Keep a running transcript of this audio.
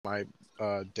My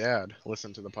dad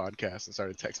listened to the podcast and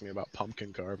started texting me about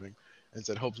pumpkin carving and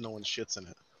said, "Hopes no one shits in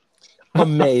it."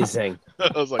 Amazing.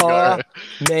 I was like, "All right."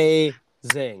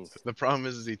 Amazing. The problem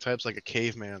is he types like a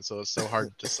caveman, so it's so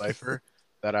hard to decipher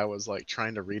that I was like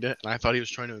trying to read it, and I thought he was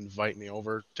trying to invite me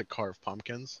over to carve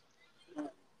pumpkins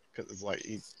because it's like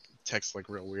he texts like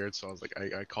real weird. So I was like,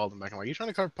 I called him back. I'm like, "You trying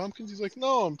to carve pumpkins?" He's like,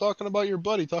 "No, I'm talking about your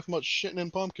buddy, talking about shitting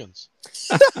in pumpkins."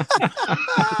 And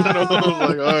I was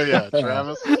like, "Oh yeah,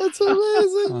 Travis." That's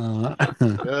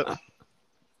amazing. Yep.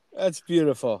 That's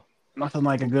beautiful. Nothing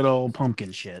like a good old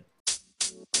pumpkin shit.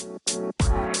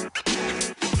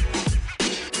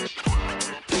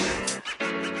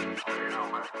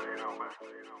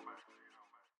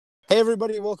 Hey,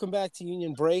 everybody, welcome back to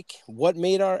Union Break. What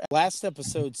made our last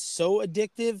episode so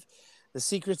addictive? The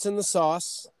secret's in the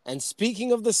sauce. And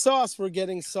speaking of the sauce, we're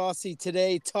getting saucy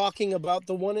today, talking about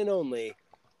the one and only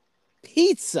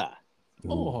pizza.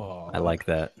 Oh, I like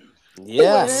that.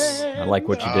 Yes. I like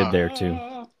what you did there too.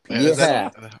 Yeah.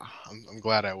 I'm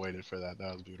glad I waited for that.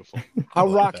 That was beautiful. How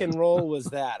like rock that. and roll was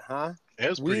that, huh? It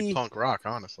was pretty punk rock,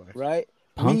 honestly. Right?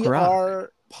 Punk we rock.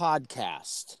 are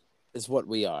podcast is what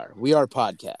we are. We are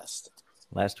podcast.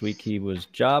 Last week he was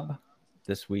job.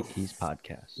 This week he's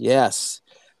podcast. Yes.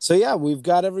 So, yeah, we've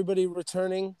got everybody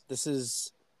returning. This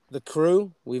is the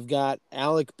crew. We've got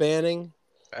Alec Banning.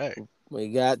 Hey. We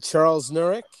got Charles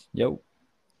Nurick, Yo.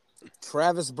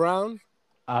 Travis Brown,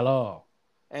 hello.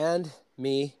 and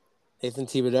me, Nathan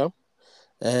Thibodeau.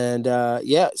 And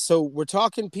yeah, so we're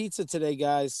talking pizza today,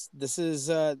 guys. This is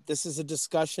a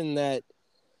discussion that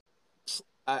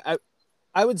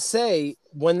I would say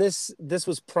when this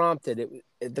was prompted,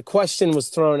 the question was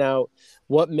thrown out,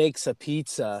 what makes a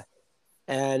pizza?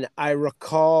 And I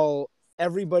recall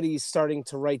everybody starting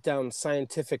to write down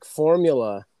scientific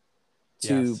formula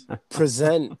to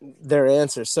present their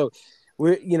answer. So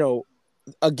we're,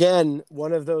 again,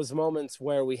 one of those moments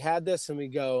where we had this and we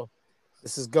go,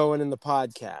 this is going in the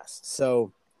podcast.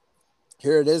 So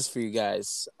here it is for you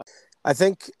guys. I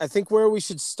think where we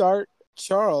should start,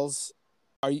 Charles,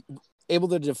 are you able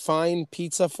to define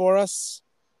pizza for us?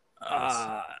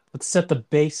 Let's set the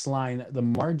baseline, the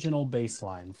marginal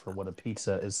baseline for what a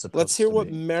pizza is supposed to be. Let's hear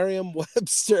what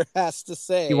Merriam-Webster has to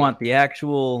say. You want the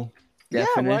actual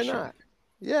definition? Yeah, why not?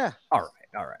 Yeah. All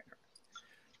right.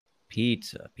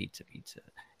 Pizza.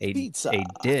 A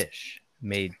dish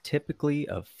made typically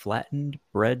of flattened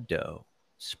bread dough,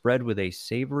 spread with a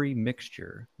savory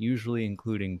mixture, usually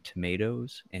including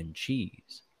tomatoes and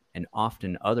cheese, and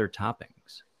often other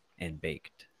toppings, and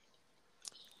baked.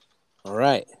 All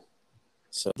right.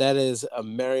 So that is a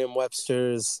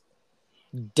Merriam-Webster's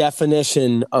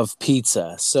definition of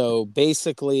pizza. So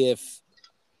basically, if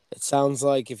it sounds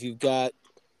like if you've got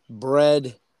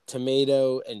bread,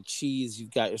 tomato, and cheese,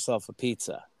 you've got yourself a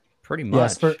pizza. Pretty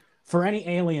much. Yes, for any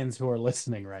aliens who are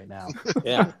listening right now.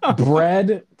 Yeah.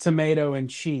 Bread, tomato, and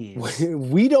cheese.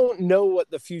 We don't know what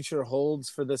the future holds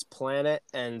for this planet.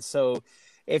 And so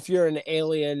if you're an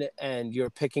alien and you're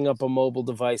picking up a mobile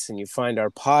device and you find our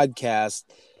podcast,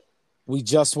 we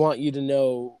just want you to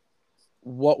know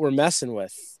what we're messing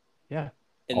with. Yeah.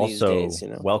 In also, these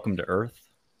days, welcome to Earth.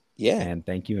 Yeah. And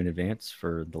thank you in advance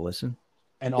for the listen.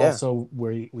 And also,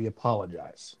 we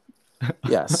apologize.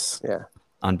 Yes. Yeah.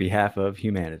 On behalf of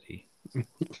humanity.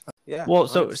 Yeah. Well,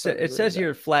 so it says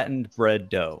here flattened bread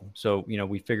dough. So,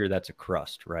 we figure that's a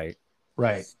crust, right?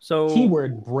 Right. So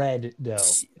keyword bread dough.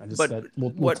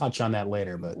 We'll touch on that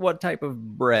later. But what type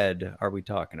of bread are we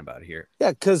talking about here?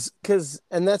 Yeah, because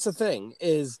and that's the thing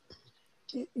is,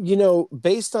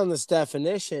 based on this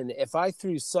definition, if I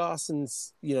threw sauce and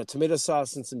tomato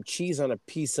sauce and some cheese on a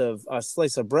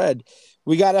slice of bread,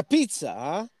 we got a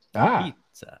pizza, huh?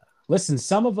 Pizza. Listen,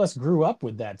 some of us grew up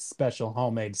with that special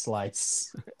homemade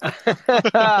slice.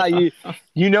 I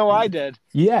did.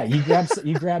 Yeah, you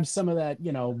grab some of that,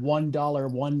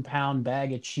 $1 1 pound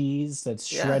bag of cheese that's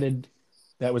shredded,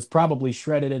 that was probably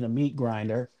shredded in a meat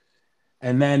grinder,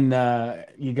 and then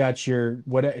you got your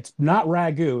it's not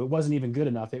ragu. It wasn't even good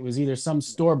enough. It was either some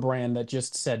store brand that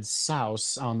just said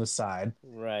sauce on the side,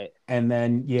 right? And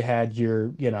then you had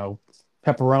your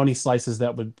pepperoni slices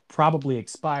that would probably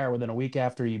expire within a week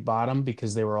after you bought them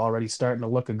because they were already starting to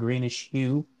look a greenish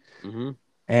hue. Mm-hmm.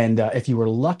 And if you were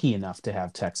lucky enough to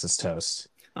have Texas toast.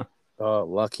 Oh,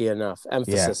 lucky enough.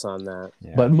 Emphasis on that.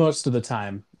 Yeah. But most of the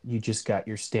time, you just got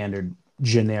your standard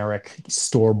generic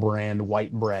store brand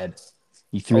white bread.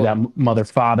 You threw that mother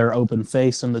father open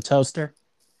face in the toaster.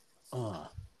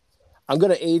 I'm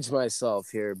going to age myself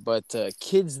here, but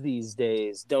kids these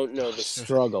days don't know the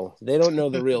struggle. They don't know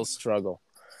the real struggle.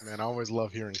 Man, I always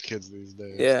love hearing kids these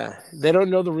days. Yeah, they don't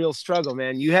know the real struggle,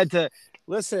 man. You had to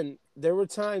listen, there were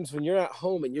times when you're at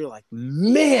home and you're like,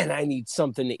 man, I need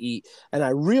something to eat and I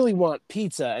really want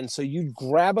pizza. And so you'd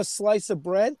grab a slice of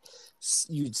bread,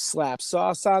 you'd slap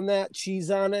sauce on that, cheese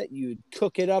on it, you'd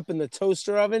cook it up in the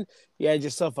toaster oven. You had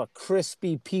yourself a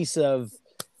crispy piece of,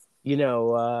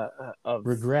 of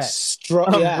regret.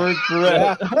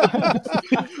 Regret.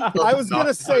 I was going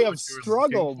to say of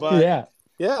struggle, but yeah.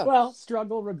 Well,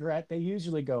 struggle, regret, they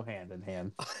usually go hand in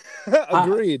hand.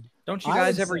 Agreed. Don't you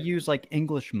guys ever use like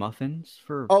English muffins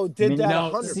for? Did that?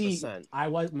 No, 100%. see,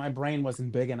 my brain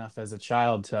wasn't big enough as a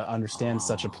child to understand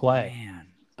such a play.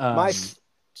 Man.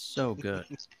 So good.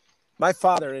 My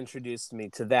father introduced me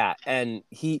to that, and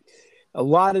a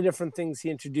lot of different things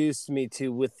he introduced me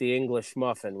to with the English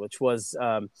muffin, which was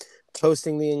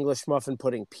toasting the English muffin,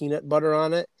 putting peanut butter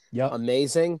on it. Yep.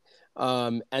 Amazing.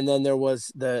 And then there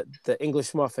was the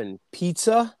English muffin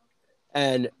pizza,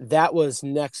 and that was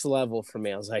next level for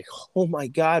me. I was like, oh my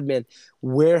God, man,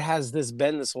 where has this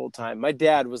been this whole time? My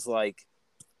dad was like,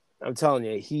 I'm telling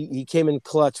you, he came in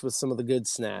clutch with some of the good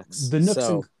snacks.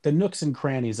 The nooks and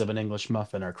crannies of an English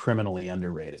muffin are criminally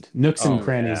underrated. Nooks and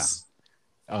crannies,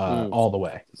 all the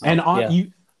way. And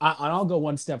I'll go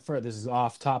one step further. This is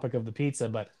off topic of the pizza,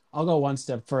 but I'll go one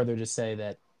step further to say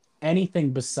that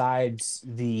anything besides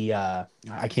the I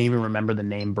can't even remember the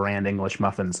name brand English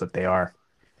muffins that they are.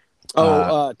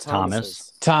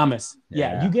 Thomas. Thomas.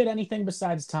 Yeah, you get anything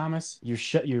besides Thomas,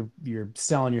 you're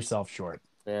selling yourself short.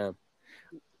 Yeah.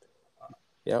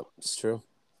 Yep, it's true.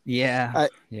 Yeah.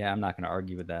 I'm not going to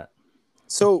argue with that.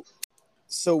 So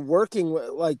working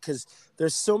because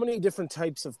there's so many different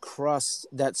types of crust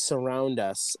that surround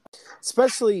us,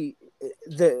 especially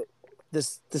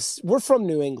we're from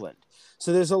New England.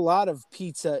 So there's a lot of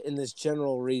pizza in this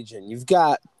general region. You've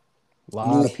got a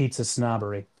lot of pizza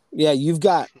snobbery. Yeah, you've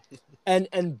got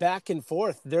and back and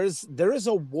forth. There is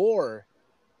a war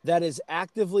that is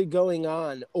actively going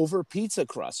on over pizza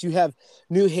crust. You have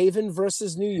New Haven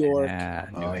versus New York. Yeah,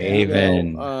 New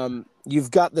Haven. You've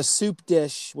got the soup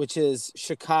dish, which is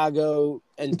Chicago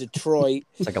and Detroit.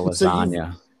 It's like a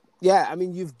lasagna. I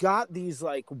mean, you've got these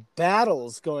like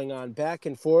battles going on back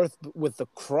and forth with the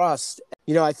crust.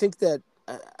 I think that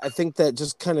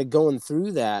just kind of going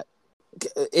through that,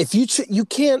 if you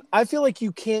can't, I feel like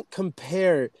you can't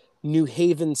compare New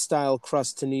Haven style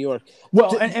crust to New York.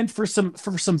 Well, and for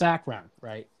some background,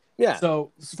 right? Yeah.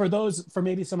 So for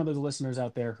maybe some of those listeners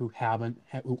out there who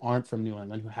aren't from New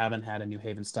England, who haven't had a New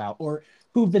Haven style, or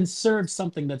who've been served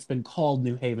something that's been called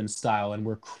New Haven style, and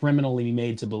were criminally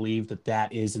made to believe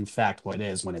that is in fact what it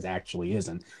is when it actually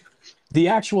isn't. The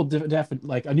actual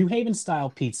like a New Haven style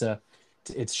pizza,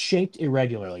 it's shaped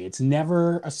irregularly. It's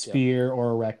never a sphere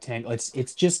or a rectangle.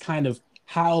 It's just kind of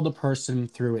how the person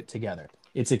threw it together.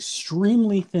 It's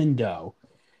extremely thin dough,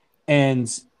 and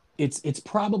it's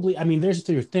probably, I mean, there's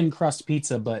your thin crust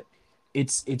pizza, but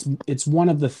it's one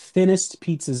of the thinnest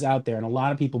pizzas out there, and a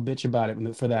lot of people bitch about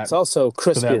it for that. It's also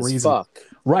crispy as fuck.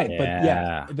 Right,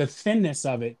 but the thinness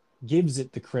of it gives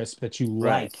it the crisp that you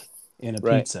like in a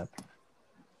pizza.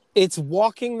 It's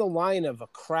walking the line of a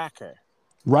cracker.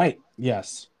 Right.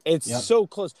 Yes. It's so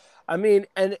close. I mean,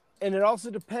 and it also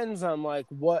depends on like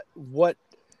what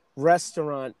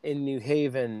restaurant in New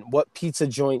Haven, what pizza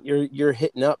joint you're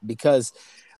hitting up, because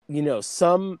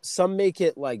some make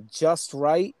it like just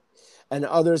right, and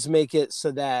others make it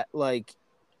so that like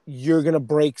you're gonna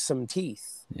break some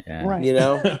teeth. Yeah.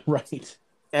 Right. Right.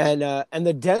 And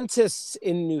the dentists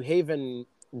in New Haven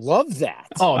love that.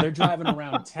 Oh, they're driving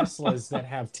around Teslas that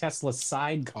have Tesla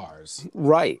sidecars.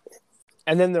 Right.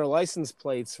 And then their license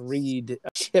plates read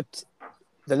chipped,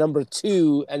 the number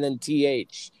 2, and then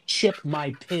TH. Chip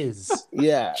my Piz.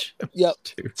 Yeah. Yep.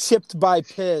 Chipped by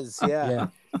Piz. Yeah.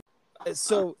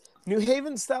 So New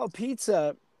Haven style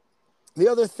pizza, the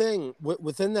other thing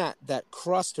within that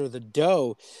crust or the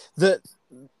dough,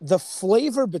 the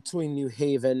flavor between New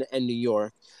Haven and New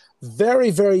York, very,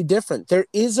 very different. There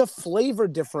is a flavor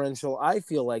differential, I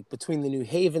feel like, between the New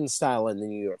Haven style and the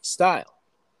New York style.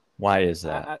 Why is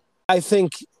that? I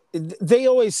think they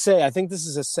always say, I think this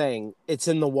is a saying, it's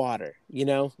in the water,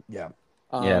 Yeah.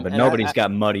 But nobody's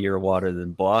got muddier water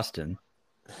than Boston.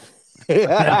 But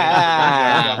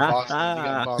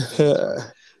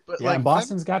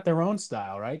Boston's got their own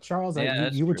style, right, Charles?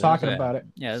 You were talking about it.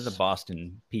 Yeah, there's a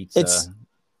Boston pizza.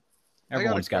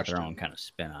 Everyone's got their own kind of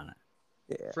spin on it.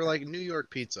 Yeah. For like New York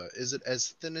pizza, is it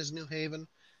as thin as New Haven?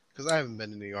 Because I haven't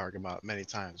been to New York about many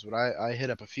times, but I hit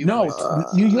up a few. No,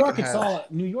 New York.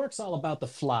 New York's all about the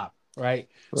flop, right?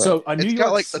 So a New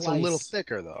York it's a little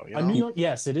thicker though. A New York,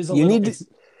 yes, it is.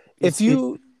 If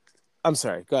you I'm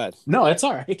sorry. Go ahead. No, it's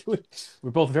all right.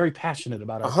 We're both very passionate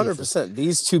about our 100%.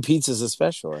 These two pizzas,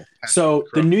 especially. So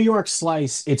the New York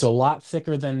slice, it's a lot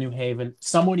thicker than New Haven.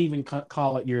 Some would even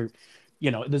call it your,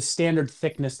 the standard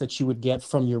thickness that you would get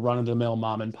from your run-of-the-mill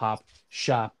mom and pop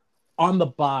shop on the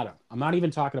bottom. I'm not even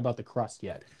talking about the crust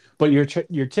yet, but your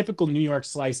typical New York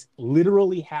slice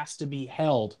literally has to be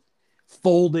held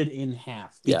folded in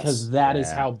half because that is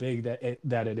how big that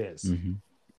it is. Mm-hmm.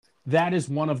 That is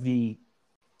one of the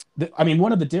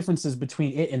differences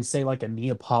between it and say like a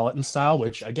Neapolitan style,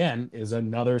 which again is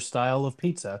another style of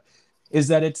pizza, is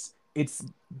that it's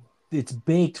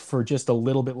baked for just a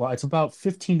little bit long. It's about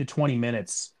 15 to 20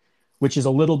 minutes, which is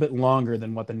a little bit longer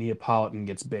than what the Neapolitan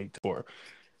gets baked for.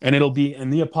 And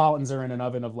Neapolitans are in an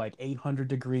oven of like 800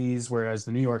 degrees, whereas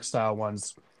the New York style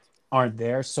ones aren't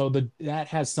there. So that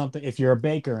has something, if you're a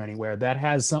baker anywhere, that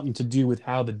has something to do with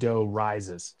how the dough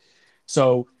rises.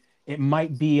 So it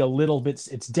might be a little bit,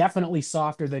 it's definitely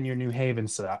softer than your New Haven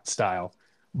style,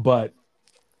 but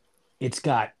it's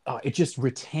got, it just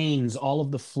retains all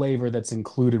of the flavor that's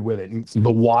included with it. And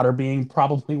the water being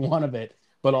probably one of it,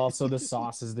 but also the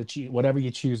sauces, whatever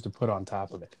you choose to put on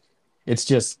top of it.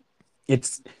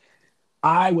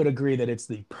 I would agree that it's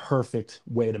the perfect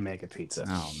way to make a pizza.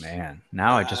 Oh man,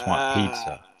 now I just want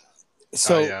pizza.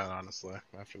 So yeah, honestly,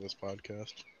 after this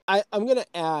podcast, I'm gonna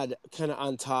add kind of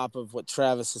on top of what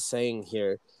Travis is saying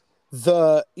here.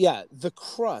 The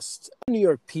crust New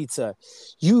York pizza,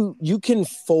 you can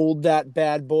fold that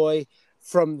bad boy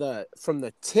from the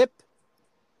tip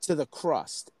to the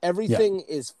crust. Everything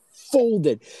is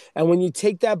folded, and when you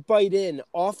take that bite in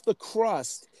off the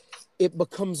crust, it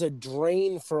becomes a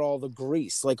drain for all the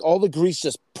grease. Like all the grease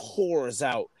just pours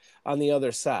out on the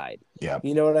other side. Yeah,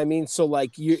 you know what I mean. So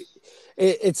like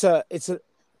it's an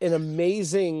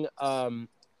amazing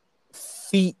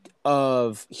feat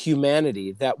of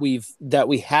humanity that we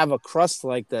have a crust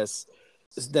like this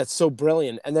that's so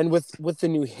brilliant. And then with the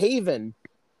New Haven,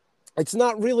 it's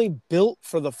not really built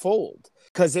for the fold,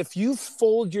 because if you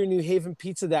fold your New Haven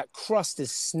pizza, that crust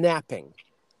is snapping.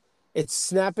 It's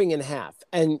snapping in half,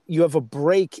 and you have a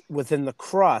break within the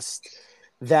crust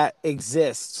that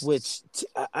exists, which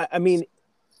I mean,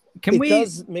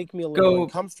 does make me a little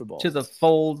uncomfortable. To the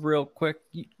fold real quick.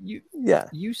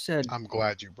 You said, I'm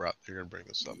glad you're gonna bring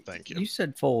this up. Thank you. You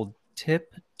said fold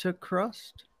tip to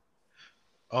crust.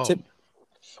 Oh,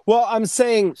 well, I'm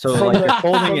saying so like you're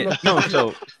folding it. No,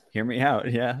 so hear me out.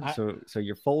 Yeah, so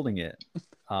you're folding it.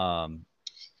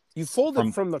 You fold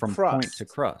it from crust. Point to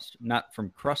crust, not from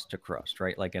crust to crust,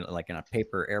 right? Like in a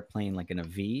paper airplane, like in a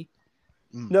V.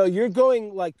 No, you're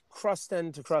going like crust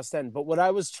end to crust end. But what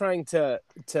I was trying to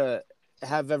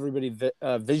have everybody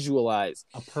visualize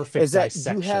a perfect is that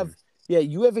dissection.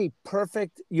 you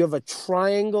have a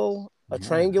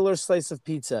triangular slice of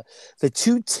pizza. The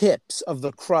two tips of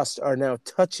the crust are now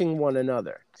touching one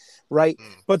another, right?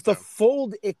 But the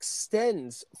fold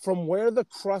extends from where the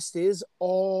crust is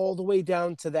all the way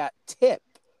down to that tip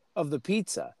of the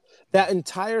pizza. That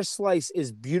entire slice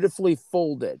is beautifully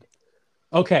folded.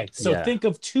 Okay, so think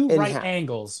of two right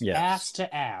angles, ass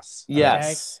to ass. Okay?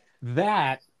 Yes.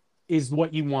 That is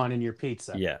what you want in your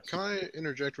pizza. Yeah. Can I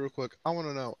interject real quick? I want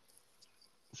to know,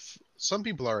 some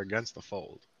people are against the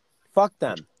fold. Fuck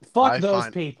them. Fuck those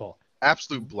people.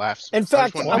 Absolute blasphemy. In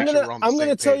fact, I'm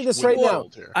gonna tell you this right now.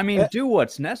 I mean, do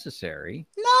what's necessary.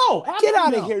 No, get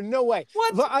out of here. No way.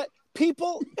 What?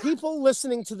 People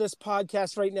listening to this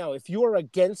podcast right now, if you are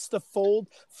against the fold,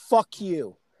 fuck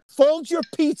you. Fold your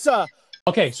pizza.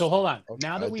 Okay, so hold on.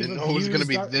 Now that we've didn't know it was going to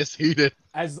be this heated.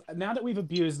 Now that we've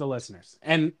abused the listeners,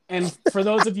 and for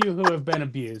those of you who have been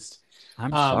abused, I'm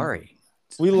sorry.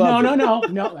 We love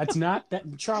No, that's not that.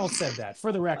 Charles said that.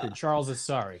 For the record, Charles is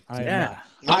sorry. I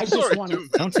just want to.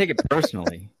 Don't take it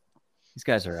personally. These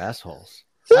guys are assholes.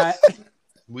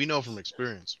 We know from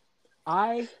experience.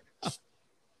 I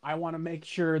want to make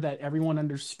sure that everyone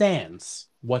understands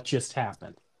what just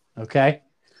happened. Okay,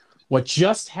 what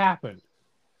just happened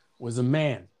was a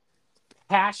man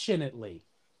passionately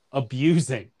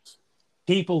abusing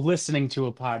people listening to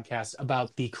a podcast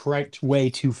about the correct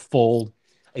way to fold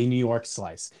a New York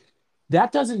slice.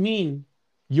 That doesn't mean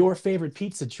your favorite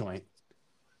pizza joint,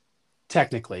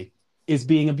 technically, is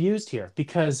being abused here,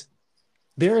 because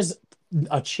there is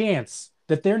a chance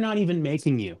that they're not even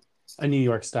making you a New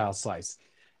York style slice.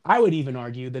 I would even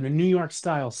argue that a New York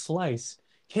style slice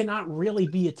cannot really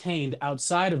be attained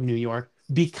outside of New York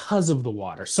because of the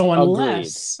water. So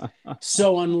let's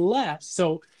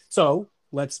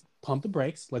pump the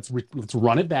brakes. Let's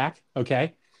run it back.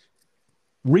 Okay.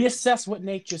 Reassess what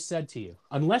Nate just said to you.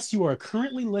 Unless you are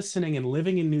currently listening and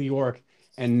living in New York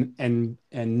and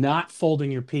not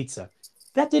folding your pizza,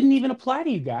 that didn't even apply to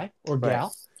you, guy or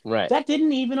gal. Right. That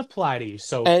didn't even apply to you.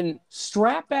 So And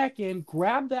strap back in,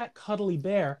 grab that cuddly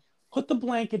bear, put the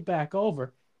blanket back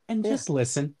over, and just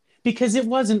listen, because it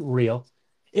wasn't real.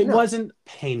 It wasn't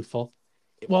painful.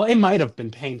 Well, it might have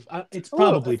been painful. It's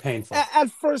probably painful. At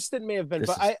first, it may have been,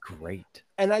 This but is great.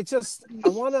 And I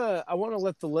wanna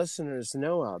let the listeners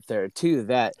know out there too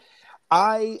that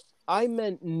I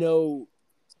meant no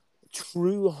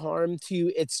true harm to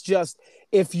you. It's just,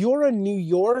 if you're a New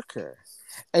Yorker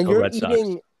and you're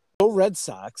eating Red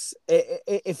Sox,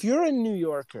 if you're a New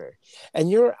Yorker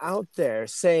and you're out there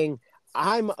saying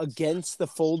I'm against the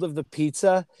fold of the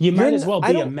pizza, you might as well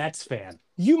be a Mets fan.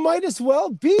 You might as well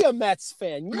be a Mets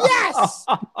fan. Yes.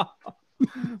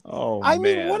 I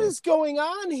mean, what is going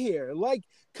on here? Like,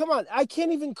 come on. I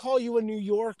can't even call you a New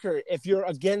Yorker if you're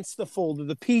against the fold of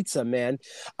the pizza, man.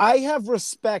 I have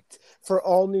respect for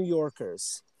all New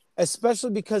Yorkers,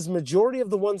 especially because majority of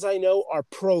the ones I know are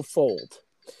pro-fold.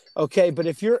 Okay, but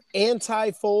if you're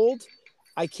anti-fold,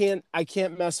 I can't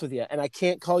mess with you, and I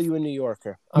can't call you a New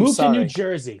Yorker. I'm Move sorry. to New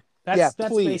Jersey. That's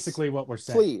basically what we're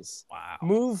saying. Please.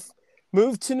 Wow.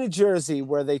 Move to New Jersey,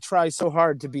 where they try so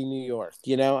hard to be New York.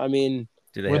 You know, I mean,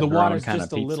 where the water's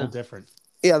just a little different.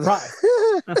 Yeah.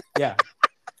 Yeah.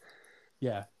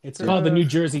 Yeah. It's called the New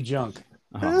Jersey junk.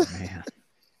 Oh man.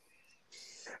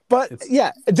 But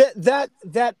yeah,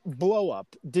 that blow up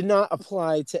did not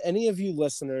apply to any of you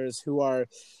listeners who are,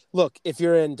 look, if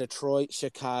you're in Detroit,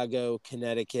 Chicago,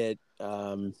 Connecticut,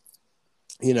 you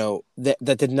know,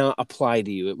 that did not apply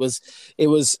to you. It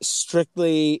was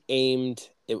strictly aimed.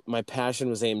 My passion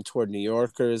was aimed toward New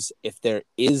Yorkers. If there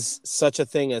is such a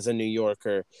thing as a New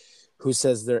Yorker who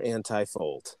says they're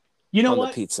anti-fold, you know on what,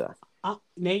 the pizza,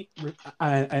 Nate,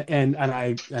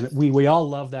 and we all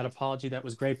love that apology. That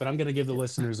was great. But I'm going to give the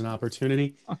listeners an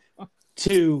opportunity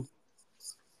to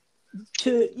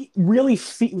really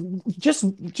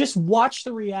just watch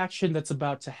the reaction that's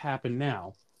about to happen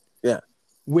now. Yeah,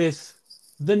 with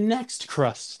the next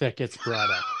crust that gets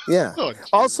brought up. Yeah. Oh, geez,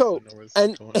 also,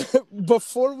 and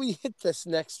before we hit this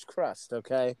next crust,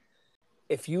 okay,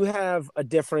 if you have a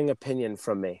differing opinion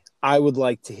from me, I would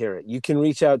like to hear it. You can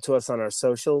reach out to us on our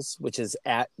socials, which is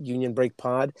at Union Break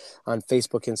Pod on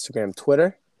Facebook, Instagram,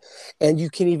 Twitter. And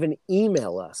you can even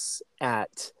email us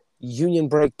at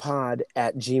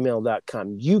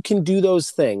unionbreakpod@gmail.com. You can do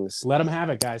those things. Let them have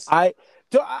it, guys. I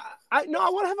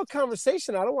want to have a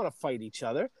conversation. I don't want to fight each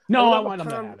other. No, I want them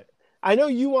to have it. I know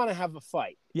you want to have a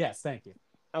fight. Yes, thank you.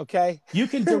 Okay. You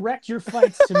can direct your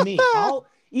fights to me.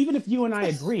 Even if you and I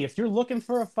agree, if you're looking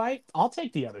for a fight, I'll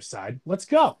take the other side. Let's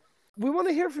go. We want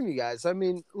to hear from you guys. I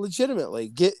mean,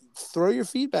 legitimately, throw your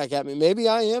feedback at me. Maybe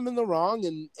I am in the wrong,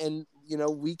 and you know,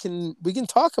 we can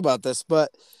talk about this.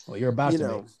 But you're about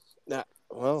to.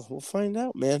 Well, we'll find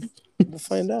out, man. We'll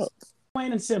find out.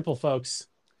 Plain and simple, folks.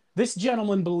 This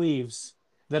gentleman believes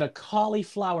that a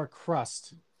cauliflower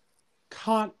crust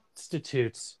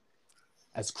constitutes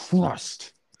as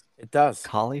crust. It does.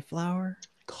 Cauliflower?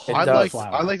 I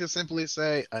like to simply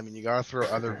say, I mean, you gotta throw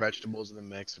other vegetables in the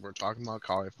mix. If we're talking about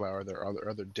cauliflower, there are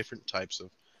other different types of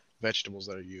vegetables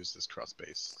that are used as crust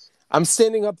base. I'm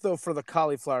standing up though for the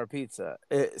cauliflower pizza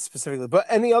specifically, but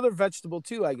any other vegetable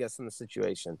too, I guess, in the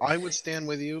situation. I would stand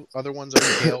with you. Other ones are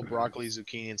kale, broccoli,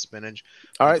 zucchini, and spinach.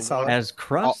 All right, solid. As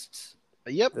crusts?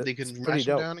 Yep, they can mash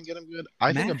them down and get them good.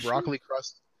 I think a broccoli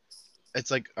crust. It's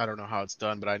like, I don't know how it's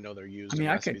done, but I know they're used in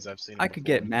recipes I've seen. I could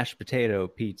get mashed potato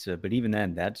pizza, but even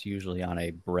then, that's usually on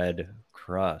a bread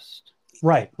crust.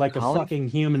 Right, like a fucking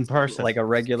human person. Like a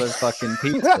regular fucking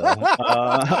pizza.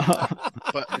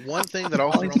 But one thing that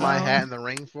I'll throw my hat in the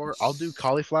ring for, I'll do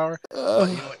cauliflower. You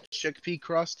know what? Chickpea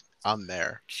crust, I'm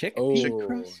there. Chickpea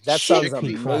crust? That sounds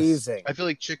amazing. I feel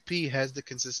like chickpea has the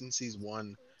consistencies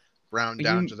browned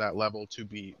down to that level to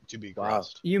be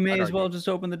crust. You may as well just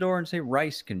open the door and say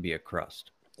rice can be a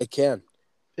crust. It can.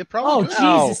 It probably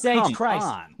Jesus H. Christ.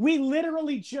 We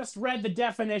literally just read the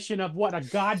definition of what a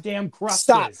goddamn crust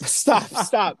is.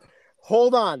 Stop.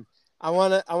 Hold on. I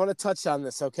want to touch on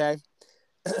this, okay?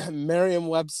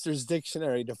 Merriam-Webster's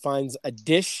dictionary defines a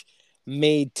dish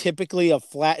made typically of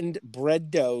flattened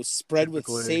bread dough spread with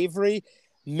savory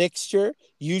mixture,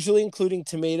 usually including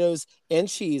tomatoes and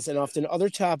cheese and often other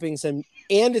toppings, and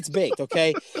it's baked.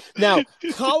 Okay. Now,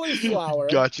 cauliflower.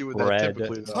 Got you with that.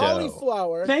 Typically,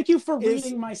 cauliflower. Thank you for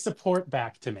reading my support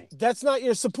back to me. That's not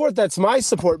your support. That's my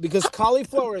support, because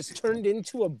cauliflower is turned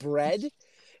into a bread.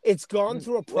 It's gone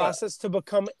through a process to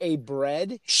become a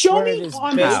bread. Show where me it is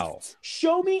on How? this.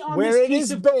 Show me on where this it piece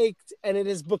is of baked and it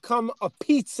has become a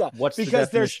pizza. What's the because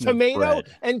there's definition of tomato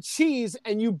bread? and cheese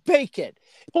and you bake it.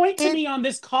 Point to me on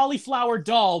this cauliflower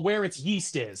doll where its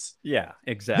yeast is. Yeah,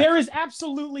 exactly. There is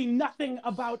absolutely nothing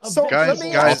about a So vegetable. let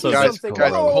me ask you guys, something.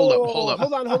 guys, hold up. Hold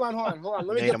on.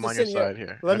 Let me Nate, get I'm on this your in here. side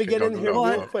here. Let me Okay, get go, in go, here go,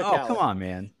 real go. quick, Oh, Alec. come on,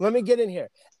 man. Let me get in here.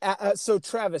 So,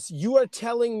 Travis, you are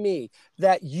telling me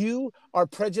that you are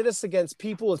prejudiced against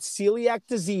people with celiac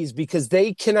disease because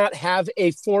they cannot have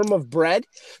a form of bread?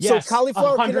 Yes, so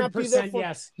cauliflower cannot be their 100% form.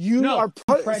 yes. You No, are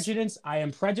prejudiced. I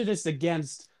am prejudiced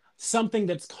against something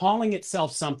that's calling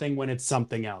itself something when it's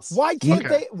something else. Why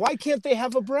can't they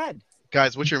have a bread?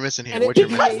 Guys, what you're missing here? And What you're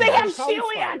Because missing they here? have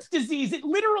celiac disease. It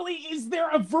literally is their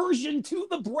aversion to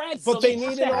the bread. But so they have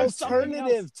need to an have something else.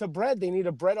 alternative to bread. They need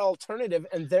a bread alternative,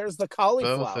 and there's the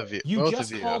cauliflower. Both of you. You both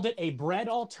just of you. called it a bread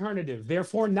alternative,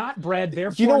 therefore not bread,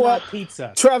 therefore You know what? not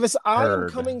pizza. Travis, I am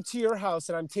Heard. coming to your house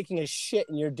and I'm taking a shit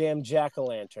in your damn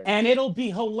jack-o'-lantern. And it'll be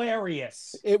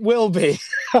hilarious. It will be.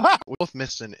 both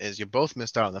missing is you both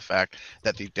missed out on the fact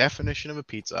that the definition of a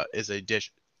pizza is a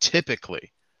dish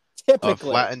typically of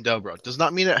flattened dough bread. Does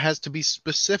not mean it has to be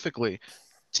specifically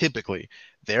typically.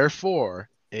 Therefore,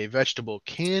 a vegetable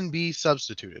can be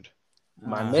substituted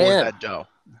My for man. that dough.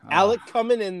 Alec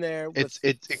coming in there. With...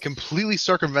 It completely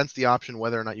circumvents the option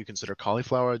whether or not you consider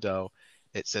cauliflower a dough.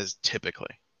 It says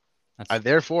typically.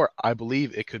 Therefore, I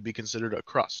believe it could be considered a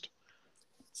crust.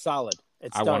 Solid.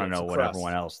 I want to know what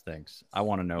everyone else thinks. I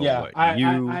want to know what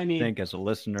I mean, think as a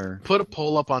listener. Put a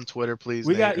poll up on Twitter, please.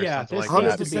 We Nate, got or something there's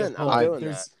like that. 100%. I'm doing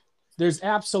that. There's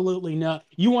absolutely no.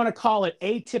 You want to call it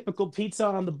atypical pizza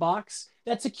on the box?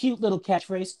 That's a cute little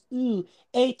catchphrase. Ooh,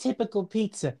 atypical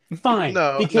pizza. Fine.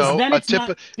 Because then it's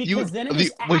not. Because then it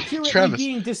is accurately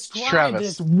being described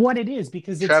as what it is.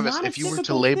 Because it's not a if you were to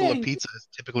typical label thing. a pizza as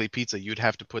typically pizza, you'd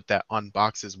have to put that on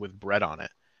boxes with bread on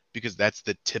it, because that's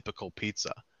the typical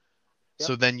pizza. Yep.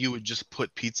 So then you would just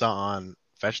put pizza on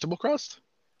vegetable crust?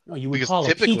 No, you would call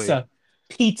a pizza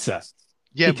pizza.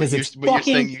 Yeah, because you're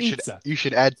saying pizza. you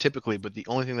should add typically, but the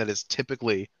only thing that is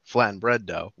typically flattened bread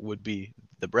dough would be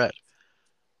the bread.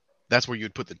 That's where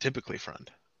you'd put the typically friend.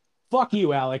 Fuck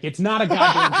you, Alec. It's not a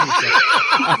goddamn pizza.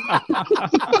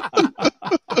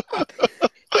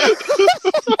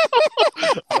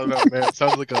 I don't know, man. It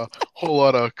sounds like a whole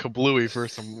lot of kablooey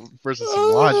versus some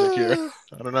logic here.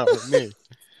 I don't know. With me.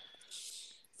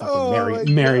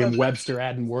 Fucking Merriam-Webster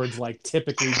adding words like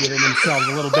typically, giving themselves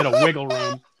a little bit of wiggle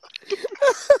room.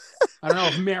 I don't know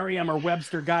if Merriam or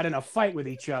Webster got in a fight with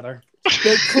each other.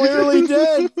 They clearly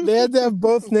did. They had to have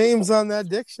both names on that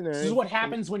dictionary. This is what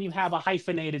happens when you have a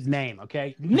hyphenated name,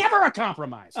 okay? Never a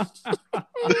compromise. How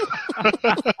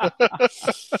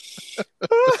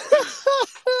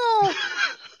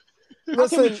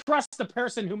can we trust the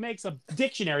person who makes a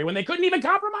dictionary when they couldn't even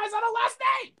compromise on a last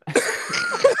name?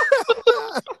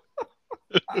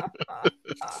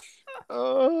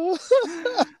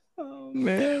 Oh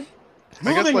man.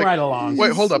 Moving right along.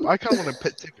 Wait, hold up. I kind of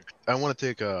want to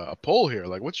take a poll here.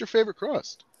 Like, what's your favorite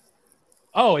crust?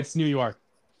 Oh, it's New York.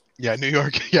 Yeah, New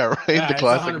York. Yeah, right. Yeah, the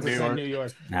classic 100% New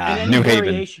York. New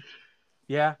Haven.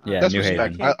 Yeah. That's New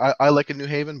respect. Haven. I like a New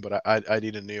Haven, but I'd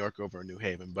eat a New York over a New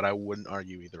Haven. But I wouldn't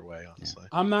argue either way, honestly.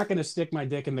 I'm not going to stick my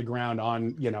dick in the ground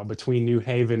on between New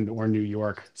Haven or New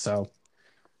York. So,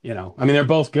 I mean, they're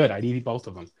both good. I'd eat both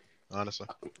of them. Honestly.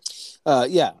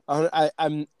 Yeah.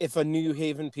 I'm if a New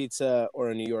Haven pizza or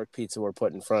a New York pizza were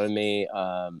put in front of me,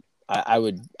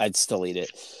 I'd still eat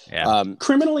it. Yeah.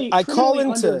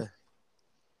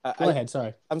 Go ahead.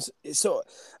 Sorry.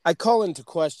 I call into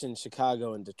question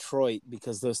Chicago and Detroit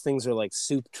because those things are like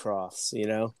soup troughs,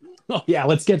 Oh yeah,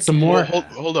 let's get some more. Well,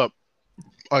 hold up.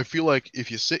 I feel like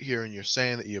if you sit here and you're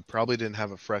saying that you probably didn't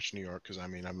have a fresh New York, because I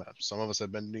mean, some of us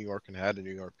have been to New York and had a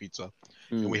New York pizza,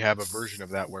 and we have a version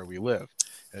of that where we live.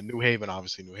 And New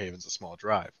Haven's a small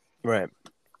drive. Right.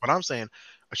 But I'm saying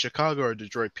a Chicago or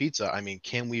Detroit pizza, I mean,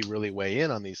 can we really weigh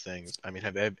in on these things? I mean,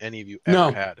 have any of you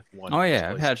ever had one? Oh,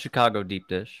 yeah. I've had Chicago deep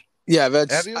dish. Yeah.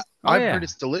 Have you? I've heard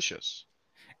it's delicious.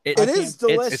 It is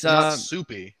delicious. It's not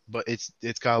soupy, but it's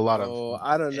got a lot of... Oh,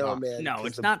 I don't know, man. No,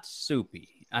 it's not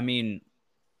soupy. I mean...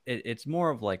 It's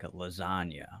more of like a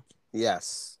lasagna.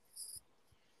 Yes.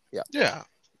 Yeah. Yeah.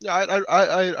 Yeah.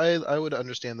 I would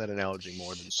understand that analogy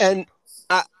more than soup. And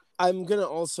I'm gonna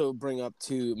also bring up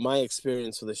to my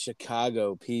experience with a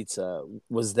Chicago pizza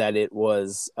was that it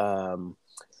was a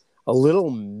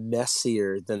little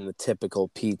messier than the typical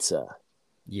pizza.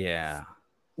 Yeah.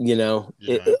 You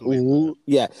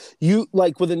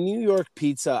like with a New York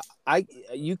pizza,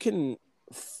 you can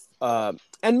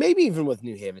and maybe even with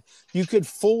New Haven, you could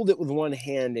fold it with one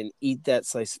hand and eat that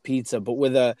slice of pizza. But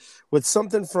with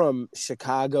something from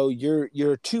Chicago,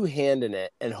 you're two-handing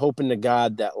it and hoping to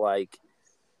God that like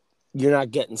you're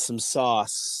not getting some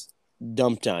sauce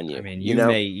dumped on you. I mean, you know?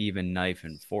 may even knife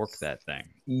and fork that thing.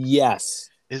 Yes.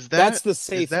 That's the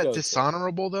safe. Is that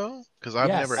dishonorable though? Because I've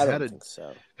never I had don't it. think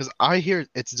so. Because I hear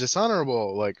it's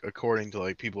dishonorable, like according to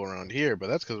like people around here, but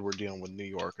that's because we're dealing with New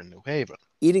York and New Haven.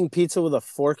 Eating pizza with a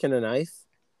fork and a knife.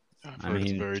 I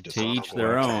mean, to each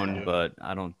their own, but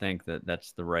I don't think that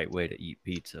that's the right way to eat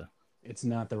pizza. It's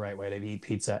not the right way to eat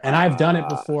pizza, and I've done it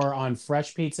before on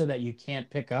fresh pizza that you can't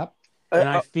pick up, and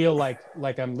I feel like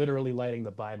I'm literally lighting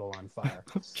the Bible on fire.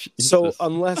 So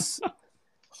unless,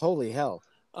 holy hell.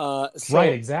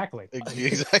 Right, exactly.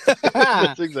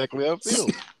 That's exactly how I feel.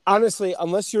 Honestly,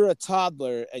 unless you're a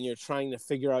toddler and you're trying to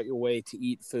figure out your way to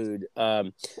eat food,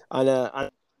 on a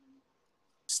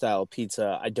style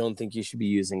pizza, I don't think you should be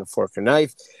using a fork or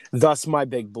knife. Thus, my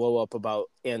big blow up about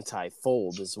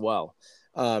anti-fold as well.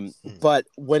 But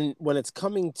when it's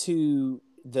coming to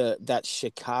that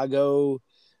Chicago,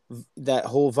 that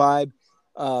whole vibe,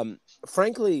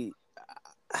 frankly,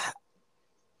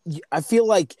 I feel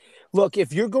like, look,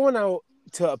 if you're going out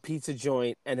to a pizza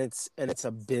joint and it's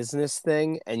a business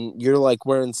thing and you're like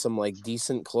wearing some like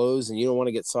decent clothes and you don't want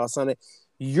to get sauce on it,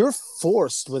 you're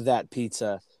forced with that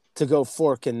pizza to go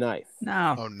fork and knife.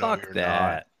 No, fuck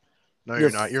that. No, you're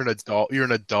not. You're an adult. You're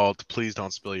an adult. Please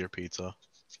don't spill your pizza.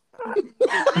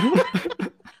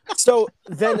 So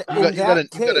then, you can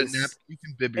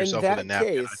bib yourself with a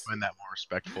napkin. I find that more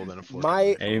respectful than a fork.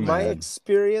 My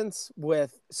experience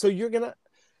with you're gonna.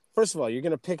 First of all, you're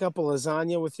going to pick up a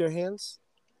lasagna with your hands?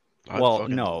 Well,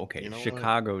 no, okay.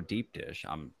 Chicago deep dish.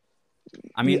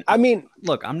 I mean,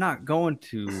 look, I'm not going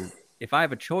to. If I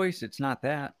have a choice, it's not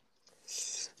that.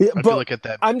 Yeah, but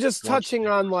I'm just touching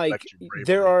on like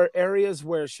there are areas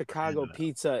where Chicago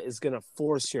pizza is going to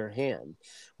force your hand,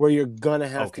 where you're going to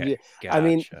have to be. Gotcha. I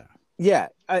mean, yeah,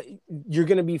 you're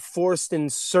going to be forced in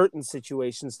certain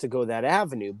situations to go that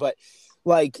avenue, but.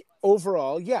 Like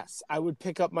overall, yes, I would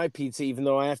pick up my pizza, even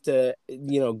though I have to,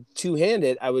 two-hand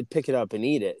it. I would pick it up and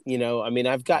eat it. I mean,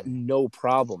 I've got no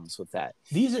problems with that.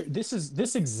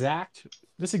 This exact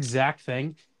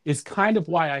thing is kind of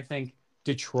why I think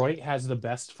Detroit has the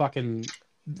best fucking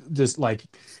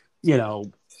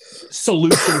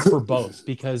solution for both,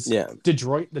 because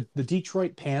Detroit, the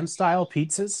Detroit pan style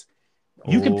pizzas,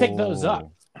 you can pick those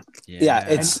up.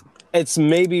 Yeah, it's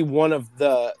maybe one of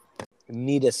the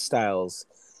neatest styles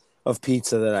of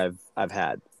pizza that I've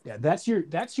had. Yeah, that's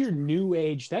your new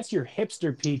age, that's your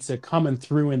hipster pizza coming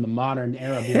through in the modern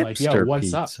era, being like, yo,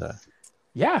 what's pizza. Up?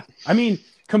 Yeah, I mean,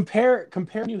 compare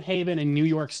New Haven and New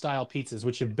York style pizzas,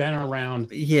 which have been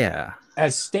around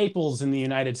as staples in the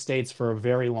United States for a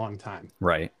very long time.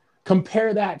 Right.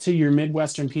 Compare that to your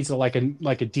Midwestern pizza like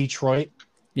a Detroit.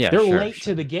 Yeah, they're late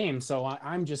to the game, so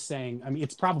I'm just saying. I mean,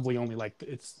 it's probably only like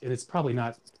it's probably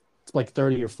not. It's like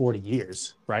 30 or 40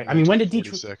 years, right? I mean, when did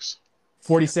Detroit?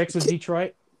 46 was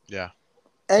Detroit? Yeah.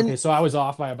 Okay, so I was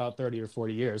off by about 30 or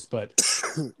 40 years, but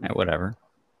whatever.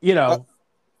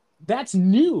 That's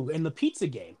new in the pizza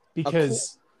game,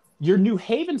 because your New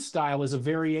Haven style is a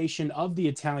variation of the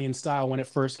Italian style when it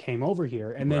first came over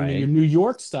here, and then your New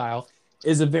York style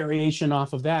is a variation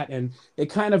off of that, and it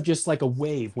kind of just like a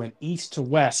wave went east to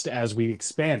west as we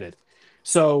expanded.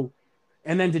 So.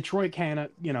 And then Detroit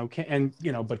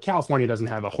but California doesn't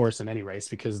have a horse in any race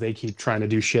because they keep trying to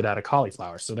do shit out of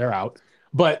cauliflower, so they're out.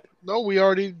 But no, we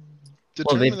already.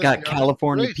 Well, they've got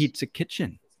California Pizza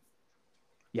Kitchen.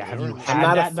 Yeah, have you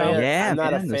had that though? Yeah, I'm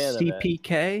not a fan the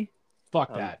CPK.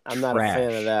 Fuck that. I'm not a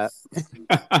fan of that.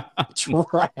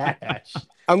 Trash.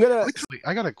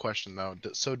 I got a question though.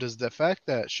 So does the fact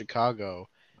that Chicago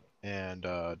and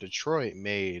Detroit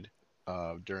made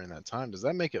during that time, does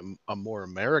that make it a more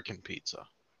American pizza?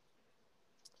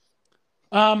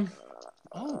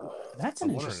 That's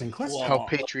an interesting question. How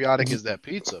patriotic is that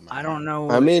pizza, man? I don't know.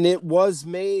 I mean, it was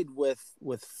made with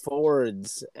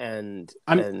Fords and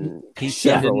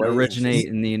pizza didn't originate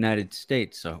in the United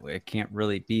States, so it can't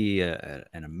really be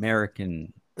an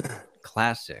American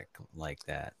classic like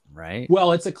that, right?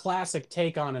 Well, it's a classic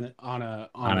take on an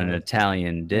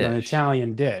Italian dish. An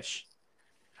Italian dish.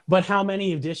 But how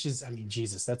many dishes? I mean,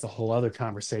 Jesus, that's a whole other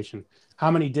conversation.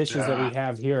 How many dishes that we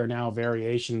have here are now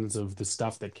variations of the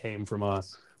stuff that came from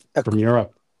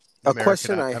Europe?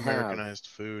 Question I have. Americanized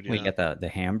food. Yeah. We get the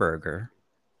hamburger.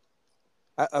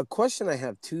 A question I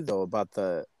have too, though, about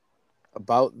the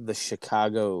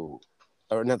Chicago,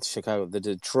 or not the Chicago, the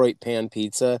Detroit pan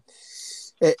pizza.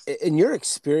 In your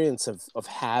experience of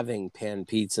having pan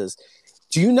pizzas,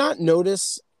 do you not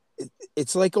notice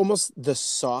it's like almost the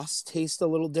sauce tastes a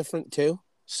little different too.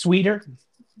 Sweeter.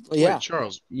 Yeah. Wait,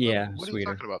 Charles. Yeah, What are you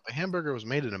sweeter. talking about? The hamburger was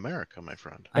made in America, my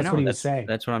friend. That's I know what he was saying.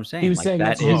 That's what I'm saying. He was like, saying that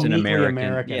that's is an uniquely American.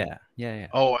 American. Yeah.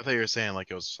 Oh, I thought you were saying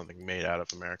like it was something made out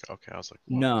of America. Okay, I was like,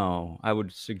 what? No, I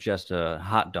would suggest a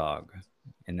hot dog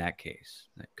in that case.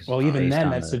 'Cause Well, it's even based then,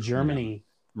 on that's the Germany.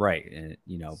 right.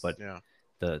 But Yeah.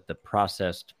 the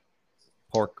processed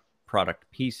pork product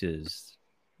pieces,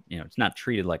 it's not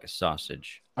treated like a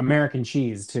sausage. American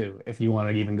cheese too, if you want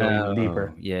to even go even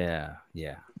deeper. Yeah.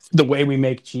 The way we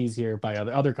make cheese here by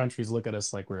other countries look at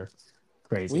us like we're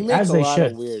crazy. We make as a they lot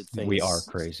should. of weird things. We are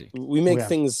crazy. We make Yeah.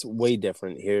 things way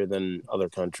different here than other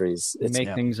countries. We make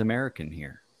yeah. things American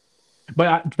here.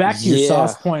 But back to your Yeah.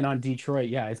 sauce point on Detroit,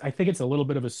 yeah, I think it's a little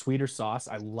bit of a sweeter sauce.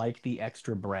 I like the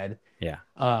extra bread. Yeah.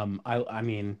 I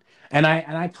mean, and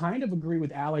I kind of agree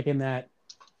with Alec in that.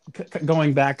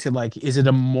 Going back to like, is it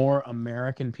a more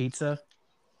American pizza?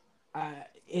 I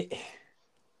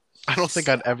don't think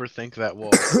I'd ever think that.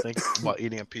 Well, think about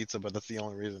eating a pizza, but that's the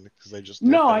only reason because they just.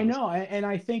 No, I know, and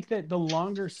I think that the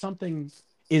longer something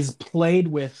is played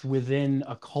with within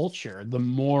a culture, the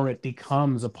more it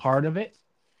becomes a part of it.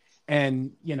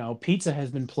 And pizza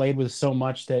has been played with so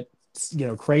much that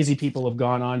crazy people have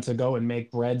gone on to go and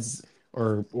make breads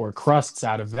or crusts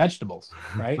out of vegetables,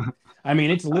 right? I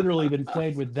mean, it's literally been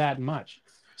played with that much.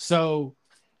 So,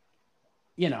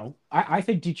 I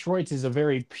think Detroit's is a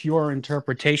very pure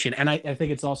interpretation, and I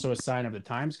think it's also a sign of the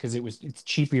times because it's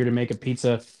cheaper to make a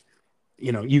pizza.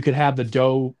 You could have the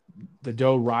dough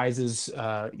rises.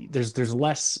 There's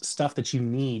less stuff that you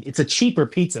need. It's a cheaper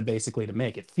pizza basically to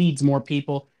make. It feeds more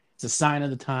people. It's a sign of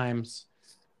the times.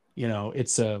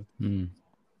 It's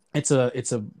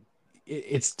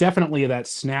definitely that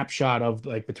snapshot of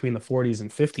like between the 40s and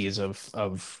 50s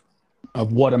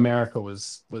of what America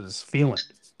was feeling.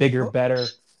 Bigger, better,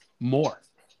 more.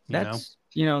 That's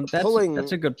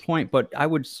a good point. But I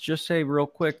would just say real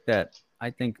quick that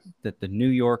I think that the New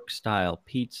York style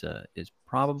pizza is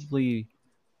probably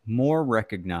more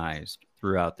recognized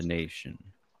throughout the nation.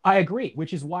 I agree,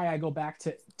 which is why I go back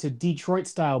to Detroit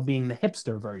style being the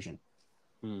hipster version.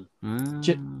 You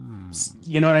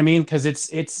know what I mean? Because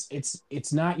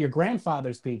it's not your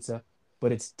grandfather's pizza,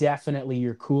 but it's definitely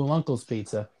your cool uncle's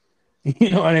pizza.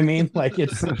 You know what I mean? Like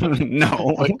it's no,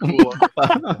 like cool.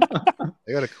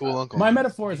 I got a cool uncle. My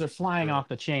metaphors are flying off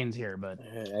the chains here, but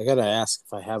I gotta ask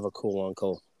if I have a cool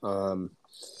uncle.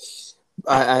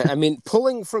 I mean,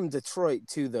 pulling from Detroit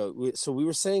too, though. So we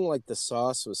were saying like the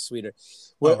sauce was sweeter.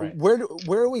 Where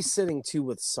are we sitting too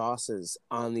with sauces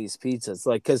on these pizzas?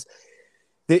 Like, because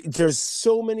there's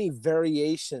so many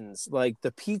variations. Like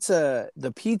the pizza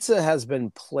has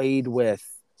been played with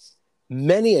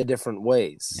many different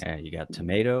ways. Yeah, you got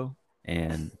tomato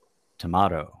and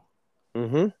tomato.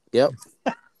 Mm-hmm. Yep.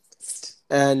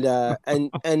 And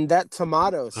that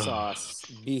tomato sauce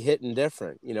be hitting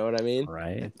different. You know what I mean?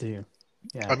 Right. I do.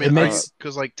 Yeah. I mean,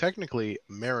 because like technically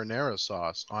marinara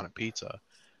sauce on a pizza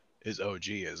is OG,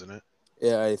 isn't it?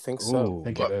 Yeah, I think so. Ooh, I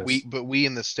think But it is. we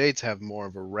in the States have more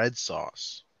of a red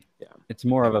sauce. Yeah. It's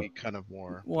more of a kind of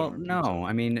more. well, no.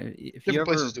 I mean, if Different you ever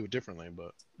places do it differently,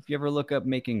 but if you ever look up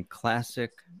making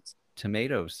classic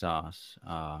tomato sauce,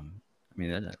 I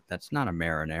mean that's not a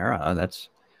marinara.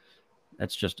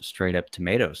 That's just a straight up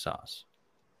tomato sauce.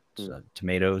 It's,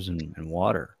 tomatoes and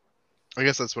water. I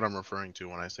guess that's what I'm referring to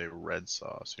when I say red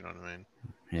sauce. You know what I mean?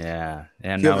 Yeah,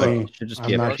 and no, Yeah, you should just I'm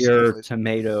get not pure sure.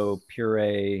 tomato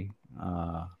puree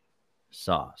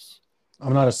sauce.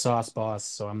 I'm not a sauce boss,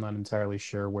 so I'm not entirely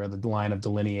sure where the line of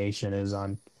delineation is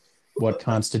on what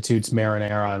constitutes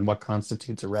marinara and what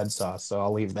constitutes a red sauce. So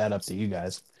I'll leave that up to you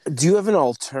guys. Do you have an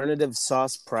alternative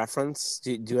sauce preference?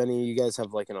 Do any of you guys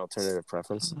have like an alternative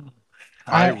preference?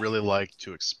 I really like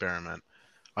to experiment.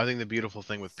 I think the beautiful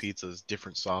thing with pizza is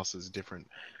different sauces, different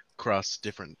crusts,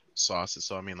 different sauces.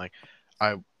 So I mean, like,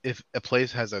 if a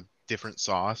place has a different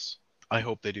sauce, I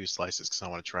hope they do slices because I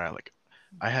want to try it. Like,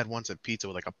 I had once a pizza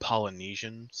with like a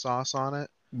Polynesian sauce on it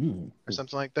or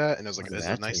something like that, and it was like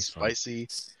this nice spicy.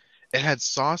 It had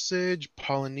sausage,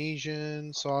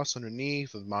 Polynesian sauce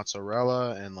underneath with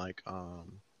mozzarella and like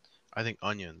I think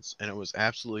onions, and it was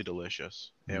absolutely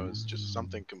delicious. It was just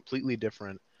something completely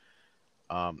different.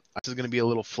 This is gonna be a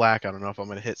little flack. I don't know if I'm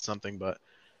gonna hit something, but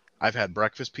I've had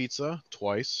breakfast pizza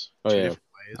twice, two different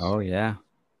ways. Oh yeah.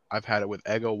 I've had it with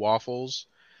Eggo waffles,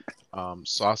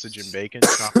 sausage and bacon,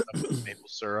 chopped up with maple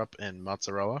syrup and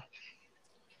mozzarella.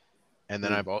 And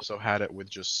then I've also had it with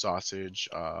just sausage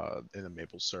and the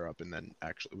maple syrup, and then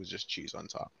actually it was just cheese on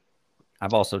top.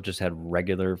 I've also just had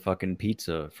regular fucking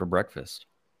pizza for breakfast.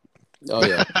 Oh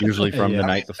yeah. Usually from the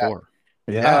night before.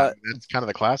 Yeah. That's kind of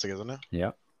the classic, isn't it?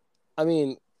 Yeah. I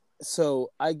mean, so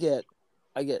I get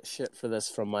shit for this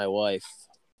from my wife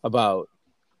about,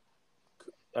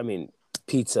 I mean,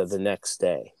 pizza the next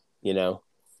day, you know?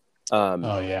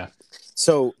 Oh yeah.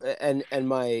 So, and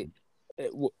my,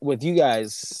 with you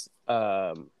guys,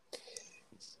 does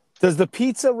the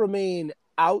pizza remain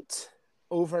out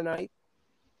overnight?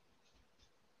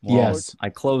 Well, Yes. I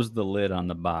closed the lid on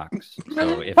the box,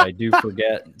 so if I do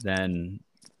forget, then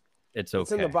it's okay.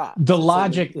 It's in the box. The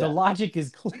logic is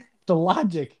clear. The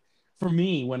logic for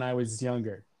me when I was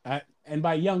younger, and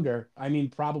by younger I mean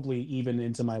probably even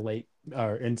into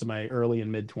my early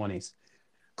and mid 20s,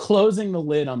 closing the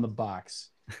lid on the box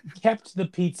kept the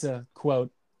pizza,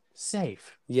 quote,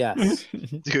 safe. Yes.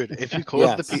 Dude, if you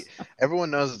close the pizza,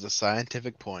 everyone knows it's a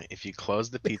scientific point. If you close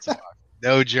the pizza box,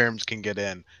 no germs can get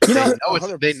in.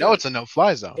 They know it's a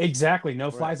no-fly zone. Exactly,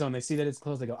 no-fly zone. They see that it's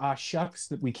closed. They go, shucks,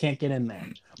 that we can't get in there.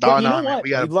 Oh, But you know man, what?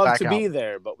 we'd love to be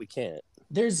there, but we can't.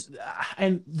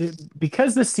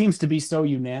 Because this seems to be so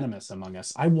unanimous among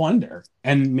us, I wonder,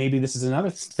 and maybe this is another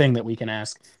thing that we can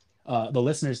ask the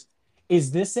listeners: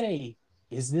 is this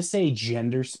a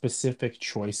gender-specific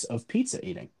choice of pizza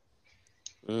eating?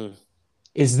 Mm.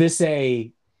 Is this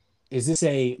a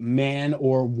man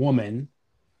or woman?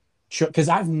 Because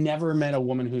I've never met a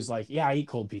woman who's like, yeah, I eat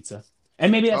cold pizza,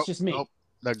 and maybe that's just me.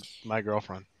 That's my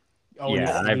girlfriend. Oh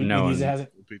yeah, I've known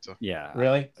pizza. Yeah,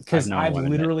 really? Because I've women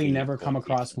that literally eat never come cold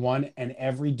across pizza. one, and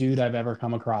every dude I've ever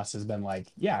come across has been like,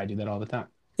 yeah, I do that all the time.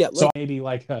 Yeah. So maybe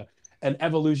like an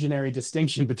evolutionary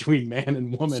distinction between man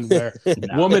and woman, where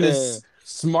woman is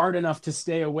smart enough to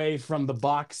stay away from the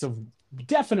box of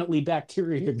definitely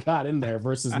bacteria got in there,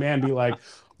 versus man be like,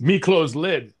 me closed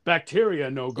lid,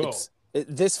 bacteria no go.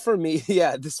 This for me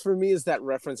is that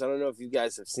reference. I don't know if you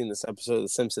guys have seen this episode of The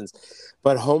Simpsons,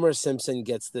 but Homer Simpson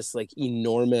gets this like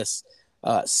enormous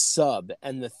sub,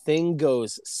 and the thing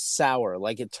goes sour,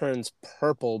 like it turns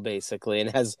purple basically,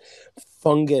 and has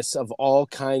fungus of all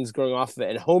kinds growing off of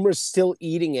it. And Homer's still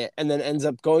eating it, and then ends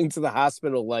up going to the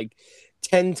hospital like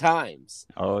 10 times.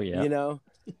 Oh yeah, you know.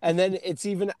 And then it's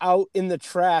even out in the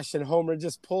trash, and Homer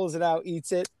just pulls it out,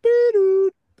 eats it.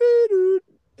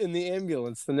 In the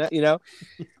ambulance,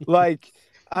 like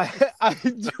I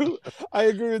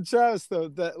agree with Travis though,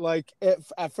 that like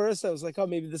at first I was like, oh,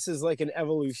 maybe this is like an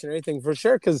evolutionary thing for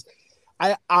sure, because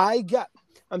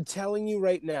I'm telling you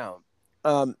right now,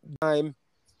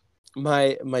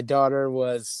 my daughter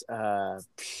was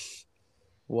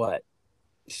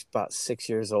she's about 6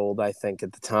 years old, I think,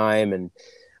 at the time, and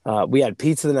we had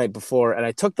pizza the night before, and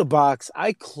I took the box,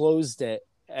 I closed it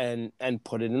and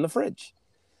put it in the fridge.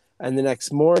 And the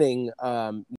next morning,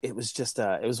 it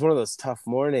was one of those tough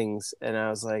mornings. And I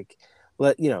was like,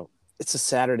 it's a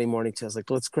Saturday morning too. I was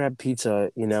like, let's grab pizza.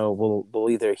 We'll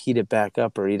either heat it back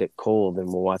up or eat it cold, and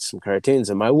we'll watch some cartoons.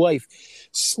 And my wife,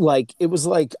 it was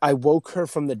like I woke her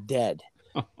from the dead.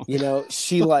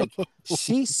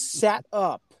 She sat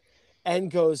up and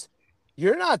goes,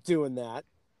 "You're not doing that."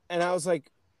 And I was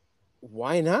like,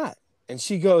 "Why not?" And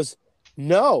she goes,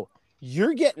 "No,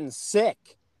 you're getting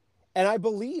sick." And I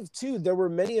believe, too, there were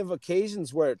many of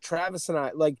occasions where Travis and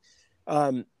I,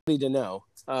 need to know,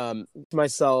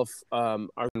 myself, our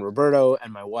Roberto,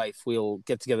 and my wife, we'll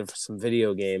get together for some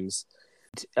video games.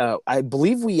 I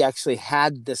believe we actually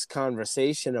had this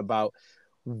conversation about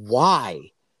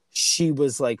why she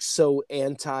was, so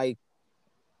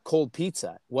anti-cold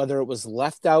pizza, whether it was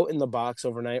left out in the box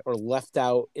overnight or left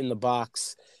out in the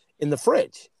box in the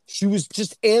fridge. She was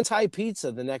just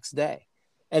anti-pizza the next day.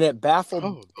 And it baffled.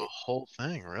 Oh, the whole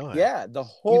thing, really? Yeah, the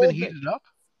whole even heated up.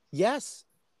 Yes.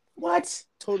 What?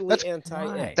 Totally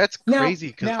anti. That's crazy,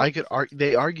 because I could argue.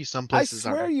 They argue some places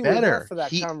are better. I swear you were there for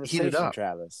that conversation,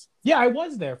 Travis. Yeah, I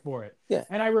was there for it. Yeah,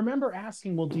 and I remember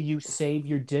asking, "Well, do you save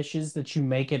your dishes that you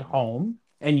make at home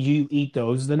and you eat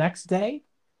those the next day?"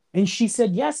 And she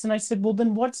said yes, and I said, "Well,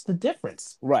 then what's the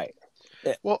difference?" Right.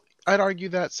 Well, I'd argue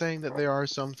that, saying that there are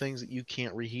some things that you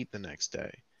can't reheat the next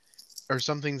day, or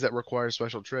some things that require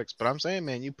special tricks. But I'm saying,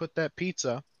 man, you put that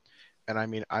pizza, and I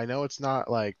mean, I know it's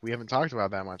not like we haven't talked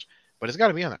about that much, but it's got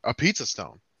to be on a pizza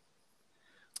stone.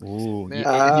 Ooh, man, if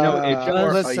you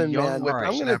are listen, a young man,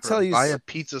 I'm going to tell you, buy a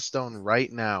pizza stone right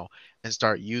now and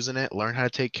start using it. Learn how to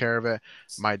take care of it.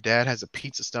 My dad has a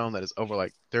pizza stone that is over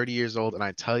like 30 years old, and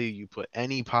I tell you, you put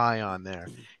any pie on there,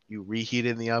 you reheat it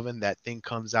in the oven, that thing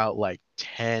comes out like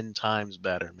 10 times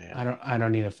better, man. I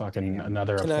don't need a fucking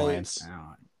another appliance.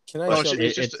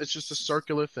 It's just a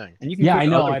circular thing. And you can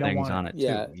put other things on it too.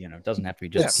 Yeah. It doesn't have to be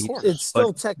just pizza. It's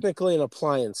still technically an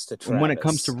appliance to Travis. When it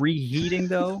comes to reheating,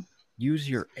 though, use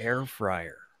your air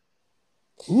fryer.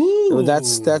 Ooh,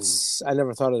 that's I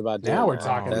never thought about doing now we're that.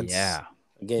 talking. Yeah.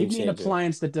 Game Give me an changer.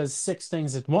 appliance that does 6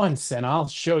 things at once, and I'll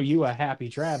show you a happy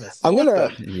Travis. I'm gonna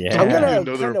Another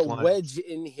kind of appliance. wedge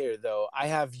in here though. I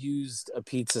have used a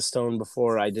pizza stone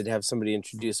before. I did have somebody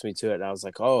introduce me to it, and I was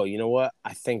like, oh, you know what?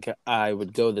 I think I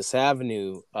would go this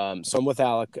avenue. So I'm with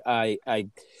Alec. I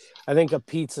think a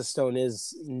pizza stone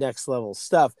is next level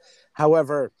stuff.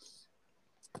 However,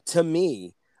 to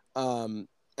me,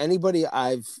 anybody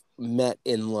I've met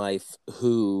in life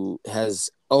who has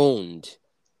owned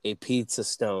a pizza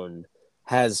stone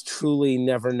has truly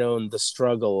never known the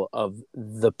struggle of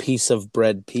the piece of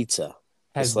bread pizza.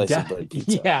 Has slice of bread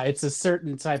pizza. Yeah, it's a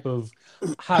certain type of,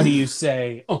 how do you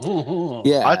say?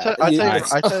 Yeah,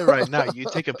 I tell you right now, you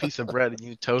take a piece of bread and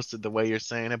you toast it the way you're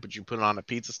saying it, but you put it on a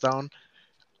pizza stone,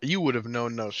 you would have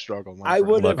known no struggle. I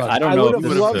would have. I don't I know would if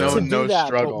have this loved is to a- do no that,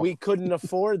 struggle. but we couldn't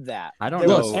afford that. I don't There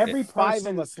know. was Every five person-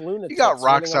 of us lunatics. You got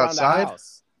rocks running around the outside?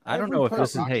 house. I don't know if this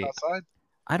is Rocks hey. outside?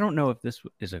 I don't know if this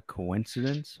is a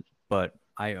coincidence, but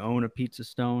I own a pizza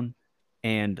stone,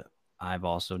 and I've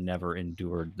also never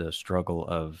endured the struggle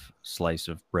of slice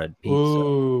of bread pizza.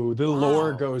 Ooh, the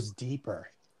lore Wow. goes deeper.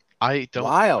 I don't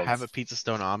Wild. have a pizza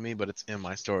stone on me, but it's in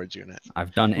my storage unit.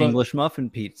 I've done Look- English muffin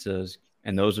pizzas,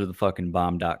 and those are the fucking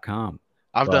bomb.com.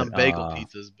 I've But, done bagel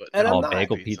pizzas, but and not I'm all not-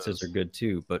 bagel pizzas are good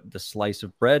too. But the slice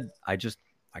of bread, I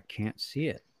can't see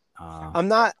it. I'm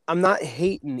not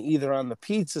hating either on the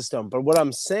pizza stone, but what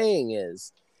I'm saying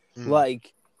is,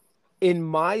 like, in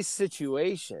my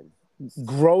situation,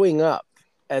 growing up,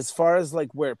 as far as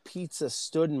like where pizza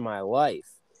stood in my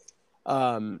life,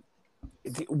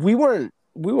 we weren't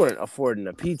affording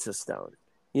a pizza stone.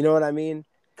 You know what I mean?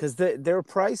 Because they're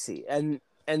pricey, and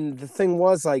the thing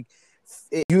was, like,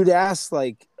 you'd ask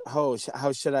like, oh,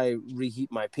 how should I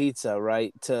reheat my pizza,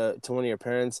 right, to one of your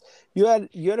parents? You had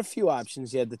a few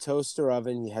options. You had the toaster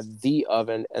oven, you had the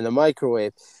oven, and the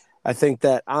microwave. I think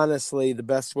that honestly the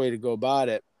best way to go about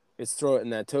it is throw it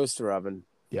in that toaster oven.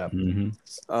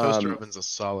 toaster oven's a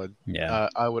solid. Yeah.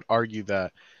 I would argue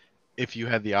that if you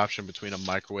had the option between a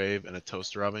microwave and a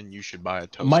toaster oven, you should buy a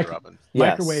toaster oven.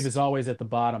 Yes. Microwave is always at the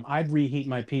bottom. I'd reheat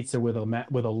my pizza with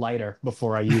a lighter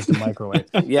before I used the microwave.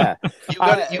 Yeah. You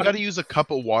got to use a cup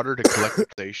of water to collect the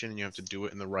station, and you have to do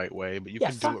it in the right way. But you Yeah,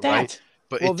 can do fuck it that. right.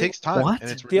 But Well, it takes time, what? and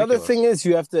it's The other ridiculous. thing is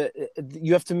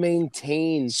you have to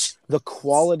maintain the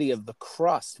quality of the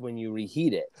crust when you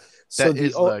reheat it. So that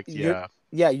is like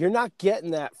you're not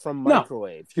getting that from No.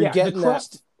 microwave. You're Yeah, getting the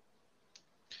crust.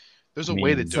 There's a way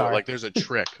to do it. Sorry. Like there's a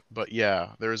trick, but yeah,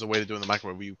 there is a way to do it in the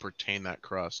microwave where you retain that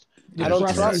crust. The I don't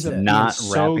crust trust ends it. up being Not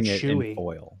so wrapping it chewy. in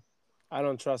foil. I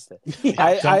don't trust it. Yeah,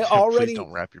 I Please already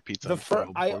don't wrap your pizza. the in foil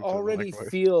before I you put it in the already microwave.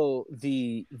 feel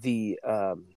the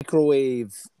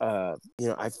microwave.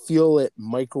 I feel it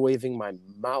microwaving my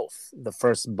mouth the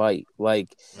first bite.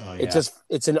 Like Oh,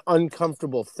 it's an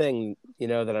uncomfortable thing,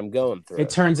 that I'm going through. It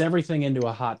turns everything into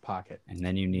a hot pocket. And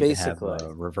then you need Basically. to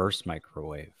have a reverse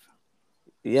microwave.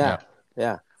 Yeah.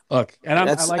 Look, and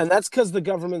That's because the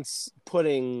government's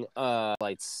putting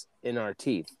lights in our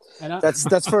teeth. and I-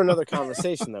 That's for another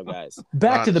conversation, though, guys.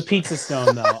 back to the Honestly. pizza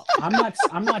stone though.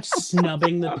 I'm not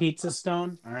snubbing the pizza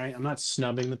stone. All right, I'm not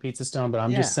snubbing the pizza stone, but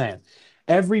I'm just saying,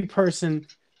 every person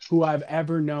who I've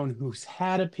ever known who's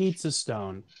had a pizza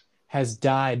stone has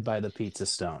died by the pizza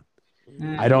stone.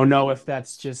 I don't know if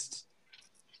that's just.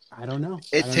 I don't know.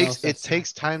 I don't know if It that's-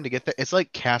 takes time to get there. It's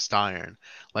like cast iron.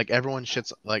 Like everyone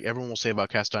will say about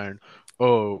cast iron,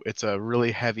 oh, it's a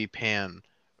really heavy pan.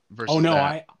 Versus Oh no!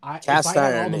 that. If Cast I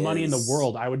had all iron the money in the is-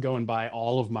 world, I would go and buy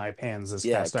all of my pans as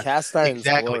Yeah, cast iron. cast iron's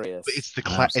Exactly. glorious. But it's the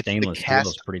Stainless steel cast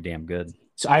is pretty damn good.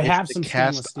 So I it's have the some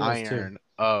stainless cast steels iron too.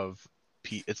 of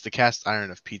it's the cast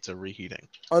iron of pizza reheating.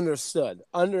 Understood.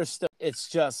 It's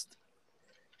just,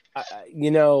 I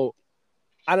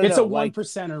don't It's know. a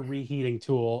 1%er reheating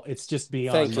tool. It's just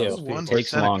beyond Thank you. most people. One It takes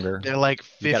percent. longer. They're like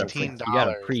You gotta $15.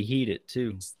 preheat it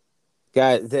too.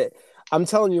 guys, I'm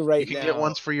telling you right You can now. get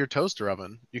ones for your toaster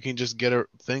oven. You can just get a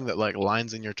thing that like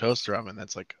lines in your toaster oven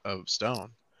that's like of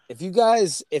stone. If you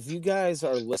guys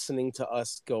are listening to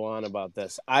us go on about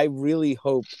this, I really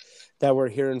hope that we're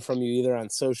hearing from you either on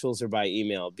socials or by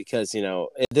email, because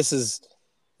this is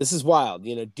wild.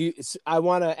 I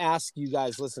want to ask you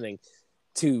guys listening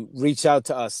to reach out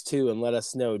to us too and let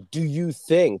us know, do you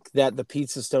think that the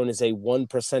pizza stone is a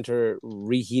 1%er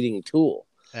reheating tool?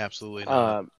 Absolutely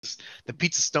not. The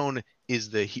pizza stone is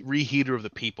the reheater of the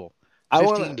people. I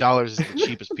wanna- $15 is the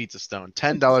cheapest pizza stone.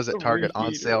 $10 at Target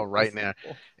on sale right now.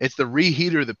 It's the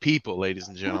reheater of the people, ladies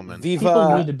and gentlemen.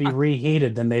 People need to be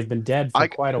reheated, and they've been dead for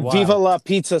quite a while. Viva la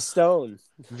pizza stone.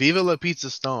 Viva la pizza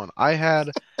stone. I got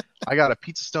a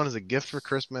pizza stone as a gift for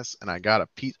Christmas, and I got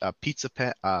a pizza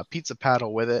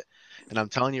paddle with it. And I'm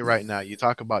telling you right now, you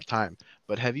talk about time,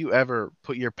 but have you ever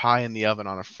put your pie in the oven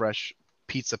on a fresh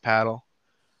pizza paddle?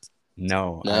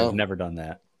 No, No. I've never done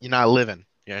that. You're not living.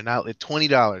 You're not.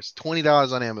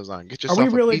 $20 on Amazon. Get Are yourself we a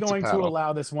really pizza going paddle. to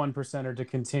allow this 1%er to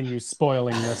continue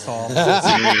spoiling this all? Yeah,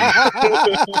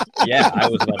 I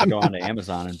was about to go onto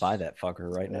Amazon and buy that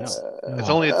fucker right now. It's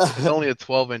only a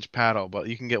 12-inch paddle, but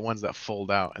you can get ones that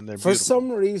fold out, and they're For beautiful.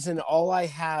 some reason, all I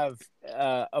have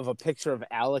of a picture of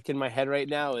Alec in my head right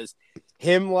now is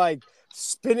him like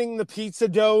spinning the pizza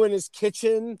dough in his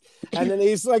kitchen, and then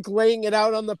he's like laying it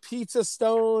out on the pizza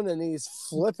stone, and he's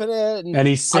flipping it, And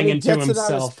he's singing to gets it on his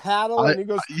himself. paddle, and he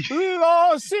goes,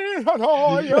 "La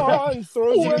Siranoia," and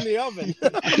throws it in the oven.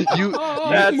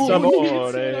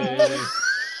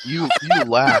 You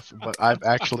laugh, but I've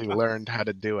actually learned how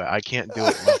to do it. I can't do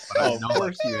it well, but I Of know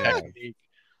course you have. technique.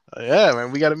 Yeah,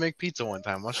 man, we got to make pizza one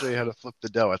time. I'll show you how to flip the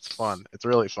dough. It's fun. It's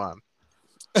really fun.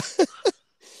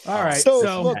 All right, So,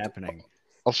 so look- happening.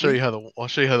 I'll show you how the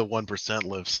 1%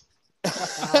 lives. So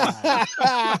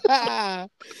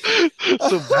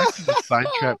back to the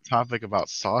sidetrack topic about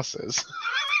sauces.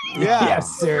 Yeah.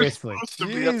 seriously.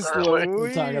 We're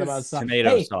talking about sauce.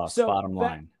 Tomato sauce, so bottom that-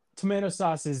 line. Tomato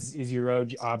sauce is your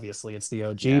OG. Obviously, it's the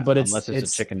OG, Yeah, but unless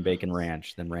it's a chicken bacon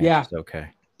ranch, then ranch is okay.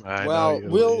 Well,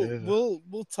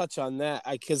 we'll touch on that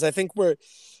because I think all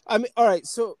right.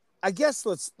 So I guess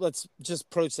let's just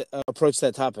approach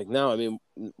that topic now. I mean,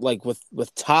 like with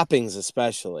toppings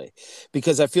especially,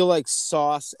 because I feel like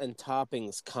sauce and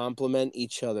toppings complement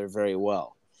each other very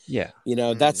well. Yeah, You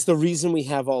know, that's the reason we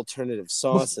have alternative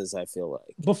sauces. I feel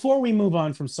like. Before we move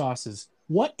on from sauces,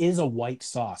 what is a white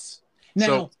sauce? Now,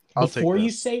 So, I'll take before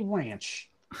you this. say ranch,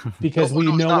 because No, we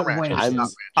it's know not what ranch It's is. not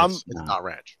ranch. It's not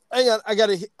ranch. Hang on,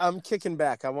 I'm kicking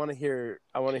back. I want to hear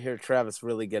Travis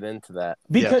really get into that.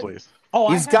 Because Yeah, please.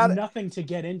 He's I got have nothing to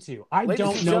get into. I Ladies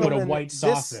don't and know what a gentlemen, white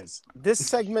sauce is. This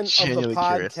segment of the Genuinely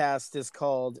curious. podcast is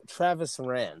called Travis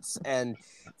Rants. And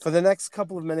for the next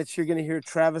couple of minutes, you're going to hear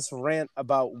Travis rant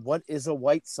about what is a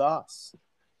white sauce.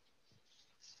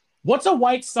 What's a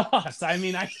white sauce? I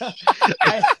mean,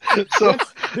 So,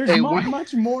 there's hey,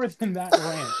 much more than that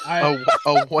rant.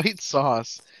 a white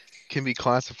sauce can be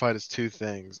classified as two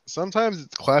things. Sometimes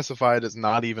it's classified as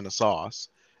not even a sauce,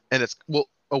 and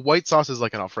a white sauce is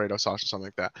like an Alfredo sauce or something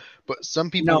like that. But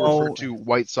some people refer to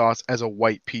white sauce as a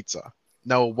white pizza.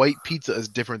 Now, a white pizza is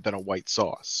different than a white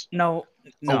sauce. No.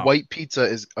 A white pizza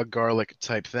is a garlic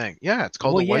type thing. Yeah, it's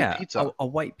called a white pizza. A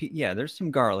white pizza. Yeah, there's some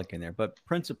garlic in there, but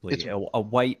principally a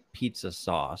white pizza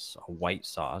sauce, a white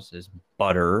sauce is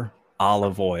butter,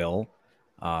 olive oil,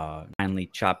 finely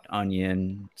chopped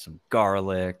onion, some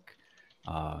garlic,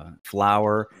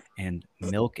 flour, and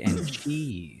milk and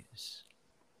cheese.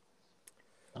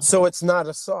 So it's not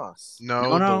a sauce.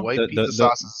 No, the white pizza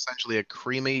sauce is essentially a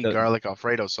creamy garlic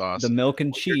Alfredo sauce. The milk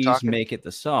and cheese make it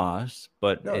the sauce,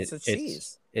 but it's a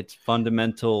cheese. Its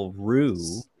fundamental roux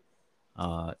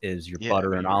is your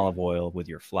butter and olive oil with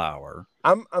your flour.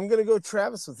 I'm gonna go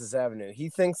Travis with this avenue. He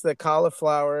thinks that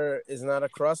cauliflower is not a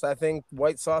crust. I think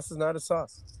white sauce is not a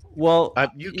sauce. Well,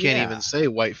 you can't even say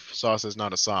white sauce is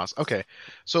not a sauce. Okay,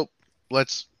 so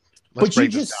let's but you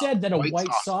just said that a white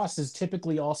sauce is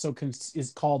typically also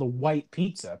is called a white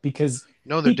pizza because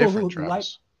no, they're different,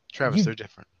 Travis. They're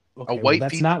different. Okay, a white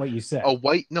that's not what you said.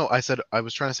 I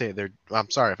was trying to say I'm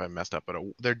sorry if I messed up, but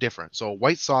they're different. So a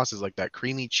white sauce is like that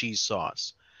creamy cheese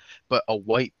sauce, but a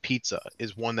white pizza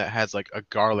is one that has like a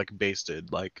garlic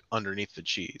basted like underneath the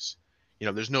cheese. You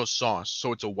know, there's no sauce,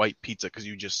 so it's a white pizza because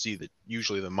you just see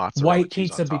usually the mozzarella. White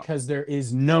pizza because there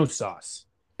is no sauce.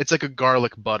 It's like a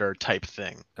garlic butter type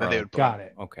thing. Got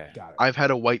it. Okay. Got it. I've had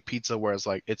a white pizza where it's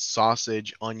like it's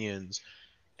sausage, onions,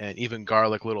 and even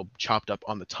garlic little chopped up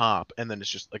on the top, and then it's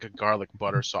just like a garlic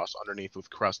butter sauce underneath with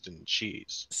crust and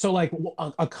cheese. So like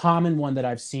a common one that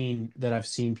I've seen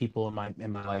people in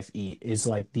my life eat is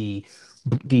like the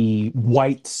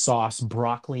white sauce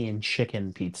broccoli and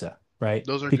chicken pizza, right?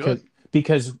 Those are good.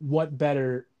 Because what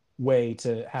better way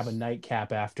to have a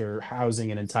nightcap after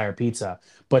housing an entire pizza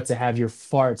but to have your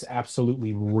farts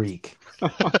absolutely reek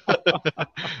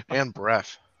and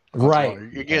breath, right?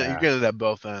 You're getting it at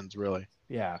both ends, really.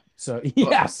 Yeah. So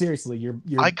yeah, seriously, you're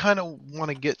I kind of want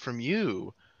to get from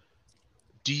you,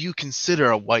 do you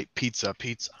consider a white pizza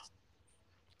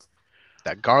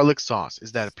that garlic sauce,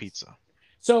 is that a pizza?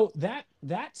 So that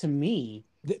to me,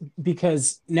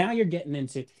 because now you're getting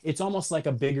into, it's almost like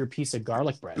a bigger piece of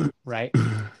garlic bread, right?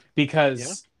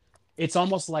 Because it's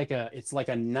almost like a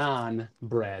naan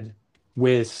bread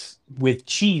with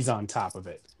cheese on top of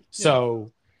it.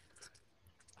 So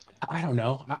I don't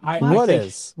know.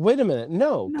 Wait a minute.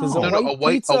 No, because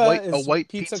a white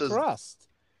pizza crust.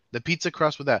 The pizza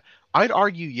crust with that. I'd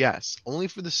argue yes, only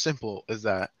for the simple is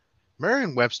that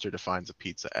Merriam-Webster defines a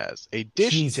pizza as a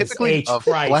dish Jesus typically H. of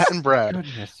Christ. flattened bread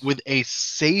Goodness. with a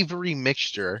savory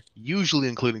mixture, usually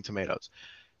including tomatoes.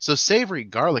 So savory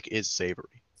garlic is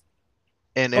savory.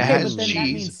 And it Okay, has but then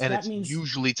cheese, and that it's means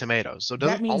usually tomatoes. So it that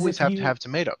doesn't means always if have to you have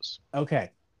tomatoes.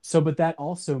 okay. So, but that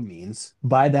also means,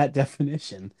 by that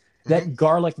definition, that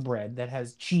garlic bread that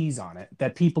has cheese on it,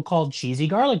 that people call cheesy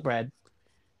garlic bread,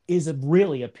 is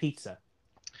really a pizza.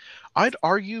 I'd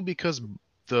argue because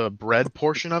the bread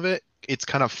portion of it, it's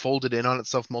kind of folded in on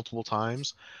itself multiple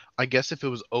times. I guess if it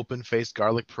was open-faced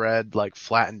garlic bread, like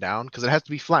flattened down, because it has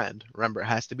to be flattened. Remember, it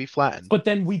has to be flattened. But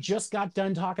then we just got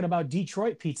done talking about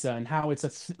Detroit pizza and how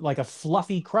it's like a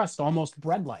fluffy crust, almost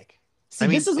bread-like. See, I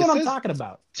mean, this is it what I'm says talking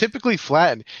about. typically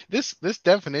flattened. This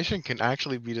definition can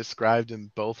actually be described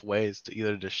in both ways to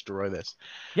either destroy this.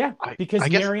 Yeah, because I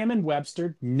guess Merriam and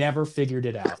Webster never figured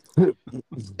it out.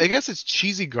 I guess it's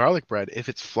cheesy garlic bread. If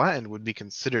it's flattened, would be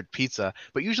considered pizza,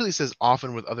 but usually it says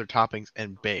often with other toppings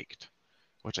and baked,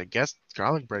 which I guess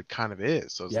garlic bread kind of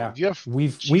is. So Yeah, if you have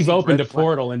we've cheesy opened bread a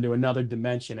portal into another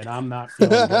dimension, and I'm not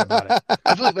feeling good about it.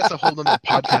 I feel like that's a whole nother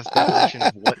podcast definition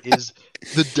of what is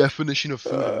the definition of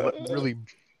food and what really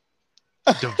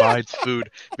divides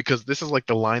food, because this is like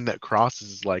the line that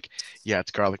crosses is like, yeah, it's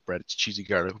garlic bread, it's cheesy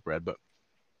garlic bread, but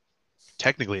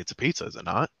technically it's a pizza, is it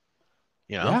not?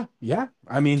 You know? Yeah.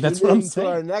 I mean, that's Tune what I'm in to saying.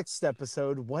 our next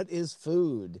episode. What is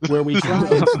food? Where we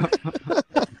try,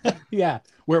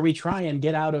 where we try and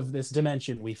get out of this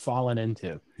dimension we've fallen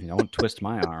into. You don't twist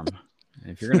my arm.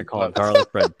 If you're going to call it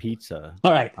garlic bread pizza,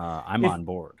 All right. I'm on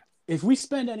board. If we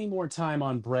spend any more time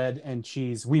on bread and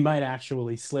cheese, we might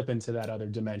actually slip into that other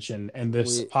dimension, and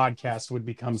this podcast would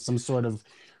become some sort of,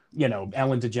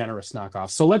 Ellen DeGeneres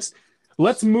knockoff. So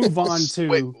let's move on to.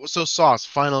 Wait, so sauce.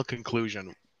 Final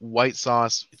conclusion: white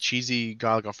sauce, cheesy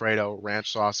garlic Alfredo,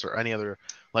 ranch sauce, or any other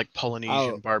like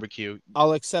Polynesian barbecue.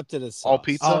 I'll accept it as sauce. All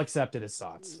pizza. I'll accept it as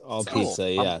sauce. All Cool.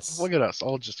 pizza, yes. Look at us,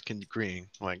 all just agreeing.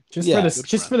 Like For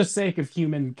the sake of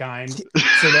humankind, so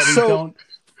that we don't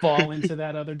fall into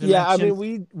that other dimension. Yeah, I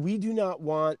mean, we do not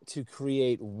want to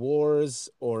create wars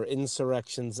or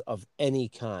insurrections of any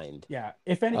kind. Yeah,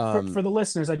 if any, for the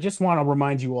listeners, I just want to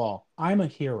remind you all, I'm a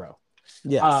hero.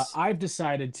 Yes. I've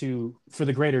decided to, for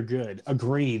the greater good,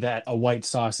 agree that a white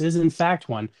sauce is in fact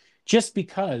one, just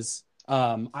because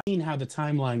I've seen how the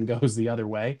timeline goes the other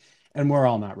way, and we're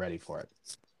all not ready for it.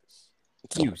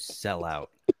 You sell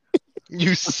out.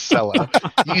 You sell out.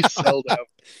 You sold out.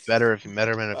 Better if you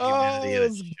betterment of humanity. And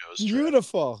it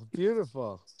shows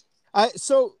Beautiful.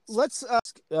 So let's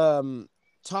ask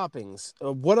toppings.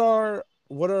 What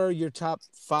are your top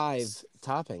 5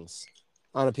 toppings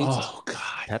on a pizza? Oh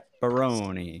God,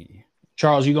 Pepperoni.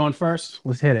 Charles, you going first?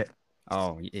 Let's hit it.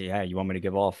 Oh yeah, you want me to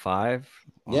give all 5?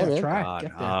 Yeah, man. Try.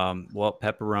 Well,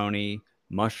 pepperoni,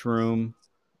 mushroom,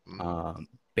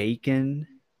 bacon.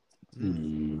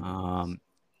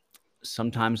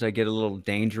 Sometimes I get a little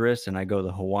dangerous and I go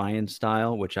the Hawaiian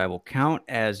style, which I will count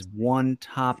as one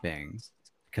topping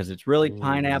because it's really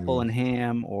pineapple and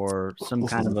ham or some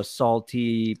kind of a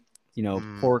salty,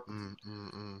 pork.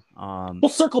 We'll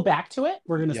circle back to it.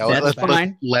 We're gonna. That's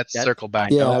fine. Let's circle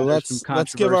back. Yeah, let's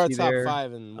give our top there.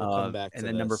 5 and we'll come back to and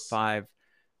then number 5.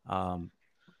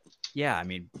 I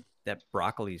mean that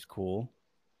broccoli is cool.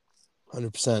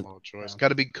 100%. Choice. Got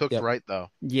to be cooked right though.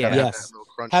 Yeah. Yes.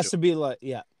 Has to be like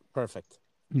perfect.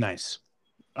 Nice.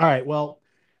 All right. Well,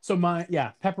 so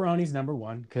pepperoni's number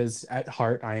 1 because at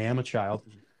heart I am a child.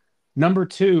 Number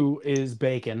 2 is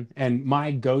bacon, and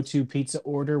my go-to pizza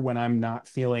order when I'm not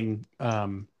feeling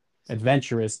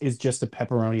adventurous is just a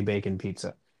pepperoni bacon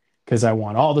pizza because I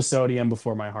want all the sodium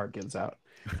before my heart gives out.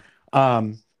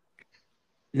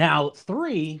 Now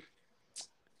 3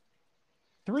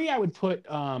 I would put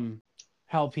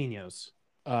jalapenos.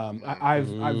 I've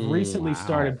recently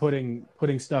started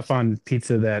putting stuff on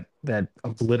pizza that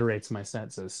obliterates my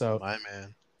senses. So my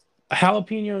man.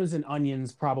 Jalapenos and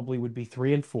onions probably would be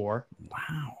 3 and 4.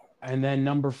 Wow. And then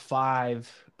number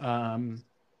 5, I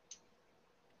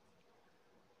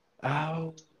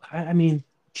mean,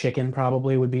 chicken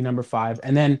probably would be number 5.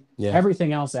 And then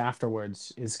everything else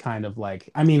afterwards is kind of like,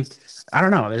 I mean, I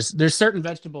don't know. There's certain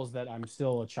vegetables that I'm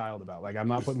still a child about. Like I'm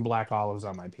not putting black olives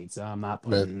on my pizza. I'm not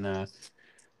putting, I'm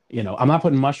not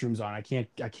putting mushrooms on. I can't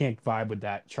vibe with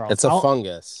that, Charles. It's a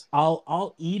fungus.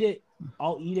 I'll eat it.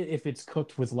 I'll eat it if it's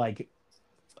cooked with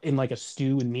in a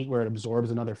stew and meat where it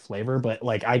absorbs another flavor, but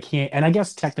I can't, and I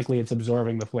guess technically it's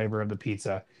absorbing the flavor of the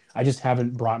pizza. I just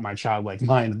haven't brought my childlike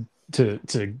mind to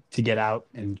get out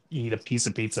and eat a piece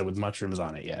of pizza with mushrooms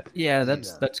on it yet. Yeah,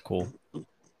 that's cool.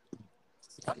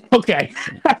 Okay.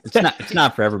 It's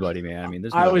not for everybody, man. I mean,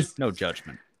 there's no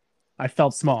judgment. I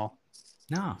felt small.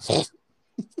 No.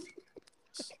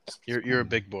 You're a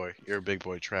big boy. You're a big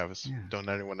boy, Travis. Yeah. Don't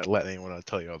let anyone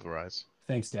tell you otherwise.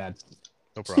 Thanks, Dad.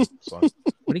 No problem, son.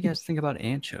 What do you guys think about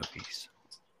anchovies?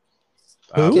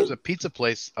 There's a pizza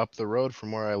place up the road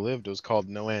from where I lived. It was called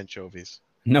No Anchovies.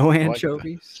 No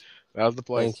anchovies? That was the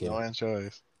place. Thank you. No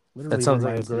anchovies. Literally That sounds like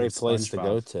a reminds me great of place to go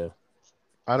SpongeBob. to.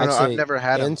 I don't know. Actually, I've never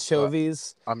had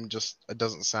anchovies. It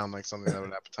doesn't sound like something that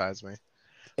would appetize me.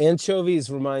 Anchovies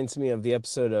reminds me of the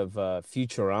episode of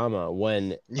Futurama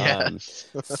when Yes.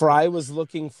 Fry was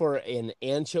looking for an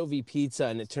anchovy pizza,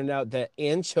 and it turned out that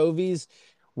anchovies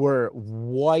were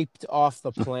wiped off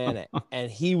the planet.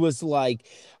 And he was like,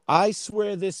 I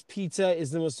swear this pizza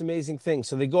is the most amazing thing.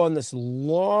 So they go on this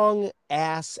long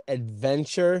ass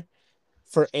adventure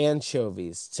for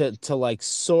anchovies to like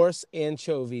source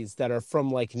anchovies that are from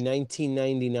like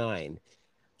 1999.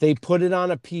 They put it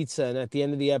on a pizza, and at the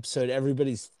end of the episode,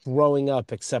 everybody's throwing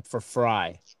up except for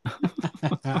Fry.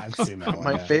 I've seen that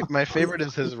one. My favorite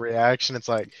is his reaction. It's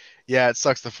like, yeah, it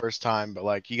sucks the first time, but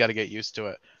like you got to get used to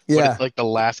it. But Yeah. it's like the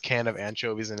last can of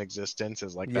anchovies in existence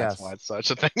is like that's Yes. why it's such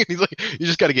a thing. And he's like, you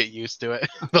just got to get used to it.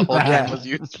 The whole Yeah. can was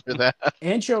used for that.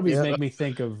 Anchovies Yeah. make me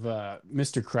think of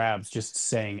Mr. Krabs just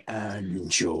saying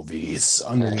anchovies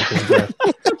underneath his breath.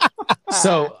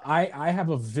 So I have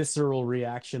a visceral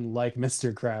reaction like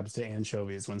Mr. Krabs to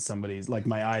anchovies when somebody's like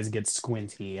my eyes get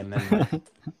squinty and then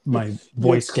my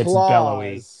voice Your gets claws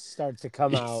bellowy. start to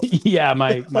come out. Yeah,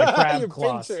 my crab Your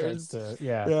claw pinchers. starts to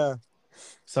Yeah.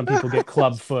 Some people get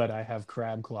club foot. I have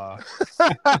crab claw.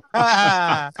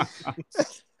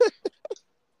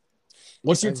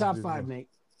 What's your That's top beautiful. 5, Nate?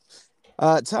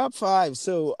 Top 5.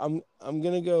 So I'm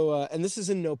gonna go, and this is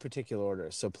in no particular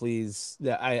order. So please,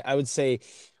 I would say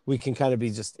we can kind of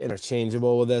be just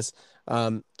interchangeable with this.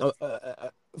 Do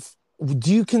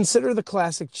you consider the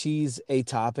classic cheese a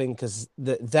topping? Because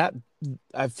that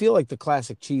I feel like the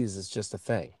classic cheese is just a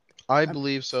thing. I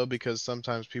believe so because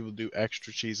sometimes people do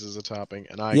extra cheese as a topping,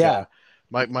 and Yeah.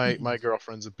 my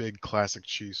girlfriend's a big classic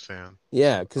cheese fan.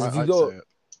 Yeah, because if you I'd go, say it.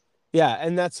 yeah,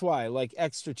 and that's why like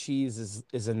extra cheese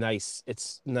is a nice.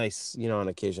 It's nice, on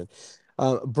occasion.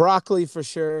 Broccoli for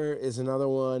sure is another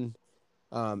one.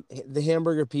 The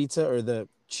hamburger pizza or the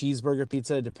cheeseburger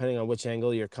pizza, depending on which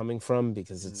angle you're coming from,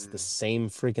 because it's the same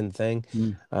freaking thing.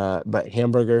 But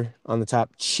hamburger on the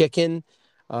top, chicken,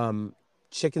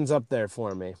 chicken's up there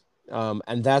for me.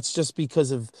 And that's just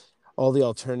because of all the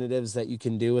alternatives that you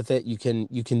can do with it. You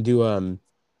can do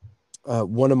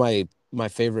one of my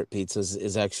favorite pizzas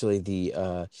is actually the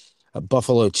a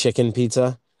buffalo chicken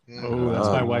pizza. Oh, that's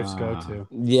my wife's go-to.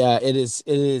 Yeah, it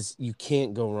is. You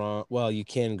can't go wrong. Well, you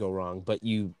can go wrong, but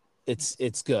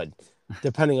it's good,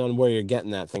 depending on where you're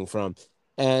getting that thing from.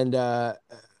 And I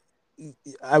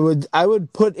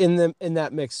would put in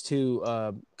that mix too.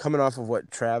 Coming off of what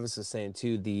Travis is saying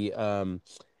too, the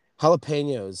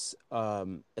jalapenos,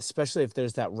 especially if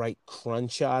there's that right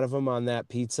crunch out of them on that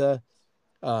pizza,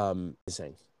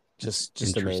 amazing,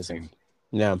 just amazing.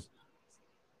 Yeah.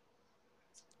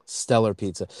 Stellar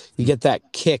pizza. You get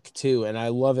that kick too, and I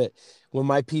love it when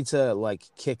my pizza like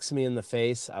kicks me in the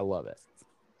face. I love it.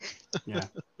 Yeah.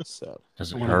 So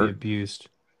Does I it want to be hurt? abused.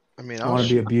 I mean, I want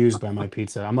to be abused by my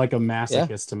pizza. I'm like a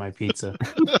masochist to my pizza.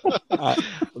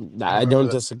 I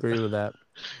don't disagree with that.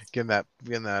 getting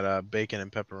that bacon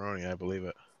and pepperoni. I believe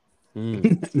it.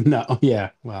 No, yeah,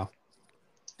 well,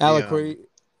 Alec, The,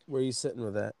 where you sitting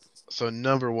with that? So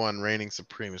number one, reigning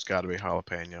supreme has got to be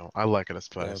jalapeno. I like it as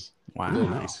spice. Wow. really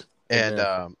nice. And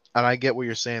Yeah. and I get what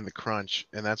you're saying, the crunch,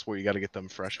 and that's where you got to get them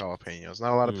fresh jalapenos.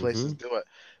 Not a lot of places do it,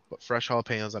 but fresh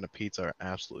jalapenos on a pizza are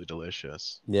absolutely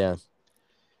delicious. Yeah.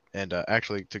 And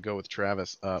actually, to go with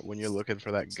Travis, when you're looking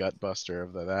for that gut buster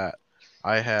of that,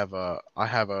 I have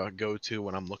a go-to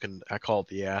when I'm looking. I call it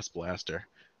the ass blaster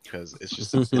because it's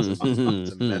just it's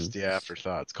a messy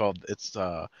afterthought. It's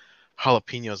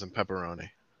jalapenos and pepperoni.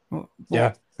 Well,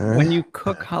 Yeah. when you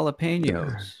cook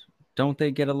jalapenos, don't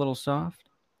they get a little soft?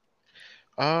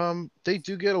 They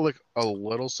do get a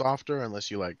little softer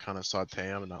unless you like kind of saute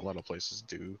them, and not a lot of places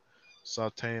do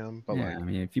saute them. But Yeah, like, I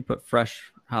mean, if you put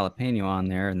fresh jalapeno on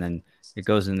there and then it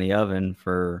goes in the oven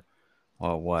for,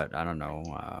 well, what, I don't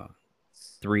know,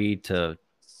 3 to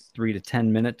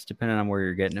 10 minutes, depending on where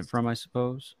you're getting it from, I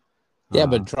suppose. Yeah,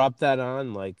 but drop that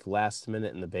on like last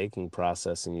minute in the baking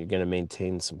process, and you're gonna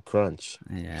maintain some crunch.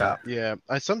 Yeah.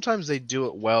 sometimes they do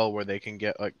it well where they can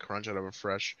get like crunch out of a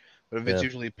fresh. But if it's Yeah.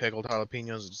 usually pickled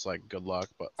jalapenos, it's like good luck.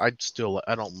 But I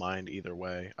don't mind either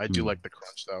way. I do like the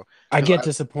crunch though. I get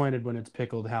disappointed when it's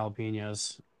pickled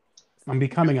jalapenos. I'm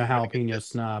becoming a You're gonna get jalapeno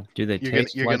snob. Do they You're gonna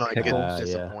taste you're like gonna pickles? get Yeah.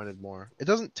 disappointed more. It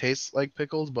doesn't taste like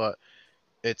pickles, but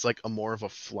it's like a more of a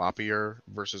floppier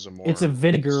versus a more It's a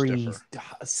vinegary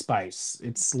stiffer. spice.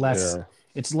 It's less. Yeah.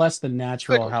 It's less than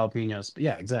natural Pickles. jalapenos.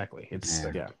 Yeah, exactly. It's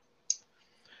Yeah. yeah.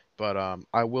 But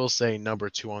I will say number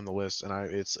 2 on the list, and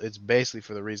it's basically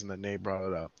for the reason that Nate brought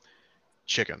it up.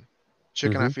 Chicken.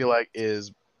 Chicken, I Mhm. feel like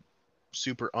is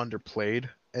super underplayed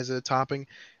as a topping.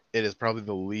 It is probably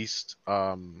the least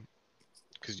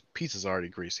because pizza's already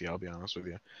greasy. I'll be honest with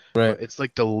you, Right. but it's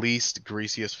like the least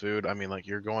greasiest food. I mean, like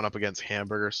you're going up against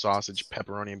hamburger, sausage,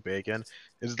 pepperoni, and bacon.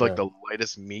 This is like Yeah. the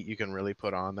lightest meat you can really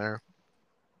put on there.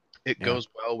 It Yeah. goes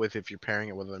well with if you're pairing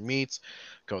it with other meats.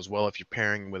 Goes well if you're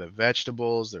pairing with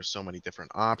vegetables. There's so many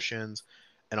different options.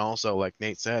 And also, like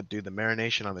Nate said, dude, the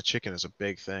marination on the chicken is a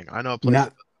big thing. I know a place Not,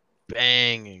 that does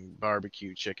banging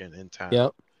barbecue chicken in town.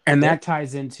 Yep. and Yep. that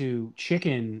ties into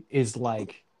chicken is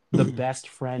like the best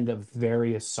friend of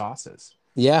various sauces.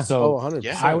 Yeah. So 100%.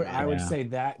 Yeah, I would man. I would Yeah. say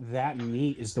that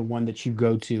meat is the one that you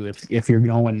go to if you're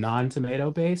going non-tomato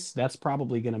based. That's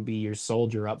probably going to be your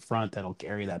soldier up front that'll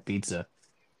carry that pizza.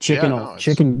 Chicken Yeah, no, it's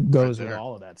chicken goes with there.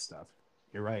 all of that stuff.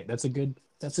 You're right. That's a good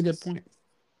point.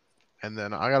 And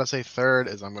then I gotta say, third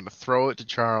is I'm gonna throw it to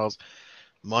Charles.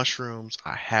 Mushrooms.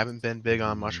 I haven't been big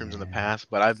on mushrooms in the Yeah. past,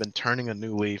 but I've been turning a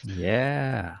new leaf.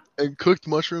 Yeah. And cooked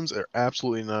mushrooms are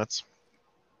absolutely nuts.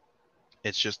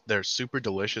 It's just they're super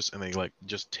delicious and they like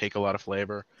just take a lot of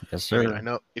flavor. Yes, I mean, sir. I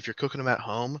know if you're cooking them at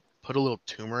home, put a little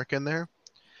turmeric in there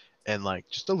and like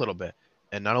just a little bit.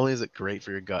 And not only is it great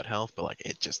for your gut health, but like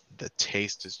it just the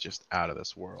taste is just out of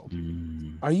this world.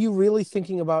 Mm. Are you really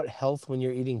thinking about health when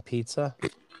you're eating pizza?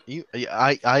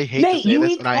 I hate to Nate, say you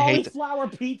this, eat and I hate to, cauliflower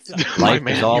pizza. my Life is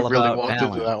man, all you really about walked into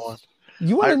that one. balance.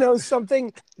 You want I- to know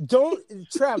something?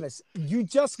 Travis, you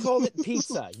just called it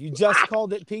pizza. You just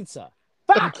called it pizza.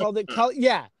 You called it,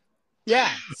 yeah. Yeah.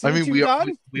 See I what mean, you've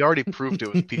done? we already proved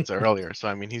it was pizza earlier, so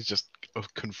I mean, he's just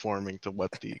conforming to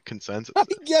what the consensus I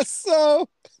is. guess so.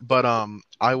 But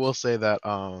I will say that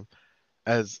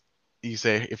as you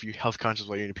say, if you're health conscious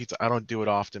while you're eating pizza, I don't do it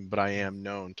often, but I am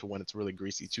known to when it's really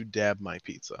greasy to dab my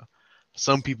pizza.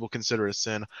 Some people consider it a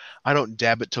sin. I don't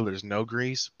dab it till there's no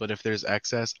grease, but if there's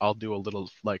excess, I'll do a little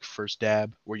like first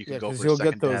dab where you can Yeah, go 'cause for a you'll get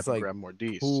second dab those, and like, grab more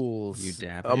D's. You Pools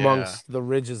dab it. amongst the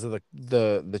ridges of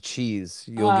the cheese.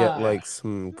 You'll get like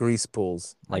some grease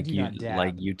pools. I Like do you not dab.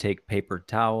 like you take paper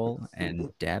towel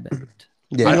and dab it.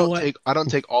 Yeah, You know what? I don't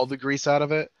take all the grease out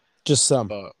of it. just some.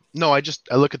 No, I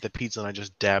look at the pizza and I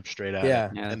just dab straight at Yeah.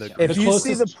 it. Yeah, And the that's grease If The you see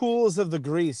the closest- pools of the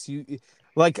grease,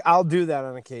 like I'll do that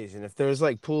on occasion. If there's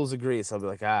like pools of grease, I'll be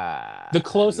like, The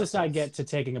closest I nothing's- get to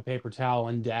taking a paper towel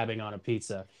and dabbing on a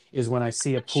pizza is when I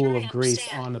see a pool of grease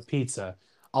on the pizza.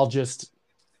 I'll just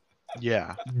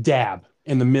Yeah. dab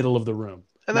in the middle of the room.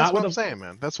 And that's Not what with I'm saying,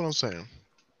 man. That's what I'm saying.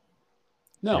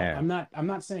 No, Yeah. I'm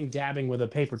not saying dabbing with a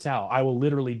paper towel. I will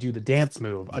literally do the dance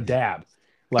move, a dab.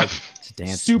 Like It's a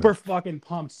dance super move. fucking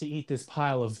pumped to eat this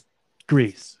pile of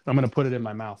grease. I'm gonna put it in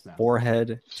my mouth now.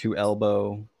 Forehead to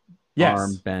elbow, Yes.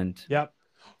 arm bent, Yep.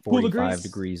 Pool of 45 grease,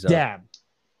 degrees up, dab.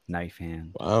 knife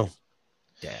hand, Wow.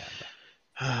 dab.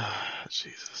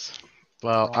 Jesus.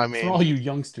 Well, I For mean, all you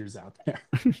youngsters out there.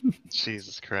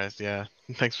 Jesus Christ, yeah.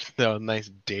 Thanks for that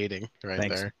nice dating right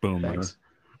Thanks, there. boomer.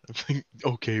 Thanks.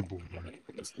 Okay, boom.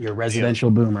 You're a residential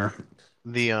boomer.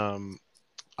 The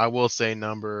I will say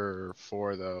number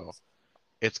 4 though.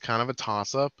 It's kind of a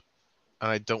toss up,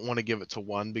 and I don't want to give it to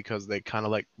one because they kind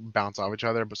of like bounce off each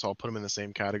other, but so I'll put them in the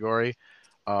same category.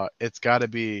 It's got to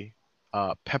be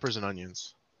peppers and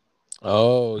onions.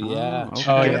 Oh yeah. Oh,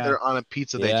 Oh, Together yeah. on a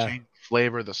pizza, Yeah. they change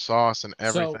flavor, the sauce, and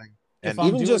everything. if And I'm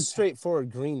Even doing just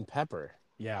straightforward green pepper.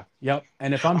 Yeah. Yep.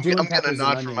 And if I'm I'm doing getting a peppers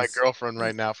nod and from my onions, girlfriend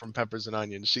right now from Peppers and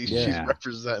Onions. She's Yeah.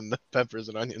 representing the peppers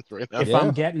and onions right now. if Yeah.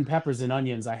 I'm getting peppers and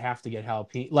onions, I have to get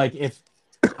jalapeno. Like if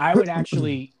I would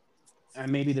actually,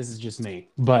 and maybe this is just me,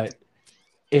 but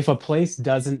if a place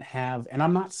doesn't have, and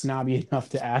I'm not snobby enough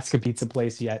to ask a pizza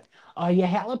place yet, are your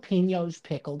jalapenos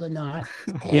pickled or not?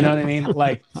 You know what I mean?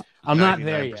 Like I'm not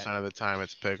there 99% yet. of the time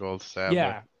it's pickled, sadly.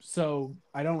 Yeah. So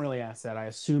I don't really ask that. I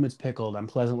assume it's pickled. I'm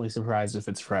pleasantly surprised if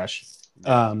it's fresh.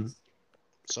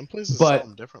 Some places but sell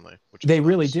them differently. Which is They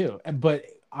really nice. do. But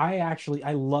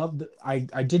I loved, I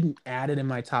didn't add it in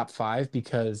my top 5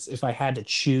 because if I had to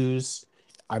choose,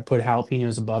 I put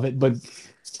jalapenos above it. But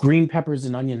green peppers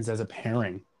and onions as a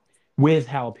pairing with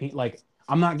jalapeno, like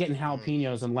I'm not getting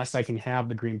jalapenos unless I can have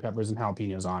the green peppers and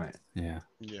jalapenos on it. Yeah.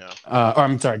 Yeah. Or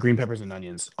I'm sorry, green peppers and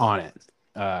onions on it.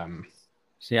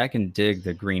 See, I can dig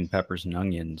the green peppers and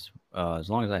onions as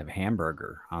long as I have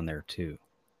hamburger on there too.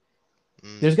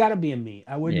 There's got to be a meat.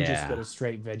 I wouldn't just Yeah. get a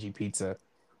straight veggie pizza.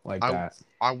 like that.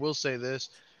 I will say this: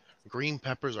 green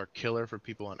peppers are killer for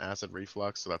people on acid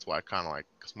reflux, so that's why I kind of like,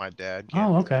 because my dad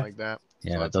can't do them like that.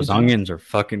 Yeah, so those onions are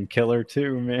fucking killer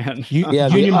too, man. Yeah,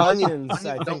 the Union- onions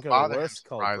I think don't are the bother him, worst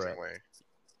culprit. surprisingly.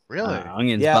 Really?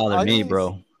 Onions Yeah, bother me, onions-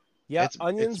 bro. Yeah, It's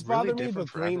onions really bother me, different but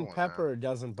for green everyone, pepper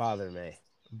doesn't bother me.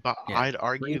 But Yeah, I'd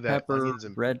argue green that pepper, onions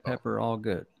and red pepper, all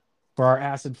good. For our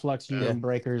acid flux Yeah. union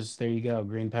breakers, there you go.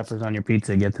 Green peppers on your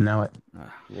pizza. Get to know it.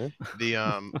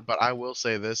 But I will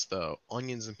say this though,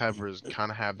 onions and peppers kind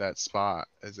of have that spot,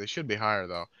 as they should be higher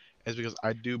though, is because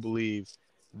I do believe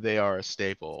they are a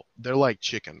staple. They're like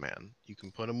chicken, man. You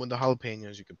can put them with the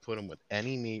jalapenos, you can put them with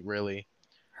any meat really,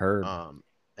 Herb.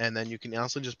 and then you can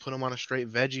also just put them on a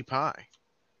straight veggie pie.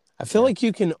 I feel like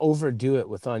you can overdo it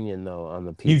with onion though on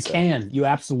the pizza. You can. You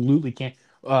absolutely can.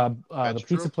 The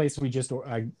pizza true. place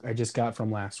I just got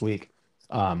from last week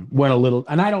went a little,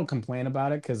 and I don't complain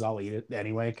about it because I'll eat it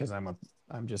anyway because I'm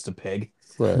just a pig.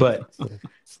 Right. But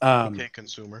Okay,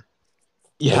 consumer.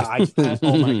 yeah,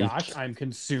 oh my gosh, I'm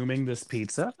consuming this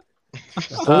pizza.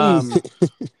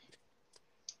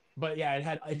 But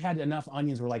yeah, it had enough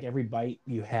onions where like every bite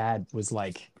you had was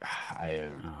like I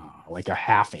don't know, like a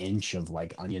half inch of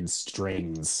like onion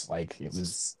strings. Like it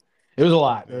was a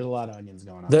lot. There was a lot of onions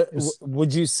going on.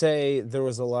 Would you say there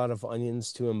was a lot of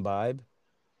onions to imbibe?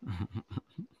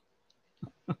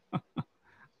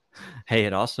 Hey,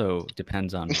 it also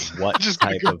depends on what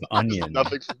type of onion. I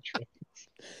think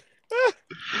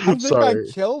I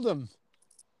killed him.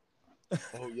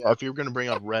 Oh yeah, if you're gonna bring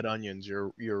up red onions,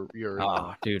 you're.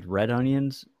 Oh, dude, red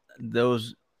onions,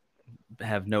 those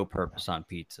have no purpose on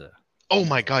pizza. Oh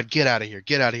my God, get out of here!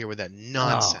 Get out of here with that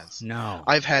nonsense. Oh, no,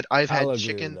 I've had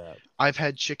chicken. I've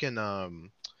had chicken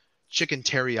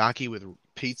teriyaki with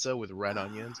pizza with red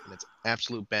onions, and it's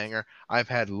absolute banger. I've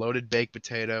had loaded baked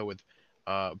potato with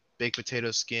baked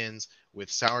potato skins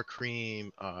with sour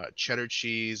cream, cheddar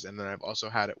cheese, and then I've also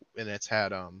had it, and it's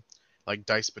had like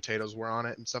diced potatoes were on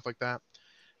it and stuff like that,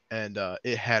 and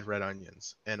it had red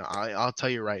onions. And I'll tell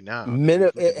you right now,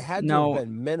 it had to have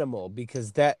been minimal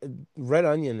because that red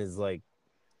onion is like,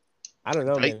 I don't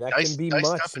know, man. That can be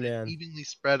much, man. Evenly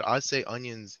spread. I say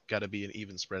onions got to be an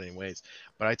even spread anyways.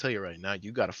 But I tell you right now,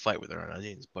 you got to fight with red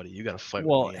onions, buddy. You got to fight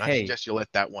with me. And I suggest you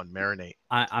let that one marinate.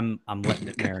 I'm letting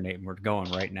it marinate, and we're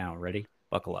going right now. Ready?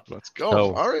 Buckle up. Let's go.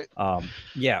 So, all right.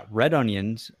 Yeah, red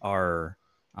onions are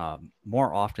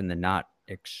more often than not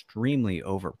extremely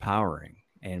overpowering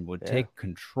and would take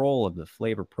control of the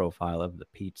flavor profile of the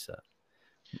pizza.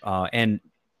 And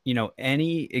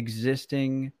any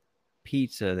existing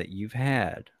pizza that you've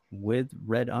had with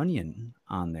red onion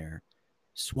on there,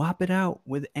 swap it out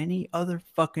with any other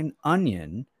fucking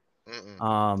onion.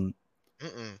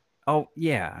 Oh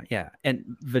yeah, and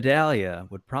Vidalia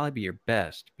would probably be your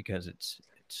best because it's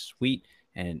sweet,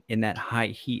 and in that high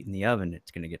heat in the oven, it's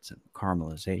going to get some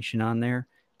caramelization on there.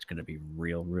 It's going to be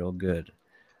real good.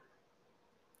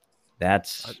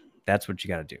 That's what you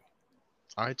got to do.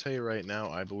 I tell you right now,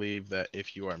 I believe that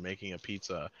if you are making a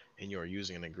pizza and you are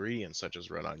using an ingredient such as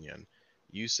red onion,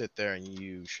 you sit there and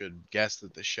you should guess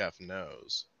that the chef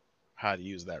knows how to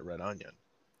use that red onion.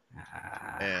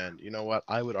 And you know what?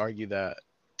 I would argue that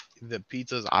the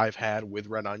pizzas I've had with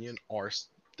red onion are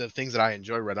the things that I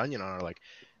enjoy red onion on are like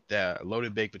the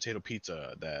loaded baked potato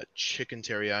pizza, that chicken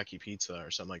teriyaki pizza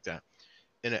or something like that.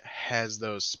 And it has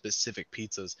those specific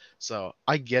pizzas. So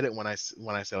I get it when I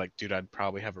say like, dude, I'd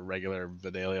probably have a regular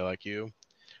Vidalia like you.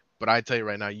 But I tell you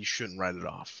right now, you shouldn't write it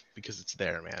off because it's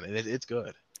there, man. And it's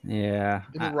good. Yeah.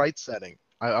 In the right setting.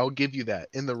 I'll give you that.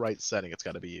 In the right setting, it's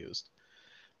got to be used.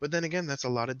 But then again, that's a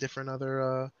lot of different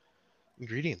other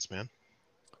ingredients, man.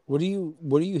 What are you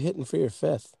hitting for your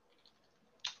fifth?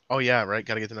 Oh yeah, right.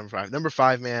 Got to get to number 5. Number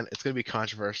 5, man. It's gonna be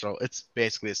controversial. It's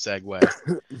basically a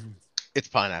segue. It's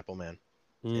pineapple, man.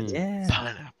 Yeah.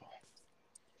 Pineapple.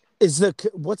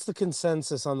 What's the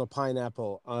consensus on the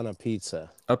pineapple on a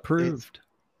pizza? Approved.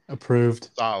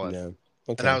 Solid. Yeah.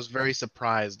 Okay. And I was very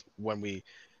surprised when we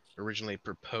originally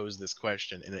proposed this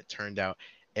question, and it turned out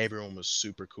everyone was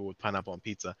super cool with pineapple on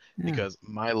pizza because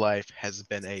my life has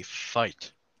been a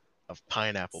fight of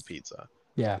pineapple pizza.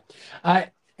 Yeah.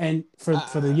 And for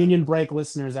the Union Break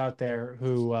listeners out there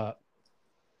who are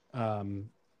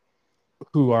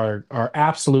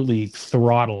absolutely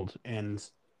throttled and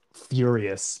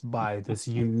furious by this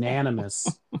unanimous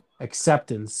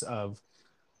acceptance of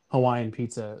Hawaiian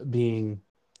pizza being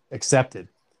accepted,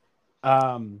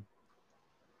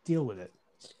 deal with it.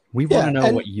 We want to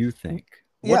know what you think.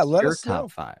 What's let your us know.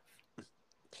 top 5?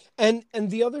 And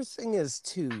the other thing is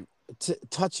to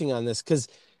touching on this, because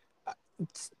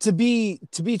to be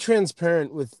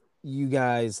transparent with you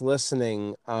guys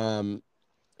listening,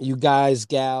 you guys,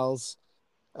 gals,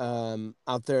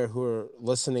 out there who are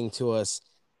listening to us,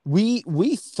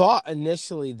 we thought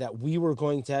initially that we were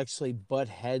going to actually butt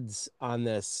heads on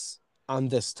this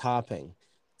topping.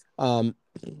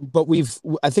 But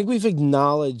I think we've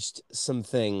acknowledged some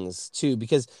things too,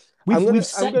 because we've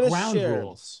set I'm gonna ground share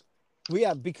rules.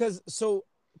 Yeah, because so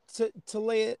to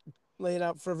lay it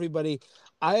out for everybody,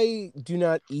 I do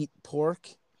not eat pork.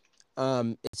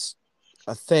 It's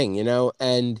a thing,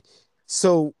 and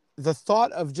so the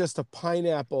thought of just a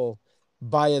pineapple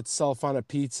by itself on a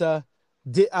pizza,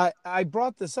 I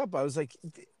brought this up. I was like,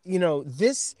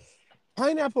 this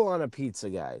pineapple on a pizza,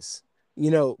 guys,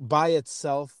 by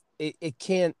itself, it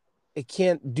can't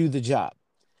do the job.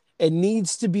 It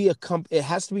needs to be it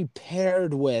has to be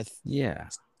paired with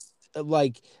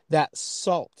like that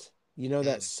salt,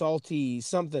 that salty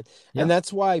something. Yeah. And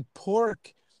that's why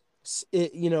pork,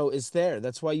 is there.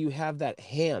 That's why you have that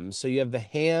ham. So you have the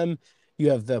ham, you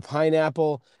have the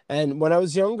pineapple. And when I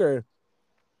was younger,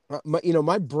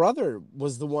 my brother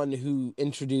was the one who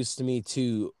introduced me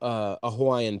to a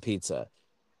Hawaiian pizza,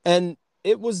 and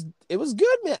it was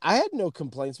good, man. I had no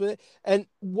complaints with it. And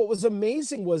what was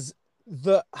amazing was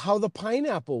how the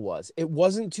pineapple was. It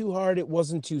wasn't too hard, it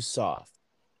wasn't too soft.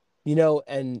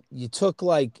 And you took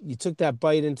that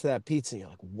bite into that pizza, and you're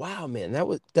like, wow, man, that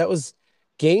was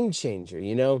game changer.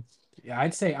 Yeah,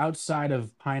 I'd say outside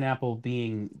of pineapple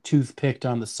being toothpicked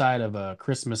on the side of a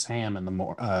Christmas ham in the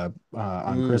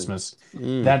on Christmas,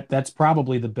 that's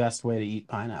probably the best way to eat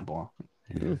pineapple.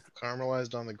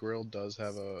 Caramelized on the grill does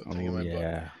have a thing in my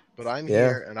butt. But I'm Yeah.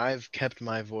 here and I've kept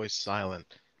my voice silent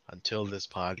until this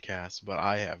podcast, but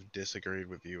I have disagreed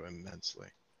with you immensely.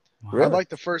 Really? I'd like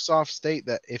to first off state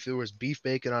that if it was beef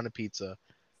bacon on a pizza,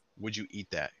 would you eat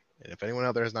that? And if anyone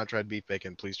out there has not tried beef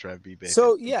bacon, please try beef bacon.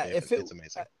 So yeah, it's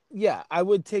amazing. Yeah, I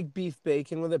would take beef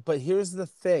bacon with it. But here's the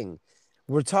thing: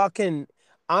 we're talking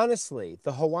honestly.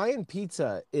 The Hawaiian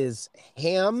pizza is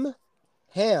ham,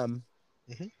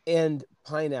 and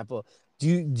pineapple. Do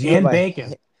you and have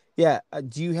bacon? Yeah.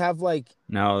 Do you have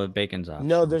No, the bacon's optional.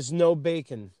 No, there's no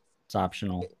bacon. It's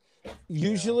optional.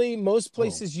 Usually, most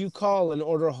places you call and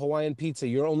order a Hawaiian pizza,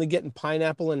 you're only getting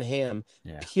pineapple and ham.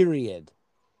 Period.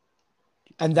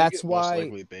 And that's why most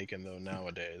likely bacon though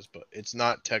nowadays, but it's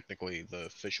not technically the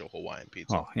official Hawaiian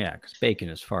pizza. Oh yeah, because bacon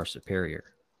is far superior.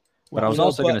 But I was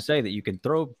also going to say that you can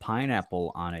throw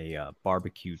pineapple on a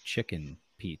barbecue chicken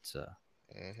pizza.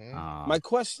 My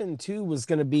question too was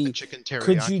going to be: the chicken teriyaki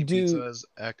could you do pizza is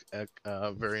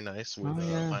very nice with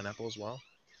pineapple as well?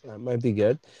 That might be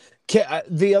good.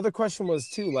 The other question was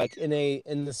too, like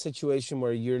in the situation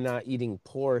where you're not eating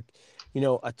pork,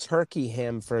 a turkey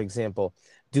ham, for example.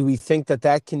 Do we think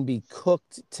that can be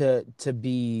cooked to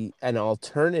be an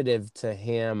alternative to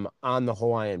ham on the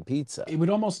Hawaiian pizza? It would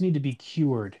almost need to be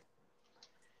cured.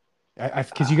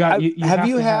 Because you got you have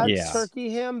you had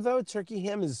turkey ham though? Turkey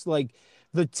ham is like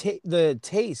the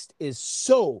taste is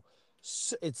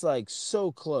it's like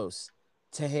so close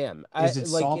to ham. Is it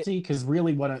salty? Because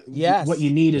really, what you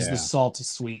need is the salty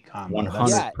sweet combo.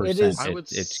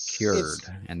 100%. It's cured,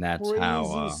 and that's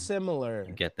how similar.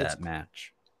 You get that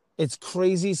match. It's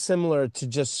crazy similar to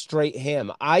just straight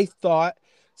ham. I thought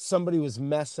somebody was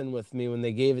messing with me when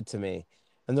they gave it to me,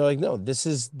 and they're like, "No, this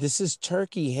is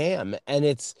turkey ham," and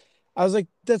I was like,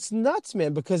 "That's nuts,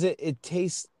 man!" Because it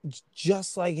tastes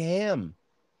just like ham,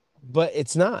 but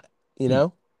it's not.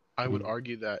 I would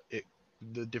argue that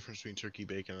the difference between turkey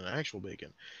bacon and actual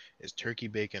bacon is turkey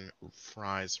bacon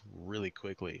fries really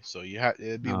quickly. So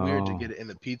it'd be weird to get it in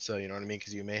the pizza, you know what I mean?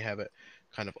 Because you may have it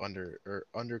kind of under or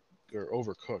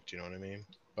overcooked, you know what I mean?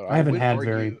 But I haven't had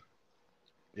very.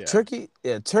 Yeah.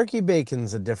 Turkey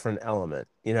bacon's a different element,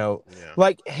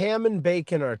 Like ham and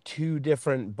bacon are two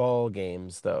different ball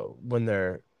games, though. When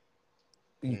they're,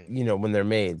 when they're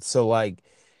made. So like,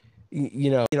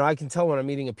 I can tell when I'm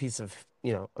eating a piece of,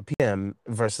 a ham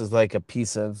versus like a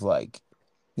piece of like,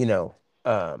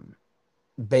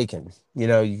 bacon.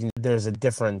 There's a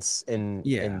difference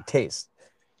in taste.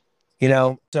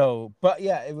 So, but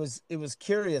yeah, it was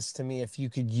curious to me if you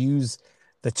could use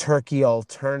the turkey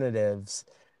alternatives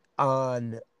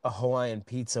on a Hawaiian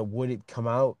pizza, would it come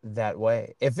out that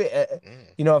way? If it,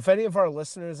 if any of our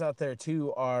listeners out there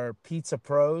too are pizza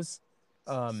pros,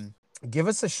 give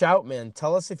us a shout, man.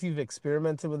 Tell us if you've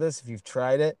experimented with this, if you've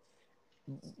tried it,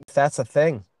 if that's a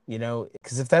thing,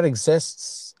 because if that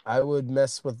exists, I would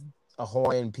mess with a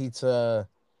Hawaiian pizza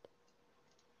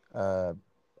a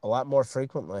lot more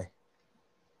frequently.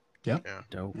 Yeah.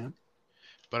 Dope. Yeah.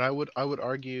 But I would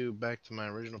argue back to my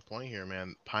original point here,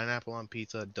 man. Pineapple on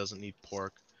pizza doesn't need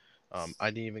pork. I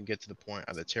didn't even get to the point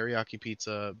of the teriyaki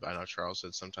pizza. I know Charles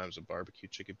said sometimes a barbecue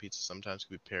chicken pizza sometimes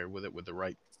can be paired with it with the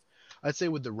right, I'd say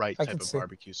with the right I type could of see.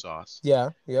 barbecue sauce. Yeah.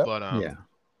 Yep. But Yeah.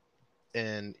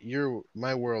 and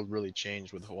my world really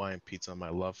changed with Hawaiian pizza. My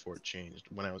love for it changed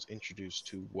when I was introduced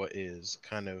to what is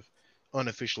kind of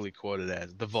unofficially quoted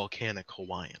as the volcanic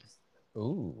Hawaiian,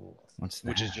 Ooh. What's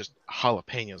which is that? just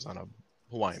jalapenos on a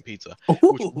Hawaiian pizza,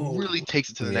 which Ooh. really takes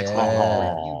it to the next level. Where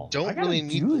Yeah. you Oh, I don't gotta really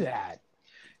need do that.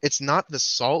 it's not the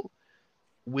salt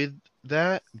with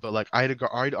that, but like I'd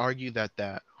argue that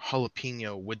that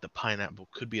jalapeno with the pineapple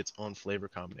could be its own flavor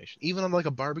combination, even on like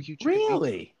a barbecue chicken pizza.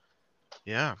 Really?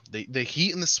 Yeah, the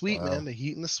heat and the sweet, Wow. man, the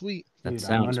heat and the sweet. that Dude,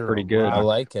 I'm sounds under pretty a good. I rock.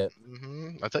 like it.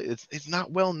 I tell you, it's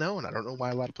not well known. I don't know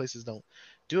why a lot of places don't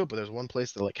do it, but there's one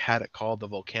place that like had it called the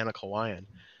Volcanic Hawaiian,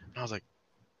 and I was like,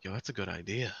 yo, that's a good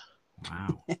idea.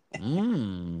 Wow.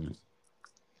 Mm.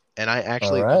 And I All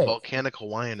actually, the right. Volcanic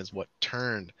Hawaiian is what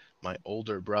turned my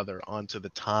older brother onto the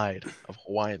tide of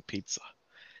Hawaiian pizza.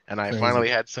 And I Crazy. finally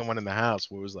had someone in the house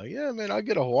who was like, yeah, man, I'll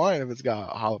get a Hawaiian if it's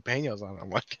got jalapenos on it. I'm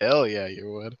like, hell yeah,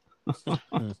 you would.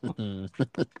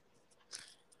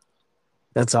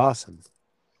 That's awesome.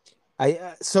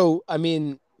 I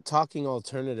mean, talking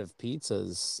alternative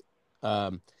pizzas,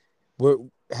 where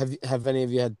have any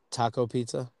of you had taco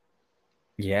pizza?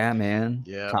 Yeah, man.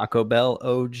 Yeah. Taco Bell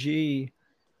OG.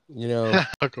 You know,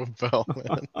 Taco Bell,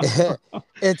 man.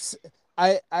 it's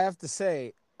I have to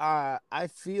say, I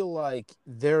feel like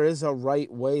there is a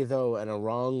right way though and a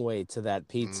wrong way to that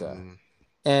pizza.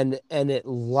 Mm, And it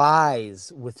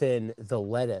lies within the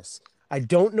lettuce. I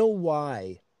don't know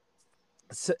why.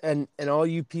 So, and all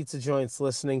you pizza joints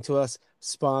listening to us,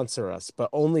 sponsor us, but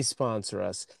only sponsor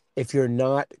us if you're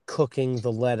not cooking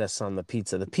the lettuce on the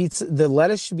pizza. The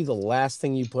lettuce should be the last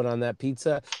thing you put on that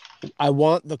pizza. I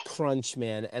want the crunch,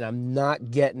 man, and I'm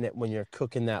not getting it when you're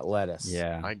cooking that lettuce.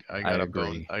 Yeah, I got a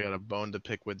bone. agree. I got a bone to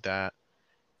pick with that.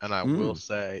 And I will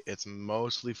say it's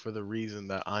mostly for the reason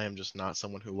that I am just not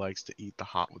someone who likes to eat the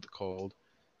hot with the cold.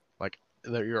 Like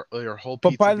your whole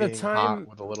But pizza by the being hot time,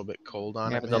 with a little bit cold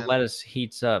on Yeah, it, but the man. lettuce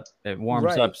heats up. It warms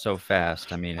right, up so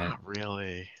fast. I mean, Not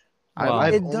really. well,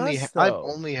 I've it only does I've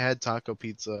though. only had taco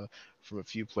pizza from a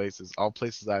few places. All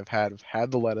places I've had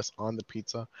the lettuce on the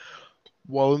pizza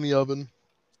while in the oven,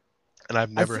 and I've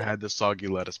I never th- had the soggy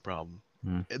lettuce problem.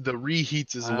 Hmm. The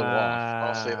reheats is a little off.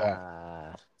 I'll say that.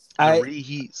 uh, The I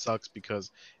reheat sucks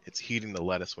because it's heating the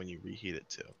lettuce when you reheat it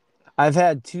too. I've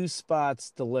had two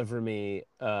spots deliver me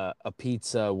a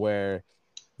pizza where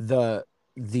the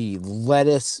the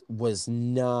lettuce was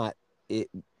not it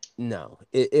no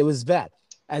it was bad,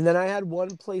 and then I had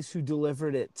one place who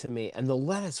delivered it to me and the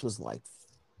lettuce was like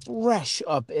fresh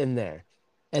up in there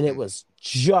and it Mm. was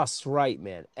just right,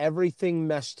 man. Everything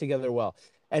meshed together well.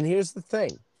 And here's the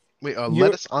thing, Wait, you're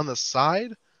lettuce on the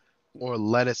side or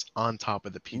lettuce on top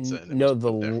of the pizza and it was no,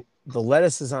 put there? the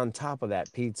lettuce is on top of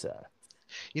that pizza.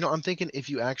 You know, I'm thinking if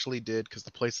you actually did, because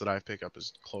the place that I pick up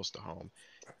is close to home.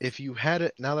 If you had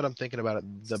it, now that I'm thinking about it,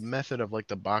 the method of like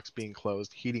the box being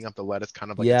closed, heating up the lettuce,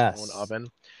 kind of like its own Yes, oven.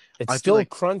 it's I feel still like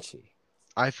crunchy.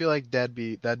 that'd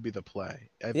be the play.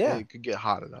 If Yeah, it could get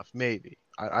hot enough, maybe.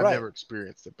 I've right. never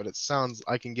experienced it, but it sounds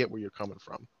I can get where you're coming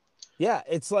from. Yeah,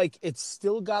 it's like it's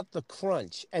still got the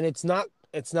crunch and it's not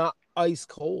ice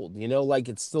cold, you know, like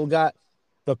it's still got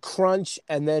the crunch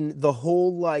and then the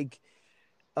whole like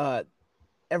uh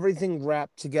everything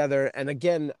wrapped together. And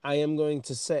again, I am going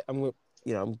to say I'm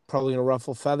probably going to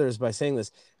ruffle feathers by saying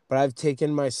this, but I've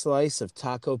taken my slice of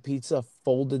taco pizza,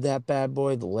 folded that bad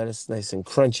boy, the lettuce nice and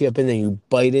crunchy up in there, you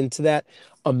bite into that,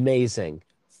 amazing.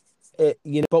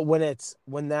 But when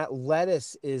that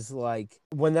lettuce is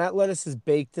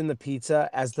baked in the pizza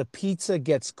as the pizza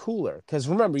gets cooler, because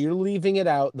remember, you're leaving it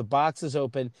out, the box is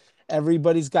open,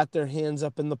 everybody's got their hands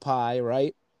up in the pie,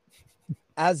 right?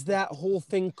 As that whole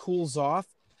thing cools off,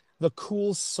 the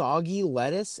cool, soggy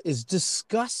lettuce is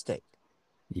disgusting.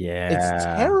 It's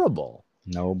yeah, terrible.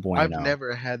 no I've bueno.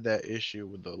 never had that issue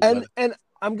with the And lettuce. and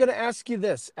I'm gonna ask you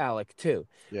this, Alec, too.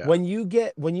 Yeah. When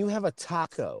you have a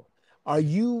taco, are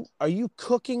you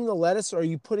cooking the lettuce or are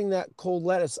you putting that cold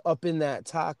lettuce up in that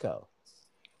taco?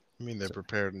 I mean, they're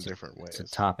prepared in different It's a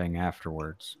ways. topping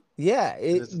afterwards. Yeah,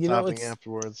 It is a topping it's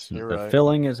afterwards. So You're the right.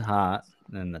 filling is hot,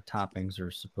 and the toppings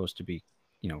are supposed to be,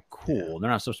 Yeah. cool. They're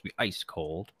not supposed to be ice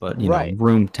cold, but right.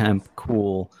 room temp,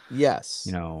 cool. Yes.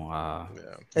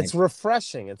 Yeah. It's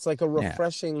refreshing. It's like a Yeah.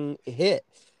 refreshing hit.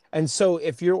 And so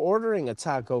if you're ordering a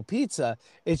taco pizza,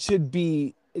 it should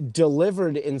be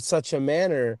delivered in such a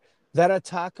manner that a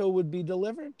taco would be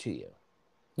delivered to you,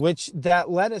 which that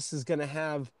lettuce is going to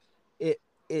have it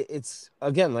it's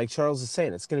again, like Charles is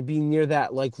saying, it's going to be near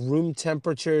that like room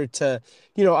temperature to,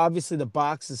 you know, obviously the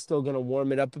box is still going to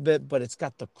warm it up a bit, but it's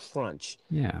got the crunch.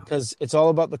 Yeah. Because it's all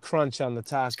about the crunch on the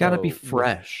taco. It's got to be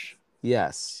fresh.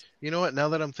 Yes. You know what? Now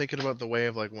that I'm thinking about the way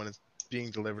of like when it's being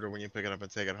delivered or when you pick it up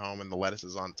and take it home and the lettuce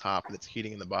is on top and it's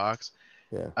heating in the box.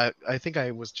 Yeah. I think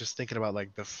I was just thinking about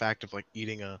like the fact of like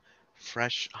eating a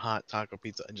fresh hot taco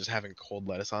pizza and just having cold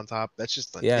lettuce on top. That's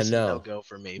just an instant no-go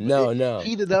for me. But no.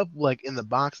 Heat it up like in the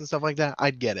box and stuff like that.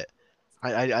 I'd get it.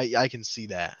 I can see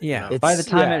that. Yeah. You know? By the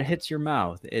time it hits your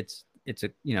mouth, it's a,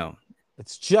 you know,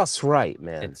 it's just right,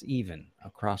 man. It's even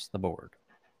across the board.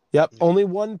 Yep. Only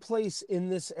one place in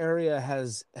this area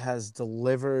has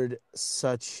delivered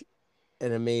such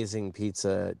an amazing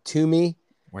pizza to me.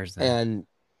 Where's that? And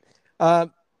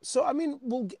so I mean,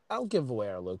 I'll give away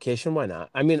our location. Why not?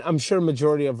 I mean, I'm sure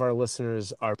majority of our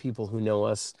listeners are people who know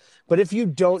us. But if you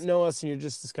don't know us and you're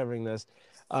just discovering this,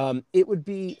 it would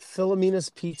be Philomena's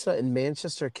Pizza in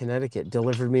Manchester, Connecticut.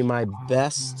 Delivered me my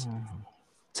best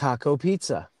taco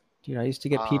pizza. Dude, I used to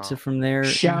get pizza from there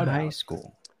in high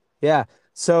school. Yeah.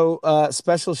 So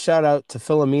special shout out to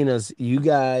Philomena's. You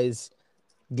guys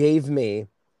gave me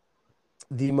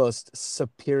the most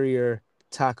superior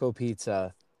taco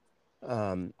pizza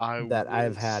that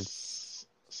I've had.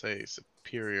 Say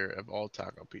superior of all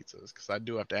taco pizzas, because I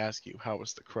do have to ask you, how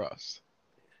was the crust?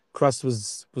 Crust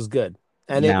was good,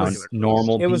 and now, it was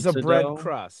normal. It was a bread dough?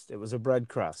 Crust. It was a bread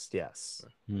crust. Yes.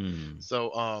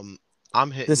 So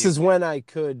I'm hitting. This is when I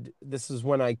could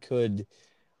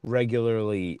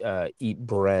regularly eat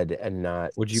bread and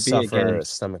not suffer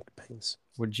stomach pains.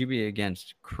 Would you be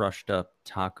against crushed up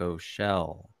taco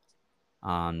shell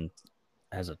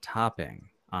as a topping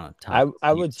on a taco?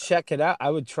 I would check it out.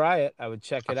 I would try it. I would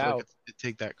check it out. Like it'd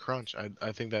take that crunch.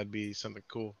 I think that'd be something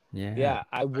cool. Yeah,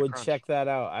 I would check that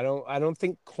out. I don't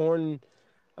think corn.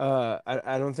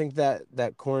 I don't think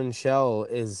that corn shell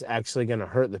is actually going to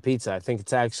hurt the pizza. I think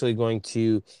it's actually going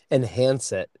to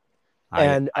enhance it.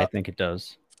 I think it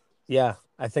does. Yeah,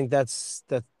 I think that's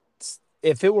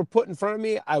if it were put in front of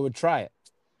me, I would try it.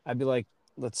 I'd be like,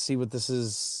 let's see what this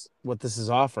is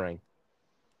offering.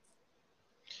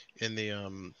 In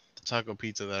the taco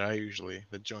pizza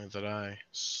the joint that I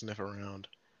sniff around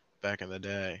back in the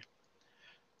day,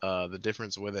 the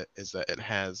difference with it is that it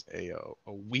has a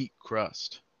wheat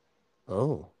crust.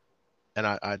 Oh. And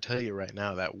I tell you right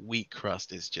now, that wheat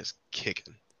crust is just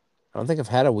kicking. I don't think I've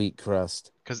had a wheat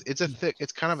crust. Because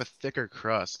it's kind of a thicker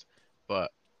crust,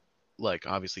 but like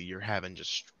obviously you're having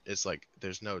it's like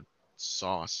there's no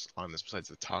sauce on this besides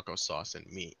the taco sauce and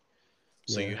meat.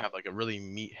 So you have like a really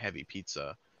meat heavy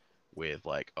pizza with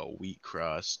like a wheat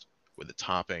crust with the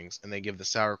toppings, and they give the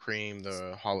sour cream,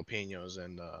 the jalapenos,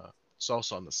 and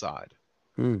salsa on the side.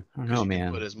 I don't know, man. You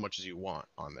can put as much as you want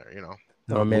on there, you know.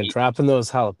 Oh man, dropping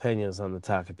those jalapenos on the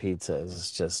taco pizza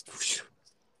is just. Whoosh.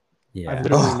 Yeah, I've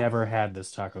literally never had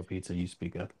this taco pizza you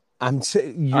speak of.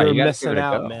 You're missing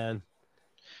out, man.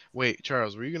 Wait,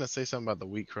 Charles, were you gonna say something about the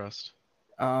wheat crust?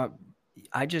 I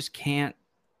just can't.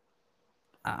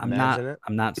 I'm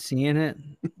not seeing it.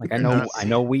 Like I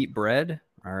know wheat bread.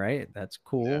 All right, that's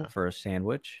cool for a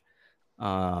sandwich.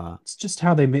 It's just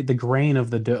how they made the grain of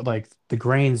the dough, like the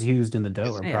grains used in the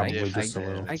dough are probably just a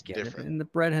little. I get it, and the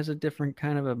bread has a different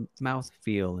kind of a mouth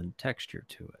feel and texture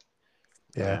to it.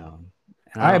 Yeah,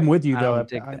 I'm with you though.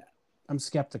 I'm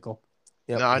skeptical.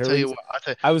 Yep. No, I tell you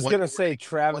what. I was gonna say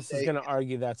Travis is gonna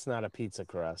argue that's not a pizza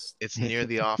crust. It's near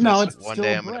the office. No, it's one still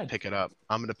day I'm bread. gonna pick it up.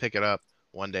 I'm gonna pick it up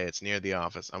one day. It's near the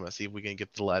office. I'm gonna see if we can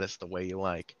get the lettuce the way you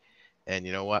like. And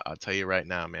you know what? I'll tell you right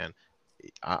now, man.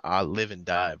 I live and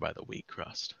die by the wheat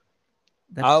crust.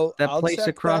 That place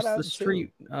across the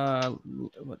street.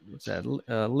 What's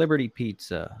that? Liberty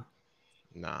Pizza.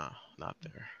 Nah, not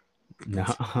there.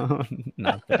 No,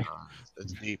 not there.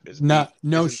 It's deep.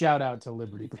 No shout out to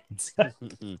Liberty Pizza.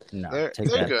 No, they're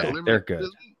good. They're good.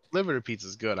 Liberty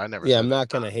Pizza's good. I never. Yeah, I'm not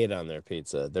gonna hate on their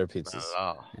pizza. Their pizza's.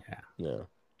 Yeah. No.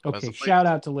 Okay, shout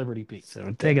out to Liberty Pizza.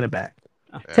 I'm taking it back.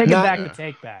 Take it back to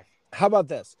take back. How about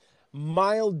this?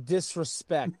 Mild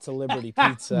disrespect to Liberty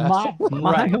Pizza.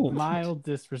 mild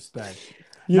disrespect.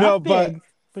 Not big,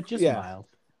 but just mild.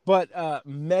 But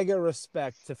mega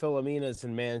respect to Philomena's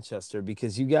in Manchester,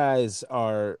 because you guys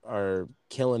are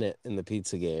killing it in the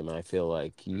pizza game. I feel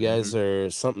like you guys are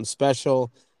something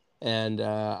special, and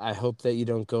I hope that you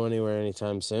don't go anywhere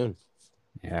anytime soon.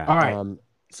 Yeah. All right.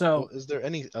 So, is there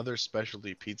any other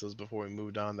specialty pizzas before we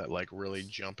moved on that like really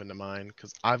jump into mind?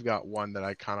 Because I've got one that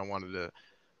I kind of wanted to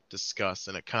discuss,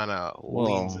 and it kind of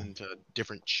leans into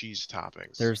different cheese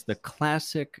toppings. There's the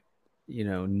classic,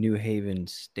 New Haven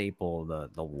staple,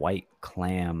 the white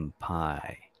clam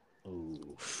pie.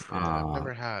 Oof. Yeah, I've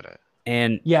never had it.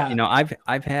 And Yeah. you know,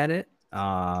 I've had it,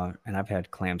 and I've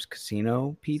had Clam's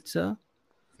Casino pizza.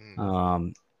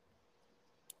 Mm.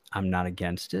 I'm not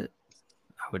against it.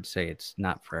 I would say it's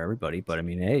not for everybody, but I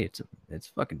mean, hey, it's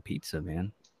fucking pizza,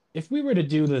 man. If we were to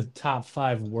do the top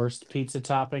 5 worst pizza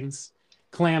toppings,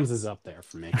 Clams is up there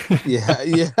for me. Yeah,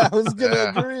 I was gonna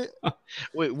Yeah. agree.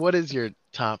 Wait, what is your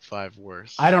top 5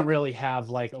 worst? I don't really have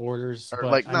like orders, Or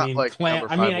but like I not mean, like number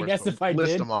 5 I worst, guess but if I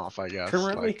list did, them off, I guess.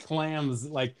 currently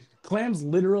Like, clams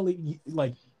literally,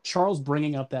 like Charles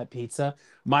bringing up that pizza,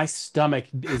 my stomach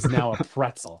is now a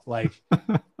pretzel. Like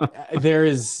there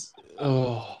is,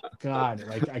 oh God,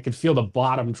 like I could feel the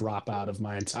bottom drop out of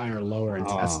my entire lower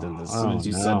intestines as soon as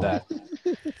you said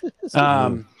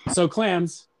that. So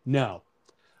clams, no.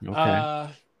 Okay.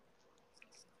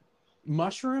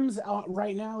 Mushrooms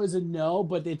right now is a no,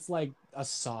 but it's like a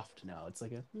soft no. It's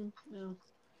like a no.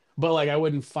 But like I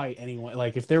wouldn't fight anyone.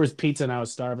 Like if there was pizza and I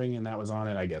was starving and that was on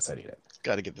it, I guess I'd eat it.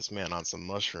 got to get this man on some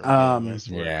mushroom game, I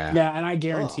swear. Yeah, and I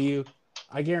guarantee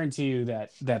you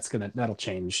that'll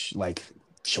change like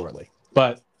shortly.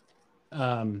 But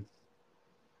I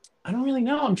don't really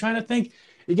know. I'm trying to think.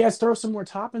 You guys throw some more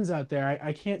toppings out there.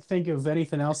 I can't think of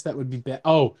anything else that would be better.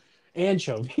 Oh,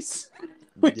 anchovies.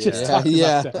 We just talked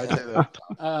about that. I'd say that's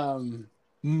top.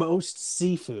 Most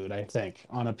seafood, I think,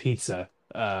 on a pizza.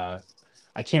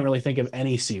 I can't really think of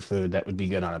any seafood that would be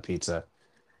good on a pizza.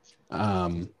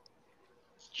 Nope,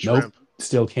 Shrimp.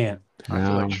 still can't. I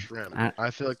feel like shrimp.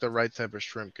 I feel like the right type of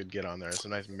shrimp could get on there. It's a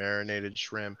nice marinated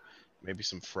shrimp, maybe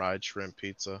some fried shrimp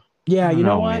pizza. Yeah, you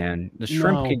know what, man, the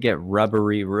shrimp could get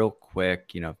rubbery real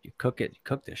quick. You know, if you cook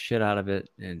the shit out of it,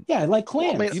 and yeah, like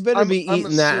clams. Well, I mean, You better be I'm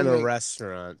eating that in a assuming-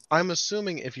 restaurant. I'm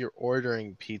assuming if you're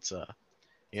ordering pizza,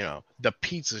 you know, the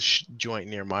pizza joint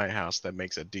near my house that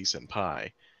makes a decent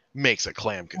pie makes a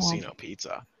Clam Casino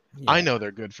pizza. yeah. I know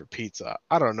they're good for pizza.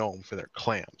 I don't know them for their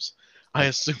clams. I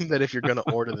assume that if you're going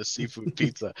to order the seafood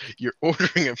pizza, you're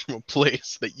ordering it from a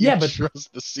place that you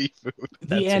trust the seafood.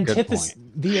 The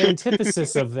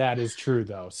antithesis of that is true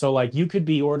though. So like you could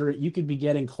be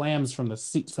getting clams from the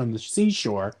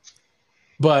seashore,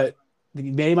 but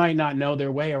they might not know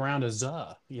their way around a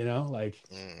za, you know, like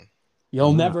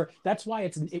you'll never. That's why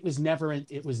it was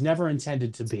never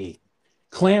intended to be.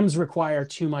 Clams require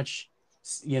too much,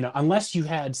 you know, unless you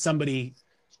had somebody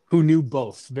who knew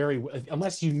both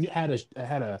unless you had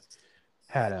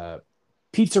a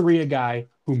pizzeria guy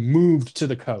who moved to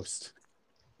the coast,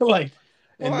 like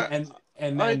and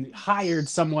then hired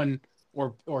someone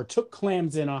or took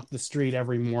clams in off the street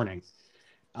every morning.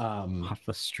 Off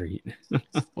the street.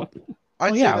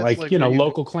 Like you know,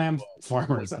 local clam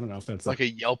farmers. I don't know if that's like a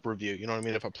Yelp review. You know what I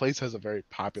mean? If a place has a very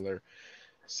popular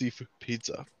seafood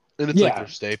pizza and it's like their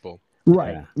staple,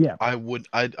 right? Yeah,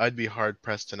 I'd be hard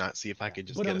pressed to not see if I could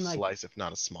just get a slice, if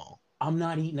not a small. I'm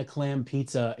not eating a clam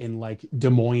pizza in like Des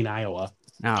Moines, Iowa.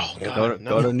 No, go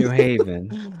to New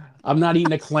Haven. I'm not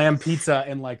eating a clam pizza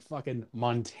in like fucking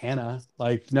Montana.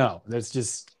 Like, no, that's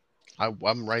just.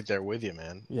 I'm right there with you,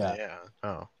 man. Yeah.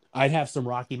 Oh. I'd have some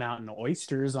Rocky Mountain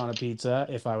oysters on a pizza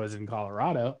if I was in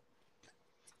Colorado.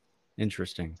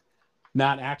 Interesting.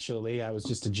 Not actually. I was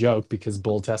just a joke because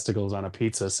bull testicles on a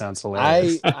pizza sounds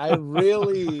hilarious. I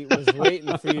really was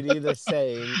waiting for you to either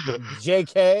say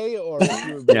JK or if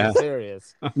you were being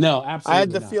serious. No, absolutely. I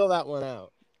had to feel that one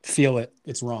out. Feel it.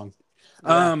 It's wrong.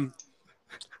 Yeah.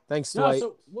 Thanks, Dwight.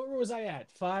 So where was I at?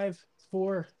 5,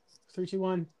 4, 3, 2,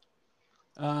 1.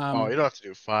 You don't have to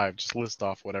do 5. Just list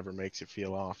off whatever makes you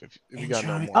feel off. If you got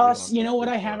no more. You know what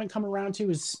I haven't come around to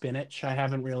is spinach. I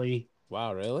haven't really.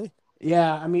 Wow, really?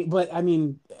 Yeah, I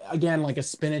mean, again, like a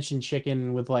spinach and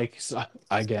chicken with like,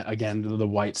 again, the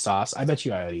white sauce. I bet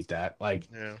you I would eat that. Like,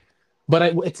 yeah.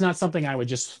 But it's not something I would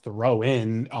just throw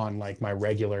in on like my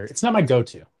regular. It's not my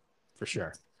go-to, for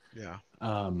sure. Yeah.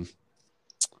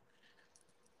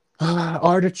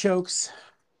 Artichokes.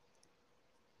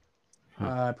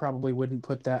 I probably wouldn't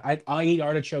put that. I eat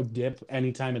artichoke dip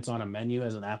anytime it's on a menu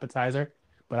as an appetizer,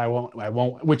 but I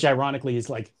won't. Which ironically is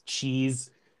like cheese,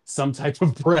 some type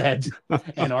of bread,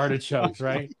 and artichokes,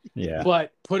 right? Yeah.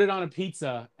 But put it on a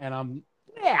pizza, and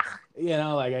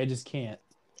like I just can't.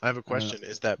 I have a question.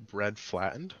 Is that bread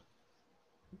flattened?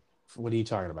 What are you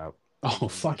talking about? Oh,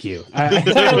 fuck you! I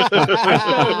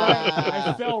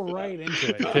fell right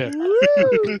into it.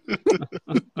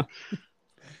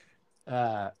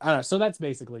 I don't know. So that's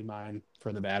basically mine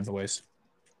for the bad boys.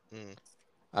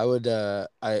 I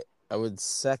would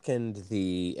second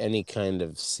any kind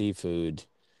of seafood,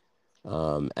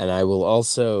 and I will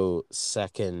also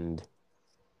second,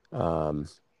 and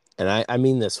I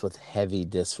mean this with heavy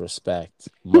disrespect,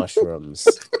 mushrooms.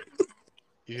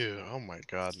 Ew, oh my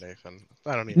God, Nathan.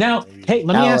 I don't even Now, know you. hey,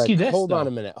 let me ask Alec, you this, hold though. on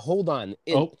a minute. Hold on.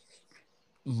 Oh,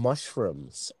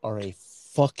 Mushrooms are a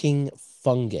fucking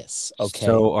fungus. Okay.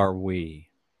 So are we.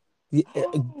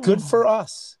 Good for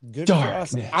us. Good for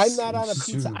us. Darkness I'm not on a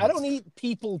pizza. I ensues. don't eat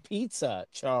people pizza,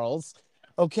 Charles.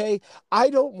 Okay. I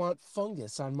don't want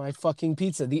fungus on my fucking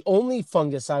pizza. The only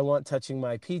fungus I want touching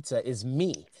my pizza is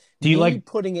me. Do you me like-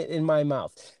 putting it in my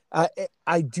mouth?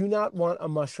 I do not want a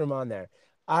mushroom on there.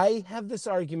 I have this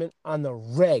argument on the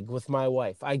reg with my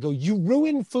wife. I go, you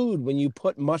ruin food when you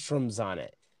put mushrooms on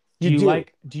it. Do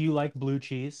you like blue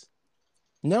cheese?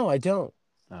 No, I don't.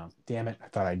 Oh, damn it. I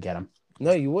thought I'd get them.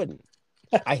 No, you wouldn't.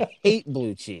 I hate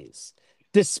blue cheese.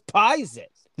 Despise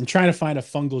it. I'm trying to find a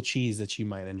fungal cheese that you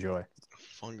might enjoy.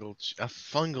 A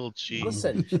fungal cheese.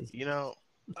 Listen, You know,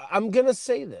 I'm going to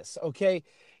say this, okay?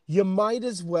 You might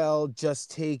as well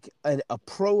just take a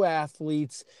pro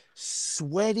athlete's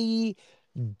sweaty,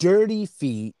 dirty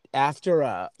feet after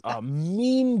a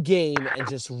mean game and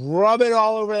just rub it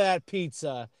all over that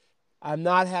pizza. I'm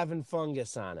not having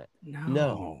fungus on it.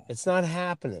 No, it's not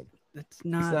happening. It's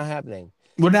not. It's not happening.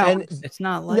 Well, now, And It's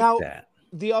not like now, that.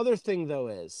 the other thing, though,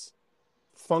 is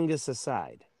fungus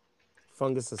aside,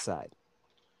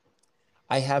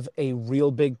 I have a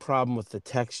real big problem with the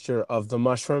texture of the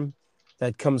mushroom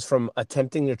that comes from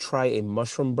attempting to try a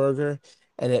mushroom burger.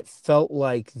 And it felt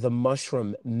like the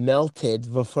mushroom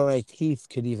melted before my teeth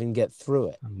could even get through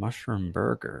it. A mushroom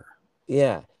burger.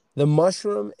 Yeah. The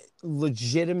mushroom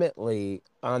legitimately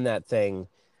on that thing,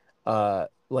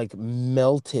 like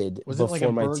melted was it before like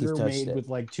a my teeth burger touched made it. with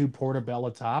like 2 portobello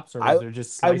tops, or was I- there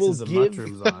just I will slices of give-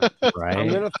 mushrooms on it? Right?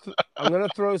 I'm gonna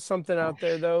throw something out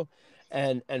there though,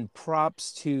 and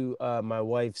props to my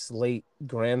wife's late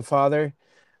grandfather.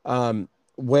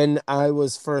 When I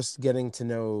was first getting to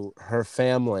know her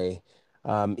family,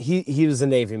 he was a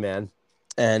Navy man,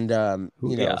 and you know,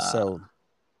 Hoo-yah. so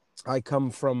I come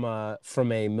from a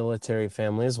military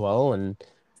family as well, and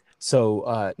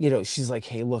so you know, she's like,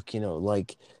 hey, look, you know,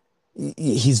 like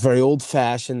he's very old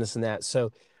fashioned, this and that.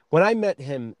 So when I met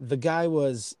him, the guy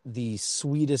was the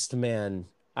sweetest man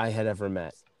I had ever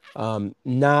met.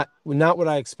 Not what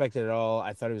I expected at all.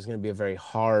 I thought he was going to be a very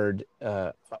hard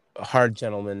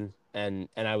gentleman, and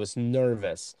I was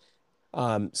nervous.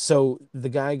 So the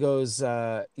guy goes,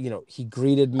 you know, he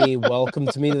greeted me,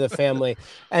 welcomed me to the family,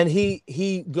 and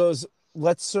he goes,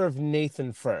 let's serve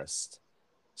Nathan first.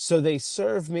 So they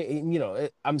serve me, you know,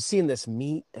 I'm seeing this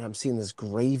meat and I'm seeing this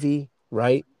gravy,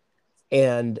 right?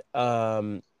 And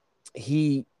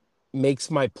he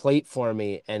makes my plate for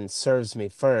me and serves me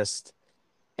first.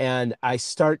 And I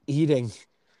start eating,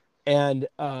 and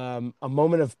a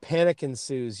moment of panic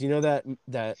ensues. You know that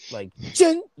like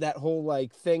that whole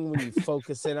like thing when you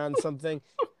focus in on something.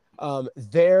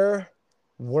 There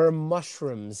were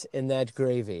mushrooms in that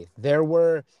gravy. There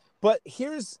were, but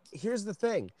here's the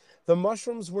thing. The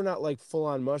mushrooms were not like full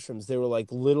on mushrooms. They were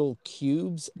like little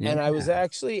cubes, and I was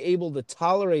actually able to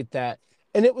tolerate that,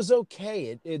 and it was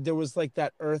okay. There was like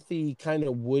that earthy kind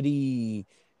of woody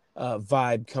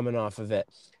vibe coming off of it.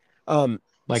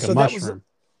 Like so a that was mushroom.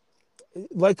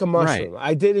 like a mushroom.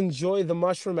 I did enjoy the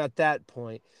mushroom at that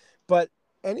point, but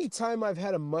anytime I've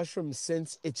had a mushroom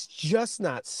since, it's just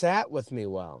not sat with me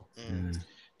well.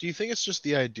 do you think it's just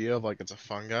the idea of like it's a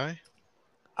fungi?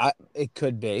 It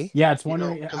could be. Yeah, it's You know,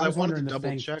 wondering. 'cause I I was wanted to wondering the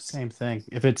double-check. same thing.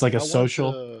 If it's like a I wanted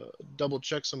social. to double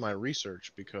check some of my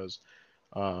research because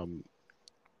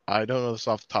I don't know this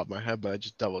off the top of my head, but I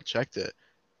just double checked it.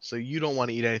 So you don't want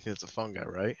to eat anything that's a fungi,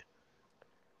 right?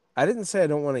 I didn't say I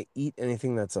don't want to eat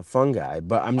anything that's a fungi,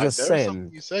 but I'm just There was saying.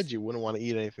 something you said you wouldn't want to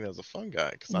eat anything that's a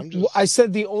fungi because I'm Well, just. I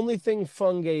said the only thing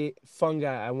fungi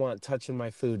I want touching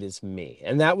my food is me,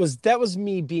 and that was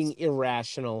me being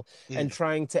irrational and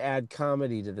trying to add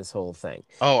comedy to this whole thing.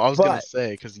 Oh, I was gonna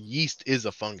say because yeast is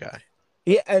a fungi.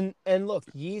 Yeah, and look,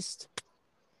 yeast,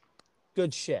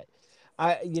 good shit.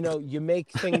 You know, you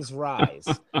make things rise.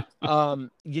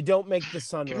 You don't make the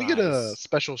sun Can rise. we get a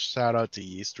special shout out to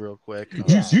yeast real quick?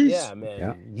 Yeah, man.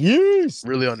 Yeah. Yeast.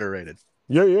 Really underrated.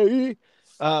 Yeah.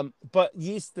 But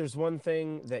yeast, there's one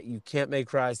thing that you can't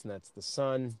make rise, and that's the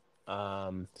sun.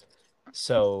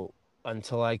 So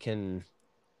until I can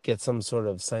get some sort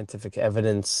of scientific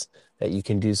evidence that you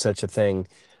can do such a thing,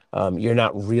 you're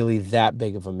not really that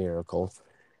big of a miracle.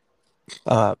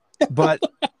 But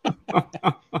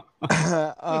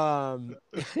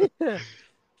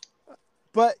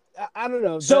but I don't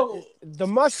know. So the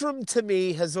mushroom to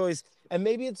me has always, and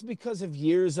maybe it's because of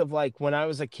years of like when I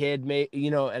was a kid,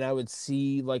 you know, and I would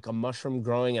see like a mushroom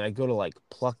growing and I go to like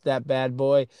pluck that bad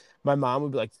boy. My mom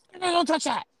would be like, "No, don't touch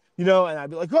that," you know, and I'd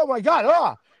be like, "Oh my God,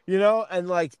 you know, and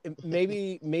like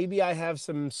maybe I have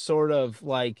some sort of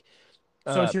like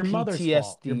So it's your mother's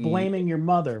fault. You're PTSD. blaming your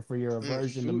mother for your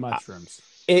aversion to Food, mushrooms.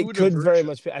 It food could very aversion.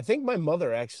 much be. I think my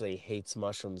mother actually hates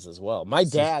mushrooms as well. My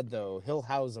dad, though, he'll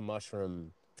house a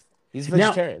mushroom. He's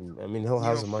Now, vegetarian. I mean, he'll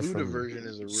house a Food mushroom. aversion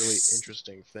is a really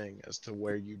interesting thing as to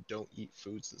where you don't eat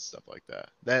foods and stuff like that.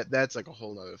 That's like a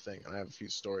whole nother thing, and I have a few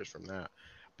stories from that.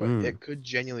 But Mm. it could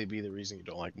genuinely be the reason you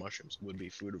don't like mushrooms would be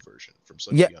food aversion from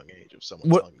such Yeah. a young age of someone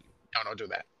What? telling you, no, don't do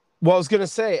that. Well, I was gonna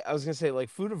say, like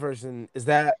food aversion. Is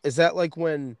that like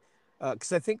when?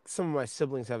 Because I think some of my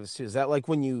siblings have this too. Is that like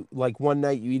when you like one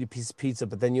night you eat a piece of pizza,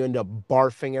 but then you end up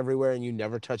barfing everywhere and you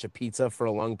never touch a pizza for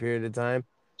a long period of time?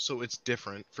 So it's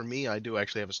different. For me, I do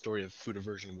actually have a story of food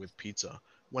aversion with pizza.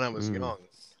 When I was Mm. young,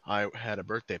 I had a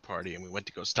birthday party and we went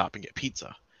to go stop and get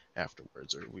pizza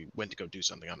afterwards, or we went to go do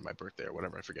something on my birthday or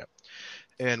whatever, I forget.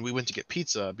 And we went to get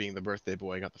pizza, being the birthday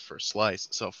boy, I got the first slice.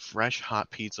 So fresh hot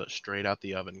pizza straight out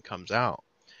the oven comes out.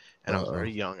 And I was Uh-oh.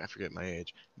 very young, I forget my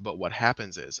age. But what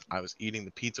happens is I was eating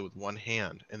the pizza with one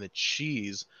hand and the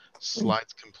cheese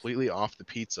slides completely off the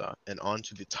pizza and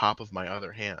onto the top of my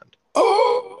other hand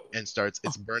and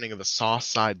it's burning the sauce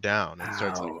side down and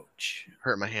starts like Ouch.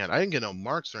 hurt my hand. I didn't get no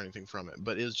marks or anything from it,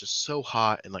 but it was just so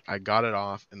hot and like I got it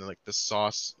off and then like the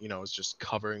sauce, is just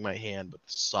covering my hand, but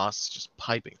the sauce is just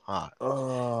piping hot.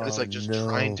 And it's Oh like just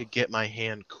trying no. to get my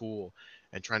hand cool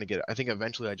and trying to get it. I think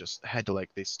eventually I just had to like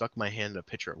they stuck my hand in a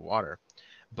pitcher of water.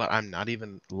 But I'm not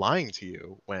even lying to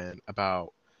you when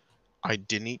about I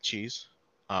didn't eat cheese.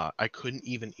 I couldn't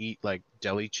even eat like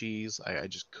deli cheese. I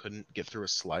just couldn't get through a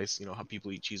slice. You know how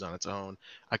people eat cheese on its own.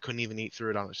 I couldn't even eat through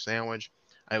it on a sandwich.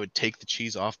 I would take the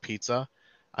cheese off pizza.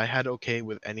 I had okay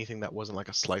with anything that wasn't like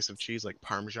a slice of cheese, like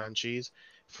Parmesan cheese.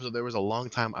 So there was a long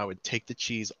time I would take the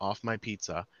cheese off my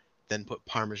pizza, then put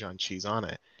Parmesan cheese on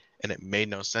it, and it made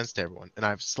no sense to everyone. And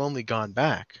I've slowly gone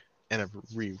back and I've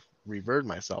reverted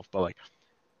myself. But like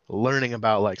learning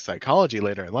about like psychology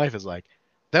later in life is like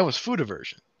that was food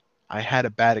aversion. I had a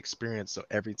bad experience, so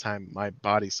every time my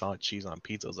body saw cheese on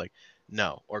pizza, I was like,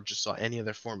 no, or just saw any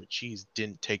other form of cheese,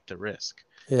 didn't take the risk.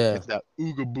 Yeah. It's that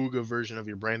ooga booga version of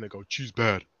your brain that go cheese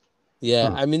bad.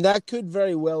 Yeah. Huh. I mean, that could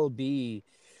very well be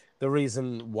the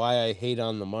reason why I hate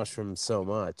on the mushroom so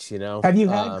much, Have you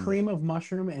had cream of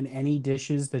mushroom in any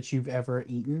dishes that you've ever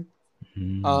eaten?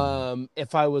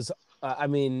 If I was, I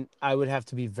mean, I would have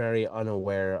to be very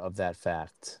unaware of that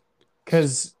fact.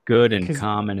 Because good and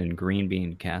common in green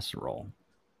bean casserole.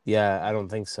 Yeah, I don't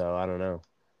think so. I don't know.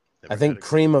 Never I think had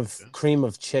a cream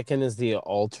of chicken is the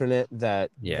alternate that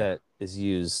is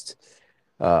used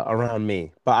around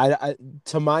me. But I,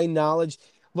 to my knowledge,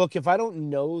 look, if I don't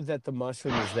know that the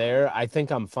mushroom is there, I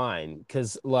think I'm fine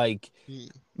because like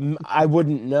I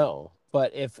wouldn't know.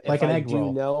 But if Like an I egg do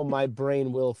roll. know, my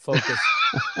brain will focus.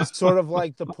 Sort of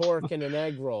like the pork in an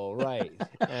egg roll, right?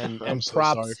 And I'm so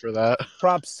sorry for that.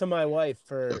 props to my wife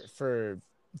for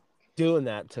doing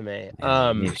that to me.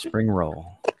 Maybe spring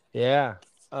roll. Yeah.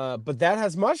 But that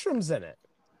has mushrooms in it.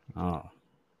 Oh.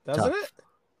 Doesn't tough. it?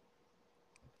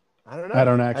 I don't know. I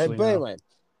don't actually but know. Anyway.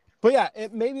 But yeah,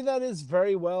 maybe that is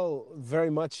very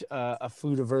much a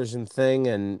food aversion thing,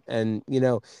 and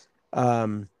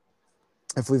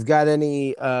if we've got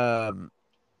any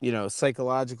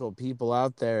psychological people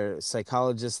out there,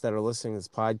 psychologists that are listening to this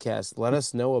podcast, let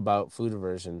us know about food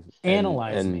aversion.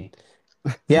 Analyze me.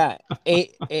 Yeah,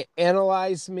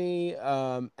 analyze me,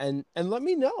 and let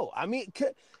me know. I mean,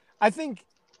 I think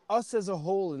us as a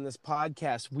whole in this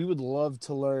podcast, we would love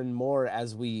to learn more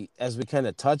as we kind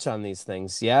of touch on these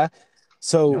things. Yeah.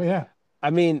 So, Oh yeah. I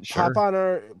mean, Sure.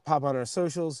 pop on our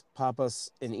socials, pop us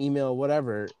an email,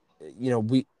 whatever.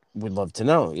 We would love to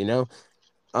know.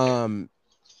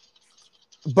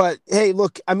 But hey,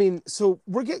 look, I mean, so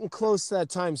we're getting close to that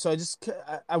time. So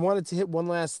I wanted to hit one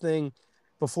last thing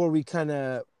before we kind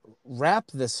of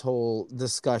wrap this whole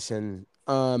discussion.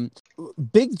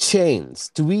 Big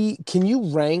chains. Can you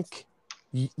rank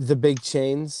the big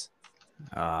chains?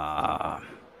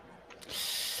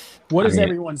 What is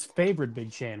everyone's favorite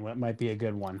big chain? What might be a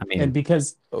good one? I mean, and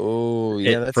because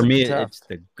that's for me, tough. it's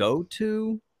the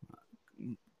go-to,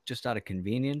 just out of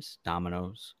convenience.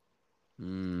 Domino's.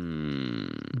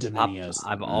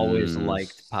 I've always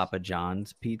liked Papa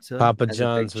John's pizza. Papa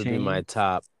John's would be my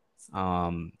top.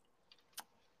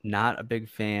 Not a big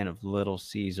fan of Little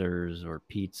Caesars or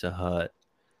Pizza Hut.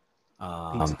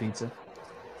 Pizza.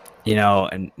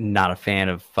 And not a fan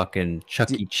of fucking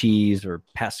Chuck E. Cheese or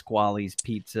Pasquale's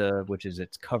Pizza, which is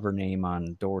its cover name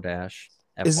on DoorDash.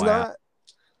 FYI.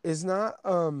 Is not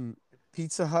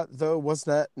Pizza Hut though? Was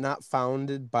that not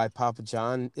founded by Papa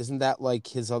John? Isn't that like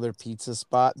his other pizza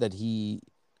spot that he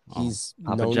he's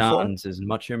Papa known John's is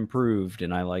much improved,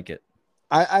 and I like it.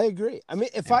 I agree. I mean,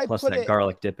 if And I plus put that it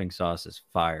garlic dipping sauce is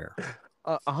fire.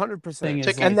 100%, Thing is,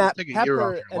 Take like, and that take a year off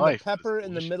pepper your and life. the pepper It's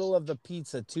in the delicious. middle of the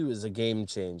pizza too is a game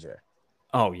changer.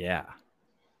 Oh yeah.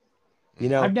 You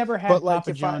know, I've never had but like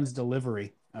Papa John's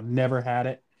delivery. I've never had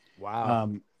it.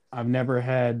 Wow. I've never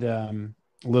had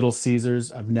Little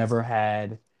Caesars. I've never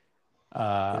had You're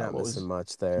not missing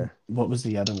much there. what was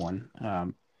the other one?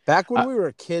 Back when we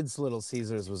were kids, Little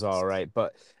Caesars was all right,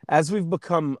 but as we've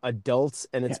become adults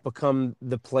and it's become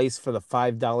the place for the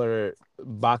 $5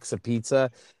 box of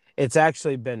pizza, it's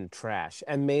actually been trash.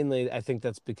 And mainly, I think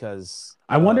that's because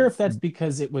I wonder if that's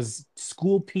because it was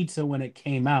school pizza when it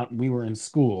came out and we were in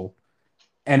school,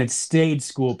 and it stayed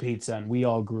school pizza and we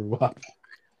all grew up.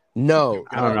 No,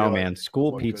 I don't know, realize man.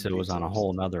 School what good pizza was on a is.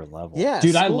 whole nother level. Yeah,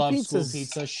 Dude, I school love school pizza's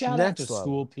pizza. Shout out to next level.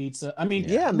 school pizza. I mean,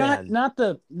 Yeah, man. not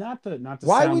to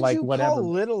Why sound would like you whatever.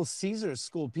 call Little Caesars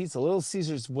school pizza? Little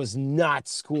Caesars was not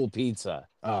school pizza.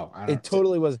 Oh, I don't It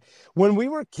totally was. When we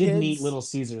were kids, didn't eat Little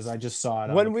Caesars. I just saw it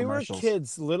on when the we were commercials.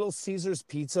 kids, Little Caesars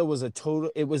pizza was a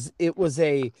total. It was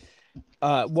a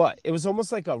what? It was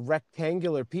almost like a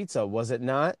rectangular pizza, was it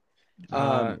not?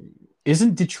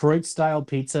 Isn't Detroit style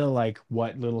pizza like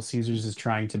what Little Caesars is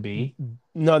trying to be?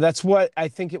 No, that's what I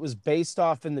think it was based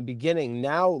off in the beginning.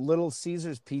 Now, Little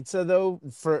Caesars pizza, though,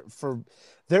 for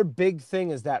their big thing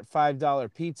is that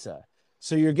 $5 pizza.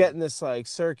 So you're getting this like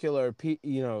circular,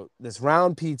 this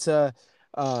round pizza,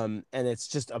 and it's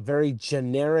just a very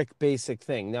generic, basic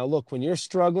thing. Now, look, when you're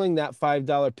struggling, that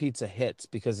 $5 pizza hits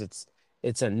because it's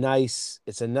a nice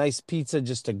pizza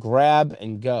just to grab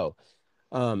and go.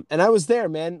 And I was there,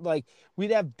 man. Like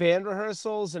we'd have band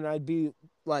rehearsals and I'd be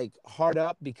like hard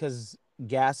up because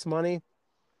gas money,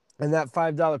 and that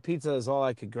 $5 pizza is all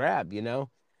I could grab, you know?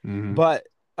 Mhm. But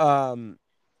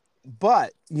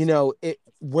you know,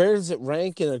 where does it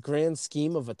rank in a grand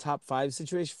scheme of a top 5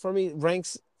 situation for me? It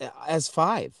ranks as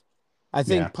 5. I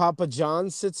think Papa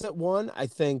John's sits at 1. I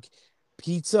think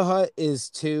Pizza Hut is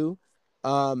 2.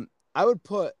 I would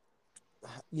put,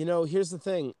 you know, here's the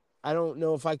thing. I don't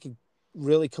know if I could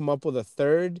really come up with a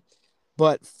third,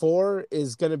 but 4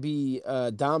 is going to be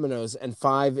Domino's and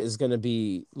 5 is going to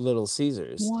be Little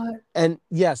Caesars. What? And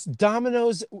yes,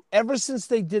 Domino's, ever since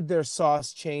they did their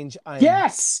sauce change, I'm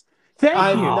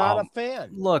not a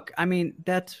fan. Look, I mean,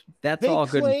 that's all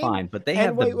good and fine, but they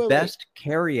have the best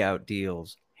carry-out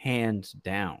deals hands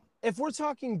down. If we're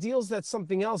talking deals, that's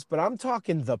something else, but I'm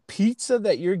talking the pizza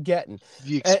that you're getting.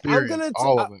 The experience,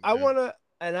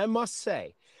 And I must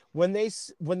say, when they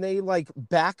like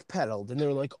backpedaled and they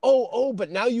were like, oh,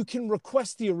 but now you can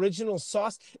request the original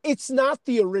sauce. It's not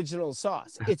the original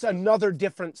sauce. It's another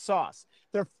different sauce.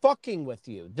 They're fucking with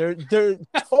you. They're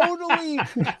totally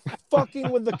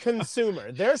fucking with the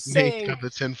consumer. They're saying, Nate's got the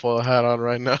tinfoil hat on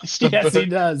right now. Yes, he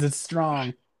does. It's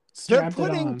strong. They're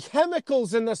putting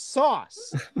chemicals in the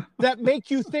sauce that make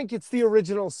you think it's the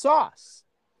original sauce.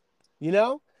 You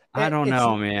know? I don't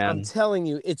know, man. I'm telling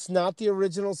you, it's not the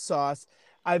original sauce.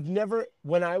 I've never,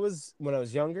 when I was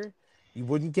younger, you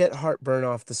wouldn't get heartburn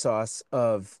off the sauce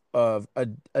of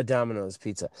a Domino's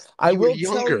pizza. I will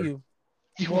tell you.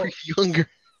 You were younger.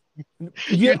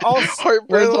 Yeah,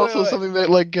 heartburn is also something that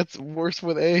like gets worse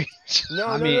with age.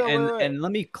 And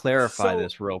let me clarify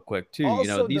this real quick too. You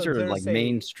know, these are like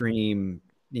mainstream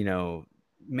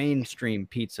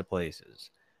pizza places.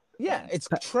 Yeah, it's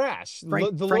trash.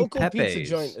 Frank local Pepe's pizza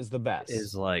joint is the best.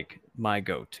 Is like my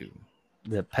go-to.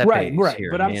 The Pepe's right.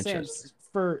 here But in I'm Manchester.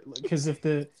 saying because if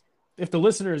the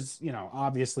listeners, you know,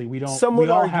 obviously we don't. Some would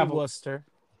argue Worcester.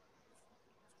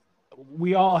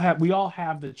 We all have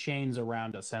the chains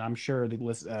around us, and I'm sure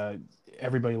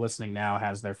everybody listening now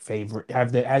has their favorite,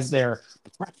 has their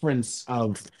preference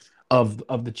of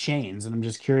the chains, and I'm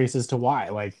just curious as to why.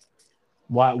 Like,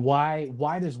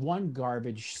 why does one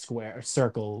garbage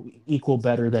circle equal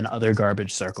better than other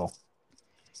garbage circle?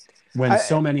 When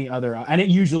so many other, and it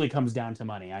usually comes down to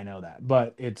money. I know that,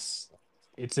 but it's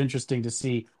interesting to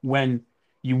see when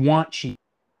you want cheap,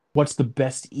 what's the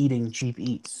best eating cheap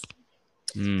eats.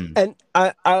 And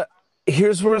I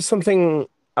here's where something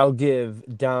I'll give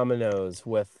Domino's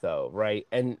with though, right?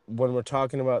 And when we're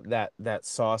talking about that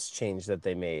sauce change that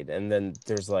they made, and then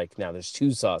there's there's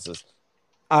 2 sauces.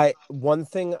 One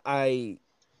thing I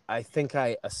think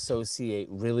I associate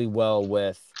really well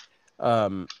with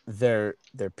their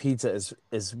pizza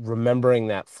is remembering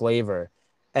that flavor.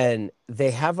 And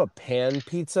they have a pan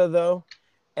pizza though,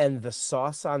 and the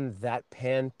sauce on that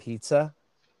pan pizza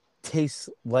tastes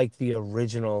like the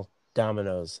original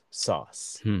Domino's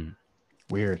sauce.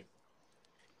 Weird.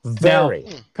 Very.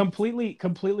 Now,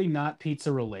 completely not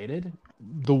pizza related.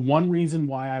 the one reason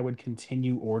why I would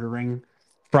continue ordering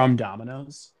from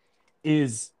Domino's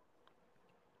is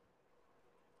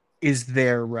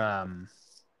their I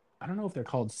don't know if they're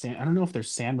called I don't know if they're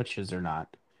sandwiches or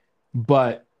not,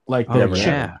 but like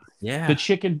the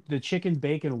chicken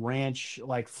bacon ranch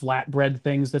like flatbread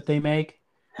things that they make.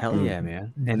 Hell yeah,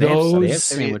 man! And Those, they have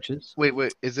sandwiches. Wait,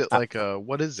 is it like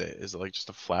what is it? Is it like just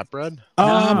a flatbread?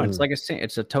 No, it's like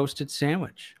it's a toasted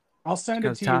sandwich. I'll send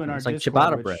it to you in our Discord. It's like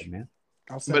ciabatta bread, man.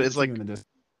 I'll send it to you in the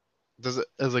Discord.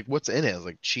 Is like what's in it? Is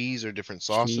like cheese or different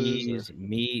sauces? Cheese,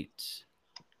 meat.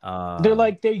 They're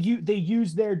like they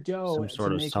use their dough some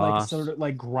sort to of make sauce. like sort of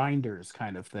like grinders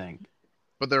kind of thing.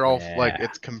 But they're all like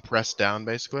it's compressed down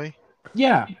basically.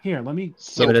 Yeah, here, let me.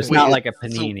 So, but it's not like a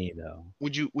panini though.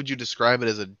 Would you describe it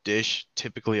as a dish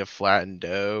typically a flattened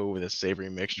dough with a savory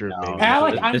mixture of maybe?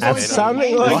 Alec, I'm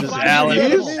sounding like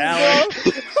Alec.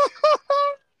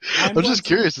 I'm just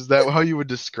curious, is that how you would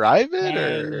describe it?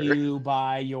 Can you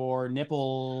buy your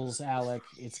nipples, Alec?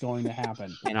 It's going to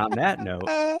happen. And on that note,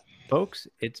 folks,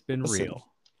 it's been real.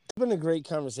 It's been a great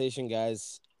conversation,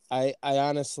 guys. I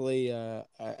honestly, I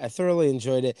thoroughly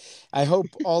enjoyed it. I hope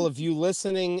all of you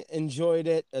listening enjoyed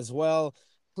it as well.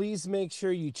 Please make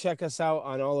sure you check us out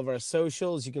on all of our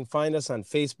socials. You can find us on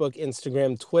Facebook,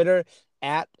 Instagram, Twitter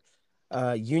at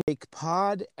Union Break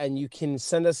Pod, and you can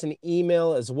send us an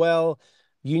email as well,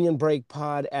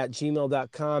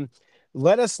 unionbreakpod@gmail.com.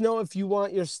 Let us know if you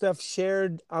want your stuff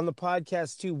shared on the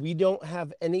podcast too. We don't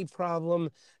have any problem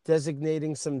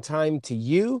designating some time to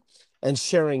you and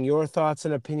sharing your thoughts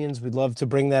and opinions. We'd love to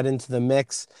bring that into the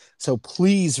mix. So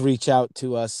please reach out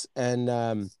to us and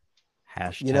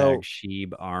hashtag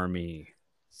Sheeb Army.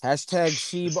 Hashtag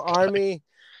Sheeb Army.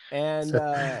 And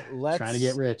let's trying to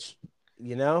get rich.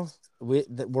 You know,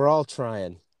 we're all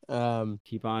trying.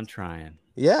 Keep on trying.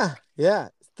 Yeah.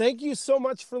 Thank you so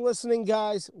much for listening,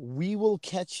 guys. We will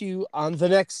catch you on the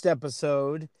next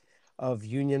episode of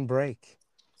Union Break.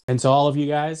 And to all of you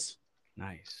guys,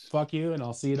 nice. Fuck you, and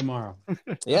I'll see you tomorrow.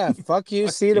 Yeah, fuck you.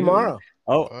 See you tomorrow.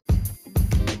 Oh.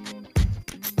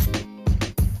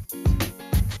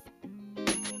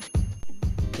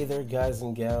 Hey there, guys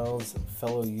and gals,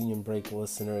 fellow Union Break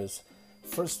listeners.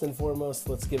 First and foremost,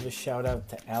 let's give a shout out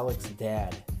to Alec's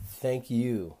dad. Thank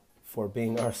you for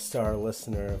being our star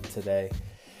listener of today.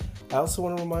 I also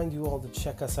want to remind you all to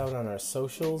check us out on our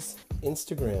socials,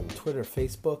 Instagram, Twitter,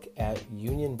 Facebook at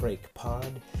Union Break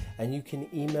Pod, and you can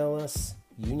email us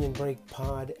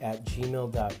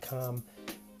unionbreakpod@gmail.com.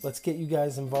 Let's get you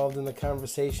guys involved in the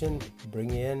conversation, bring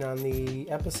you in on the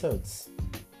episodes.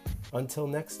 Until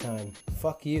next time,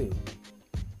 fuck you.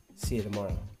 See you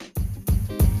tomorrow.